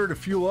make sure to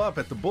fuel up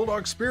at the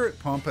Bulldog Spirit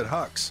Pump at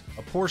Huck's.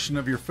 A portion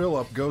of your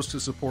fill-up goes to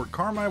support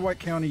Carmi-White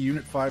County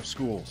Unit 5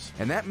 schools.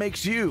 And that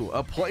makes you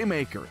a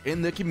playmaker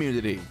in the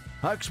community.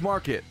 Huck's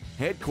Market,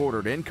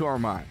 headquartered in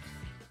Carmi.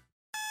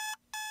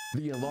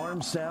 The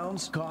alarm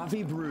sounds,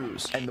 coffee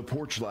brews, and the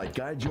porch light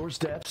guides your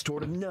steps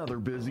toward another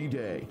busy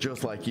day.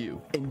 Just like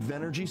you,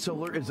 Invenergy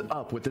Solar is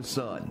up with the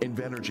sun.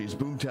 Invenergy's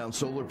Boomtown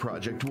Solar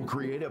project will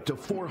create up to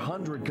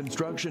 400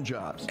 construction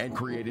jobs and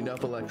create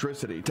enough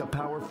electricity to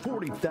power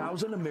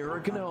 40,000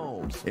 American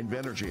homes.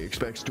 Invenergy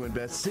expects to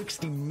invest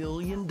 $60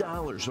 million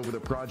over the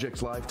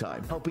project's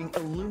lifetime, helping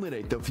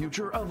illuminate the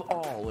future of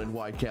all in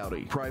White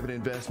County. Private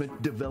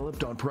investment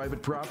developed on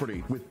private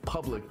property with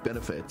public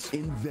benefits.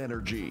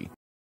 Invenergy.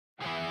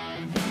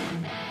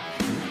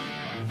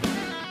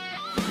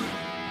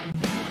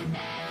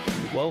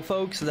 Well,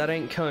 folks, that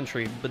ain't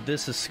country, but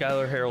this is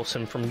Skylar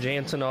Harrelson from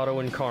Jansen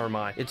Auto in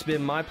Carmi. It's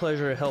been my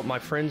pleasure to help my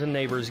friends and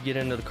neighbors get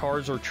into the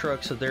cars or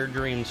trucks of their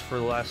dreams for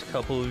the last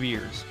couple of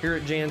years. Here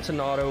at Jansen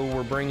Auto,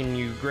 we're bringing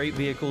you great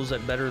vehicles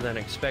at better than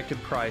expected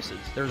prices.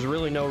 There's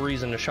really no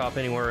reason to shop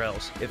anywhere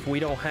else. If we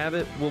don't have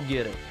it, we'll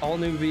get it. All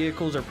new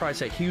vehicles are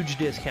priced at huge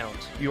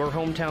discounts. Your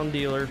hometown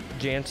dealer,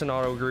 Jansen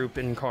Auto Group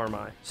in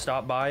Carmi.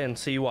 Stop by and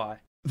see why.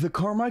 The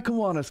Carmi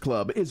Kiwanis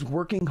Club is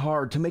working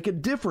hard to make a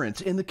difference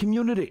in the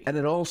community, and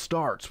it all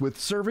starts with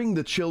serving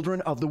the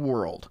children of the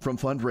world. From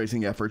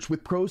fundraising efforts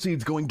with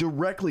proceeds going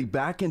directly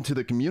back into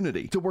the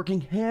community to working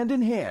hand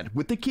in hand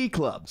with the Key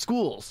Club,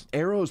 schools,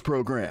 Arrows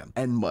program,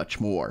 and much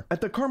more.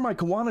 At the Carmi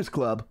Kiwanis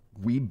Club,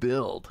 we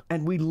build,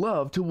 and we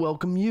love to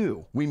welcome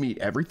you. We meet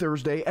every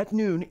Thursday at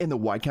noon in the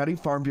White County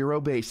Farm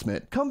Bureau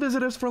basement. Come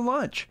visit us for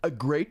lunch, a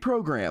great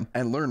program,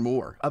 and learn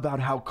more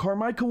about how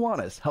Carmi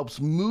Kiwanis helps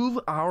move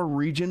our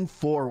region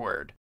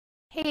forward.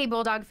 Hey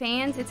Bulldog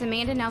fans, it's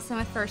Amanda Nelson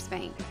with First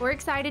Bank. We're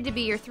excited to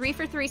be your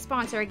 3-for-3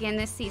 sponsor again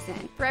this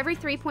season. For every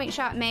 3-point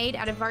shot made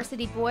at a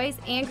varsity boys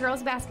and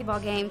girls basketball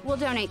game, we'll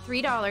donate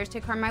 $3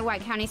 to Carmi White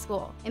County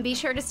School. And be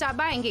sure to stop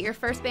by and get your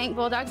First Bank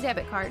Bulldog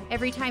debit card.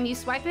 Every time you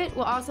swipe it,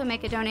 we'll also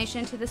make a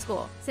donation to the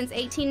school. Since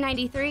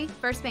 1893,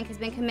 First Bank has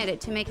been committed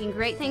to making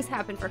great things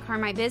happen for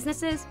Carmi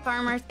businesses,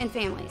 farmers, and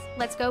families.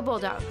 Let's go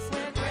Bulldogs.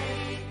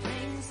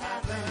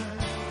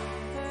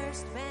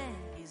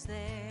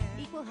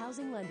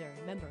 Housing lender,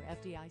 member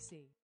FDIC.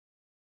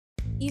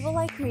 Evil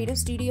Eye Creative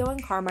Studio in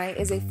Carmi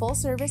is a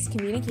full-service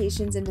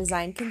communications and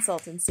design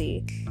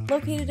consultancy.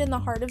 Located in the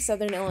heart of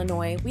Southern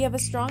Illinois, we have a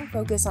strong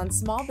focus on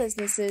small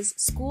businesses,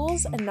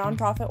 schools, and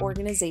nonprofit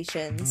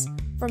organizations.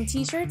 From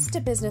t-shirts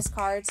to business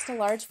cards to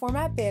large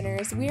format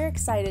banners, we are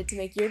excited to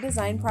make your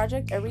design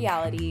project a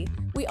reality.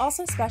 We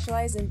also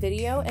specialize in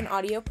video and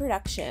audio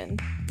production.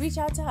 Reach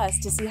out to us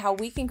to see how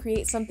we can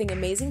create something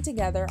amazing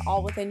together,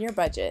 all within your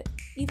budget.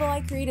 Evil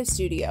Eye Creative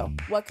Studio.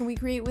 What can we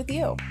create with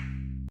you?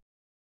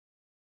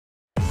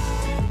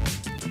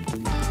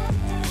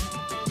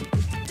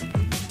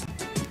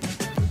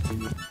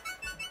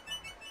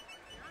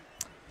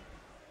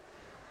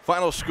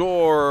 Final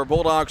score,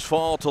 Bulldogs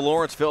fall to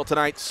Lawrenceville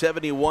tonight,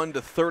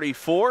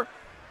 71-34.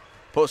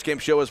 Post-game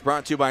show is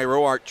brought to you by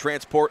Roark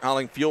Transport,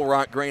 hauling fuel,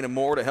 rock, grain, and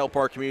more to help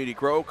our community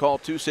grow. Call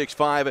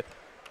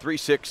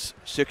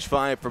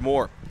 265-3665 for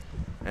more.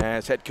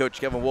 As head coach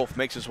Kevin Wolf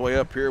makes his way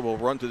up here, we'll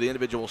run through the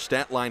individual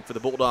stat line for the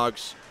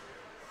Bulldogs.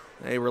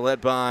 They were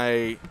led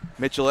by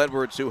Mitchell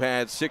Edwards, who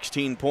had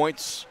 16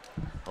 points,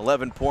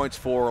 11 points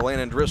for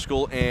Landon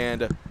Driscoll,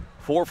 and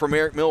 4 from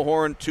Eric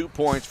Milhorn, 2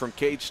 points from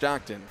Cade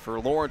Stockton. For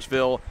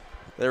Lawrenceville,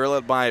 they were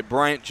led by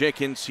Bryant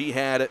Jenkins. He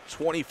had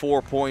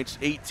 24 points,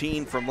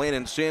 18 from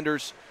Landon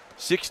Sanders,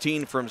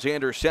 16 from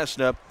Xander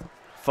Cessna,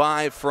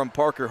 5 from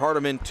Parker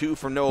Hardiman, 2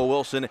 from Noah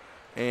Wilson,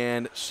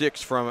 and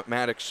 6 from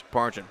Maddox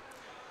Pargin.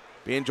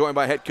 Being joined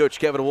by head coach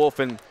Kevin Wolf.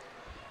 And,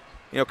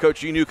 you know,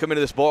 Coach, you knew coming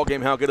into this ball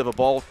game how good of a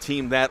ball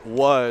team that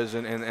was,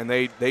 and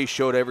they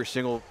showed every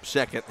single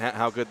second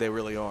how good they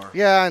really are.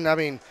 Yeah, and I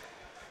mean,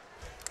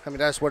 that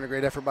just wasn't a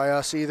great effort by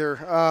us either.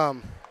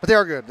 But they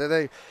are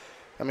good.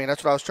 I mean,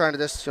 that's what I was trying to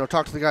just,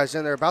 talk to the guys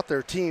in there about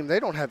their team. They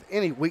don't have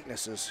any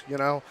weaknesses, They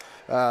can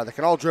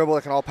all dribble,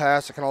 they can all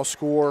pass, they can all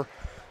score.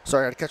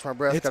 Sorry, I had to catch my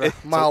breath. Got a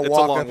mile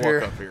walk up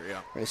here.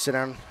 Yeah. Let me sit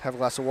down, have a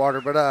glass of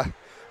water. But,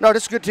 no,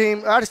 this is a good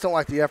team. I just don't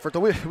like the effort.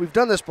 We've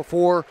done this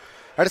before.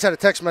 I just had a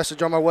text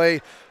message on my way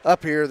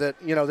up here that,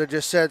 they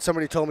just said,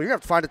 somebody told me, you're going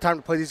to have to find a time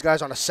to play these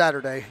guys on a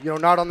Saturday,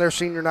 not on their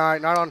senior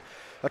night, not on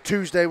a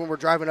Tuesday when we're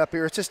driving up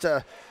here. It's just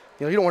you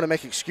don't want to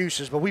make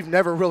excuses, but we've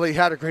never really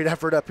had a great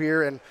effort up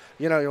here. And,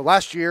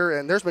 last year,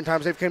 and there's been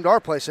times they've came to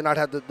our place and not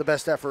had the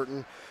best effort.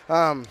 And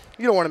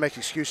you don't want to make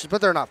excuses, but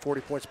they're not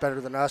 40 points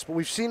better than us. But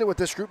we've seen it with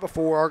this group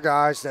before, our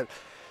guys, that,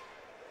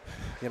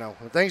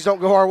 when things don't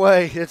go our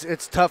way,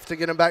 it's tough to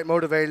get them back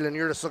motivated, and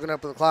you're just looking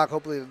up at the clock.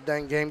 Hopefully the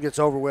dang game gets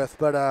over with.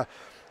 But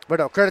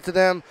no, credit to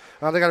them.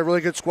 They got a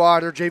really good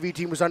squad. Their JV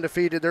team was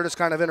undefeated. They're just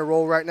kind of in a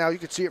roll right now. You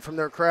can see it from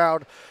their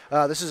crowd.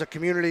 This is a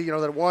community,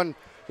 that won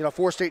 –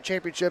 4 state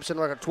championships in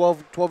like a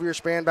 12-year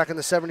span back in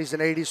the 70s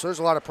and 80s. So there's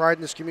a lot of pride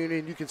in this community,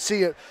 and you can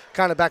see it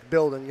kind of back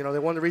building. They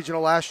won the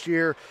regional last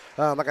year.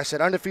 Like I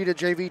said, undefeated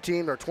JV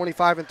team. They're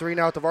 25-3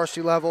 now at the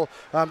varsity level.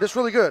 Just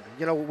really good.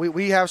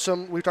 We have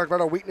some. We talked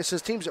about our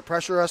weaknesses. Teams that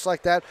pressure us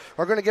like that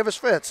are going to give us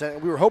fits,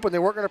 and we were hoping they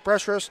weren't going to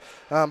pressure us,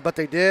 but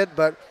they did.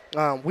 But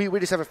we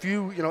just have a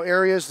few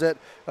areas that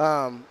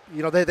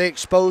they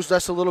exposed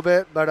us a little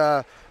bit,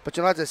 but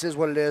this is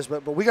what it is.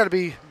 But we got to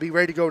be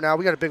ready to go now.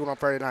 We got a big one on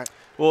Friday night.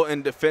 Well,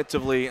 and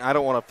defensively, I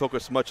don't want to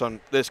focus much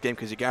on this game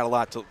because you got a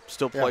lot to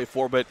still play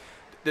for. But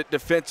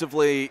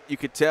defensively, you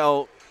could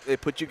tell they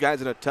put you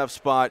guys in a tough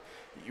spot.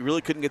 you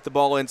really couldn't get the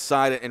ball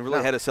inside and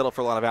really had to settle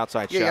for a lot of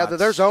outside shots. Yeah,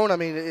 their zone, I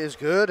mean, is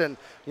good. And,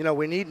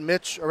 we need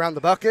Mitch around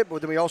the bucket,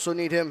 but then we also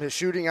need his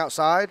shooting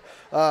outside.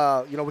 We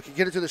can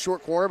get it to the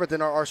short corner, but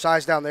then our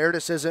size down there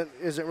just isn't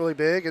really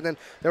big. And then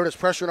they were just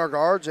pressuring our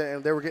guards,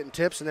 and they were getting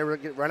tips, and they were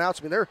getting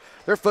runouts. I mean,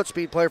 their foot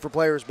speed player for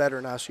player is better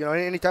than us.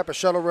 Any type of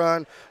shuttle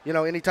run,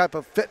 any type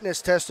of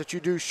fitness test that you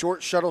do,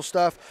 short shuttle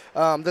stuff,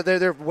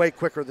 they're way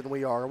quicker than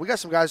we are. We got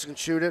some guys who can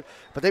shoot it,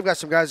 but they've got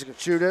some guys that can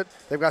shoot it.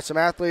 They've got some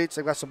athletes.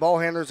 They've got some ball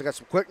handlers. They've got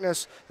some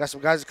quickness. Got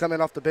some guys that come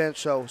in off the bench.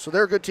 So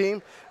they're a good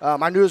team.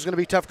 I knew it was going to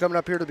be tough coming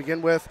up here to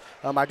begin with.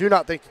 I do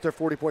not think that they're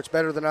 40 points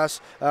better than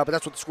us, but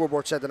that's what the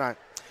scoreboard said tonight.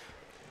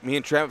 Me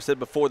and Travis said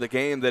before the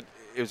game that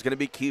it was going to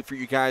be key for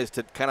you guys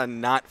to kind of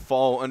not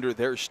fall under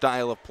their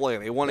style of play.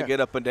 They want to get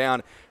up and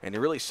down, and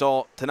you really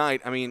saw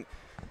tonight. I mean,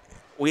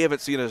 we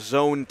haven't seen a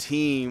zone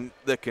team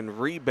that can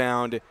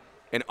rebound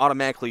and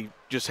automatically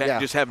just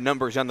have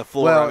numbers on the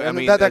floor. Well, I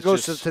mean, that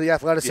goes to the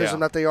athleticism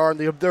that they are and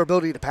their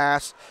ability to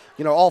pass.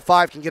 All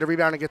five can get a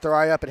rebound and get their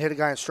eye up and hit a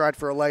guy in stride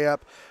for a layup.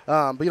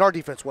 But our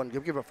defense wasn't good.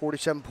 We gave up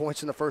 47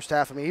 points in the first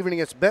half. I mean, even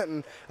against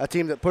Benton, a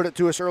team that put it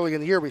to us early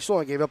in the year, we still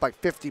only gave up like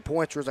 50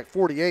 points. It was like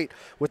 48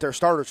 with their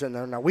starters in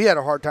there. Now, we had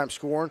a hard time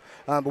scoring,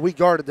 but we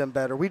guarded them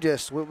better. We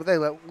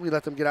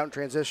let them get out in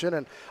transition.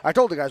 And I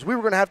told the guys we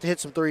were going to have to hit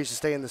some threes to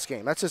stay in this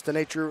game. That's just the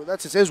nature.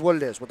 That just is what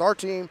it is. With our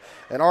team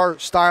and our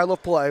style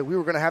of play, we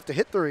were going to have to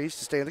hit threes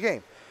to stay in the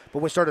game. But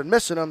when we started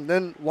missing them,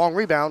 then long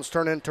rebounds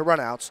turned into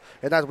runouts.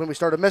 And that's when we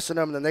started missing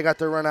them, and then they got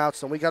their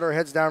runouts, and we got our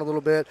heads down a little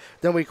bit.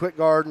 Then we quit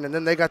guarding, and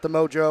then they got the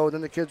mojo, and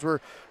then the kids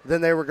were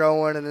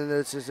going, and then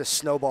it just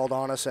snowballed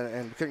on us,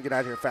 and we couldn't get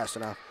out of here fast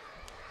enough.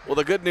 Well,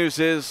 the good news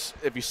is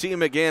if you see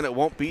them again, it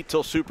won't be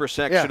till super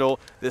sectional.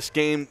 Yeah. This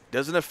game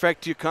doesn't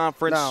affect you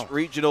conference,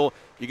 regional.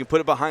 You can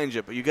put it behind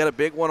you. But you got a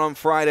big one on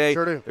Friday.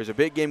 Sure do. There's a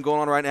big game going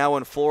on right now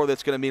in Florida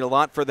that's going to mean a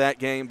lot for that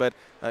game. But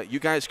you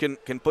guys can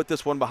put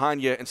this one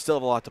behind you and still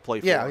have a lot to play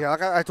for. Yeah.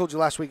 Like I told you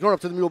last week, going up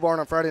to the Mule Barn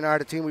on Friday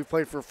night, a team we've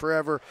played for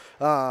forever,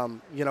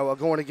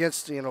 going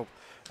against,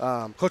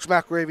 Coach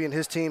McGravy and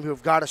his team, who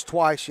have got us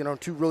twice,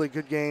 two really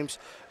good games.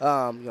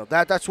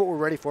 That's what we're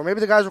ready for. Maybe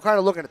the guys were kind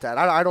of looking at that.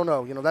 I don't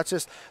know. That's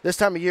just this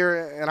time of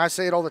year, and I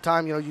say it all the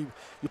time. You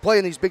play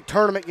in these big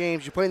tournament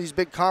games, you play in these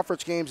big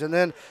conference games, and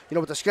then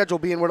with the schedule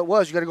being what it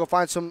was, you got to go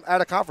find some out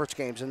of conference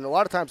games. And a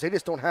lot of times they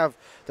just don't have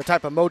the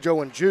type of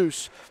mojo and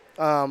juice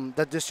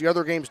that just the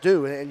other games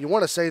do. And you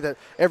want to say that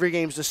every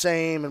game's the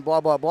same and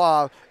blah, blah,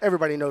 blah.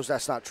 Everybody knows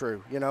that's not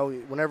true.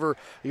 Whenever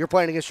you're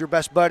playing against your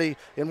best buddy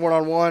in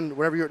one-on-one,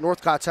 whenever you're at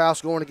Northcott's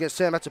house going against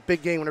him, that's a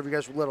big game whenever you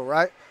guys were little,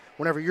 right?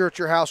 Whenever you're at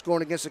your house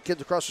going against the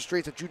kids across the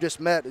street that you just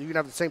met, you can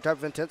have the same type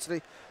of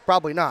intensity?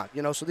 Probably not.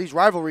 So these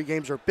rivalry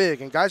games are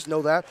big, and guys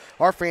know that.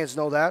 Our fans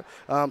know that.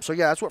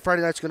 That's what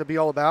Friday night's going to be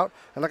all about.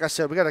 And like I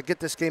said, we got to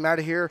get this game out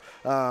of here,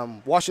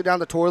 wash it down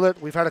the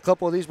toilet. We've had a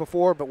couple of these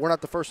before, but we're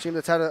not the first team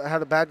that's had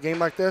a bad game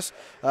like this.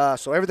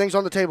 So everything's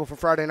on the table for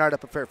Friday night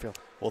up at Fairfield.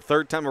 Well,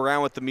 third time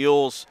around with the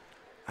Mules.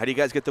 How do you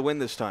guys get the win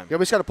this time? Yeah,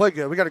 we just got to play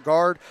good. We got to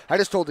guard. I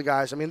just told the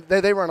guys,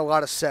 they run a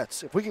lot of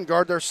sets. If we can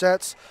guard their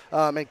sets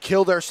and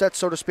kill their sets,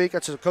 so to speak,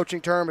 that's a coaching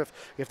term.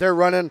 If they're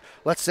running,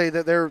 let's say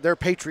that they're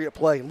Patriot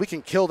play, and we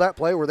can kill that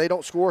play where they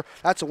don't score,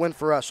 that's a win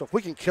for us. So if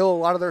we can kill a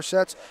lot of their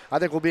sets, I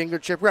think we'll be in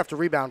good shape. We have to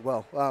rebound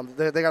well.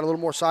 They got a little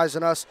more size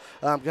than us.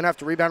 Going to have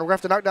to rebound. We're going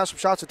to have to knock down some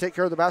shots and take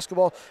care of the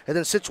basketball. And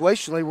then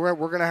situationally, we're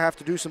going to have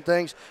to do some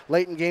things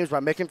late in games by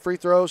making free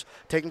throws,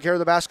 taking care of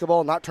the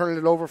basketball, not turning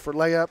it over for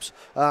layups.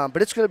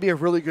 But it's going to be a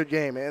really good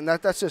game, and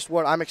that's just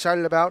what I'm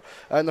excited about.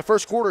 In the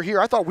first quarter here,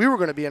 I thought we were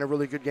going to be in a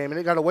really good game, and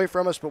it got away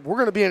from us, but we're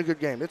going to be in a good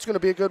game. It's going to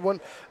be a good one.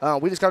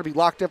 We just got to be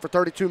locked in for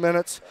 32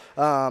 minutes,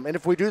 and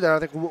if we do that, I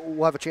think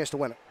we'll have a chance to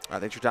win it. All right,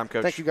 thanks for your time,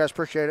 Coach. Thank you, guys.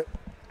 Appreciate it.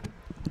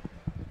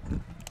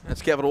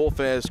 That's Kevin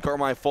Wolf as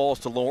Carmi falls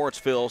to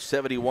Lawrenceville,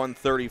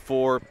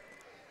 71-34.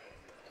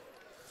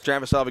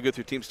 Travis, I'll go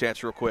through team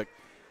stats real quick.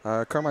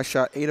 Carmi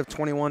shot 8 of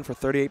 21 for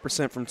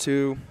 38% from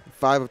 2,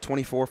 5 of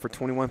 24 for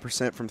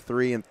 21% from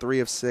 3, and 3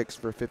 of 6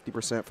 for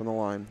 50% from the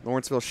line.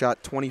 Lawrenceville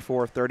shot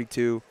 24 of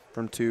 32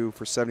 from 2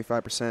 for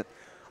 75%,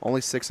 only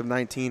 6 of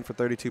 19 for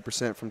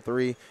 32% from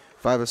 3,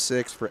 5 of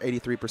 6 for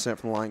 83%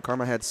 from the line.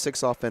 Carmi had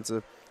 6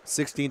 offensive,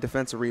 16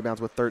 defensive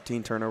rebounds with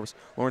 13 turnovers.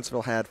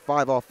 Lawrenceville had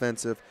 5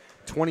 offensive,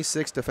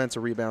 26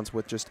 defensive rebounds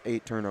with just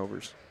 8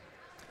 turnovers.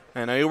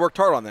 And I know you worked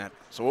hard on that.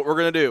 So what we're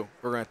going to do,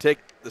 we're going to take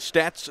the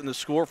stats and the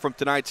score from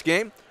tonight's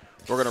game.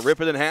 We're going to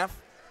rip it in half,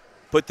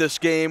 put this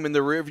game in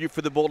the rear view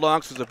for the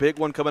Bulldogs. There's a big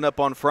one coming up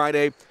on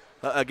Friday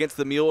against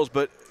the Mules.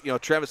 But,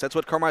 Travis, that's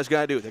what Carmi's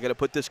got to do. They got to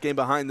put this game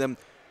behind them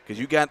because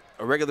you got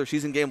a regular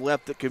season game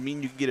left that could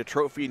mean you can get a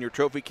trophy in your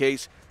trophy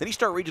case. Then you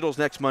start regionals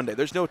next Monday.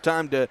 There's no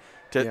time to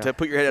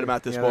put your head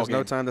about this ball game. There's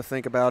no time to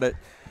think about it.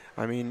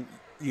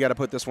 You got to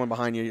put this one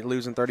behind you. You're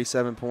losing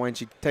 37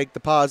 points. You take the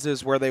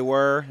positives where they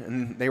were,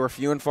 and they were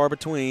few and far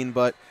between.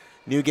 But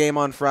new game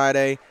on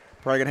Friday.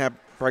 Probably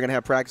gonna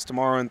have practice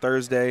tomorrow and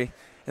Thursday,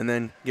 and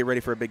then get ready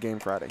for a big game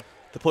Friday.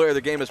 The player of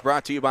the game is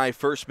brought to you by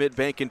First Mid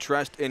Bank and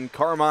Trust in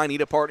Carmine.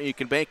 Need a partner you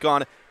can bank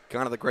on.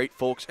 kind of the great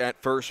folks at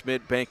First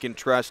Mid Bank and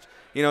Trust.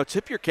 You know,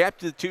 tip your cap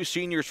to the two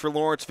seniors for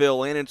Lawrenceville,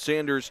 Landon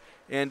Sanders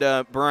and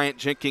Bryant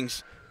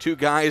Jenkins. Two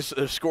guys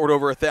scored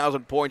over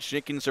 1,000 points.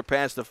 Jenkins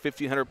surpassed the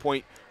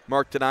 1,500-point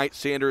mark tonight.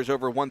 Sanders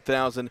over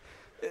 1,000.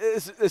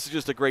 This is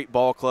just a great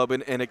ball club.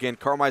 And again,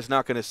 Carmine's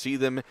not going to see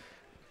them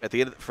at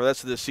the end for the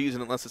rest of the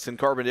season unless it's in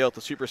Carbondale at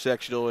the Super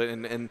Sectional.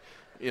 And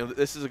you know,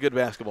 this is a good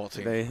basketball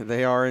team.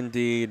 They are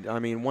indeed. I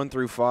mean, 1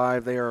 through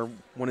 5, they are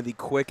one of the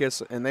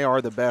quickest, and they are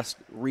the best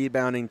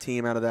rebounding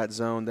team out of that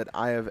zone that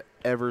I have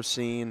ever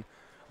seen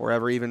or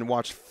ever even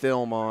watched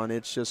film on.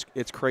 It's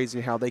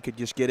crazy how they could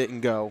just get it and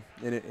go.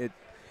 And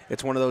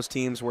it's one of those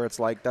teams where it's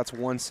like that's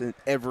once in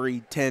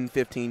every 10,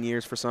 15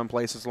 years for some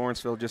places.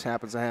 Lawrenceville just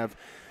happens to have,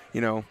 you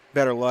know,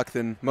 better luck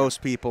than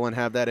most people and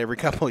have that every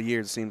couple of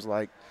years, it seems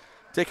like.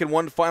 Taking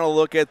one final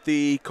look at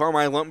the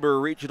Carmine Lumber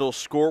Regional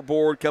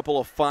scoreboard, couple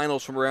of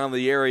finals from around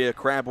the area.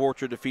 Crab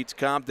Orchard defeats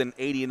Compton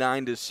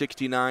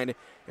 89-69.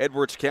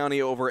 Edwards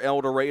County over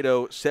El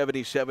Dorado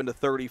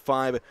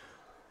 77-35.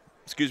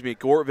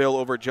 Goreville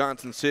over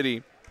Johnson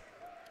City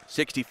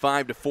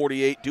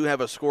 65-48. Do have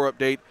a score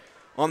update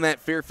on that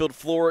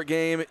Fairfield-Flora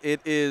game.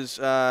 It is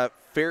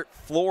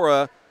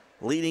Flora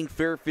leading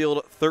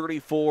Fairfield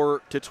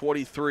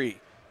 34-23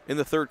 in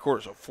the third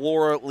quarter. So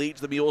Flora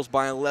leads the Mules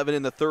by 11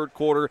 in the third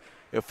quarter.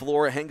 If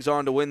Flora hangs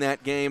on to win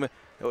that game,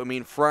 that would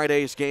mean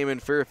Friday's game in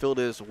Fairfield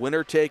is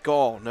winner take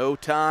all. No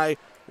tie,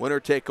 winner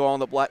take all in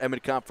the Black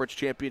Diamond Conference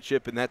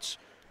Championship, and that's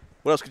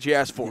what else could you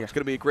ask for? Yeah. It's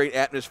going to be a great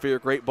atmosphere,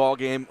 great ball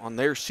game on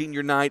their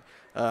senior night.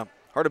 Hard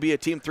to be a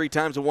team 3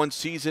 times in one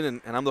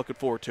season, and I'm looking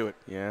forward to it.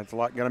 Yeah, it's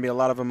going to be a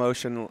lot of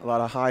emotion, a lot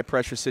of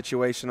high-pressure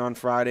situation on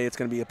Friday. It's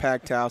going to be a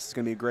packed house. It's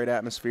going to be a great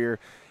atmosphere,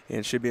 and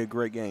it should be a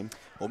great game.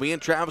 Well, me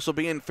and Travis will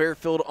be in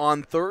Fairfield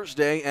on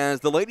Thursday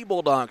as the Lady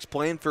Bulldogs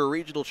playing for a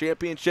regional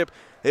championship.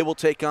 They will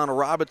take on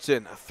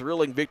Robinson. A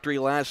thrilling victory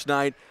last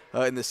night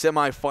in the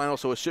semifinal,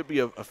 so it should be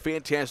a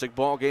fantastic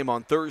ball game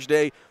on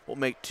Thursday. We'll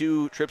make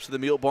 2 trips to the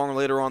Meal Barn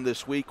later on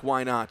this week.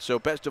 Why not? So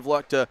best of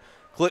luck to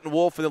Clinton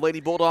Wolf and the Lady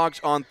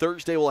Bulldogs on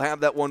Thursday. We'll have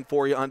that one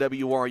for you on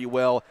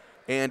WRUL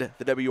and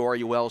the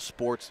WRUL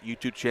Sports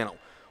YouTube channel.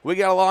 We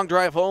got a long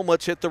drive home.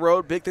 Let's hit the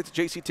road. Big thanks to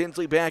J.C.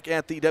 Tinsley back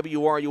at the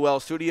WRUL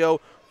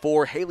studio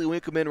for Haley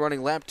Winkleman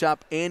running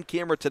laptop and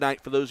camera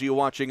tonight for those of you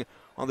watching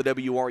on the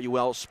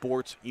WRUL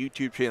Sports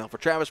YouTube channel. For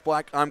Travis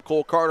Black, I'm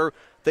Cole Carter.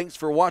 Thanks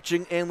for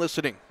watching and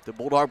listening to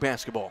Bulldog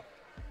Basketball.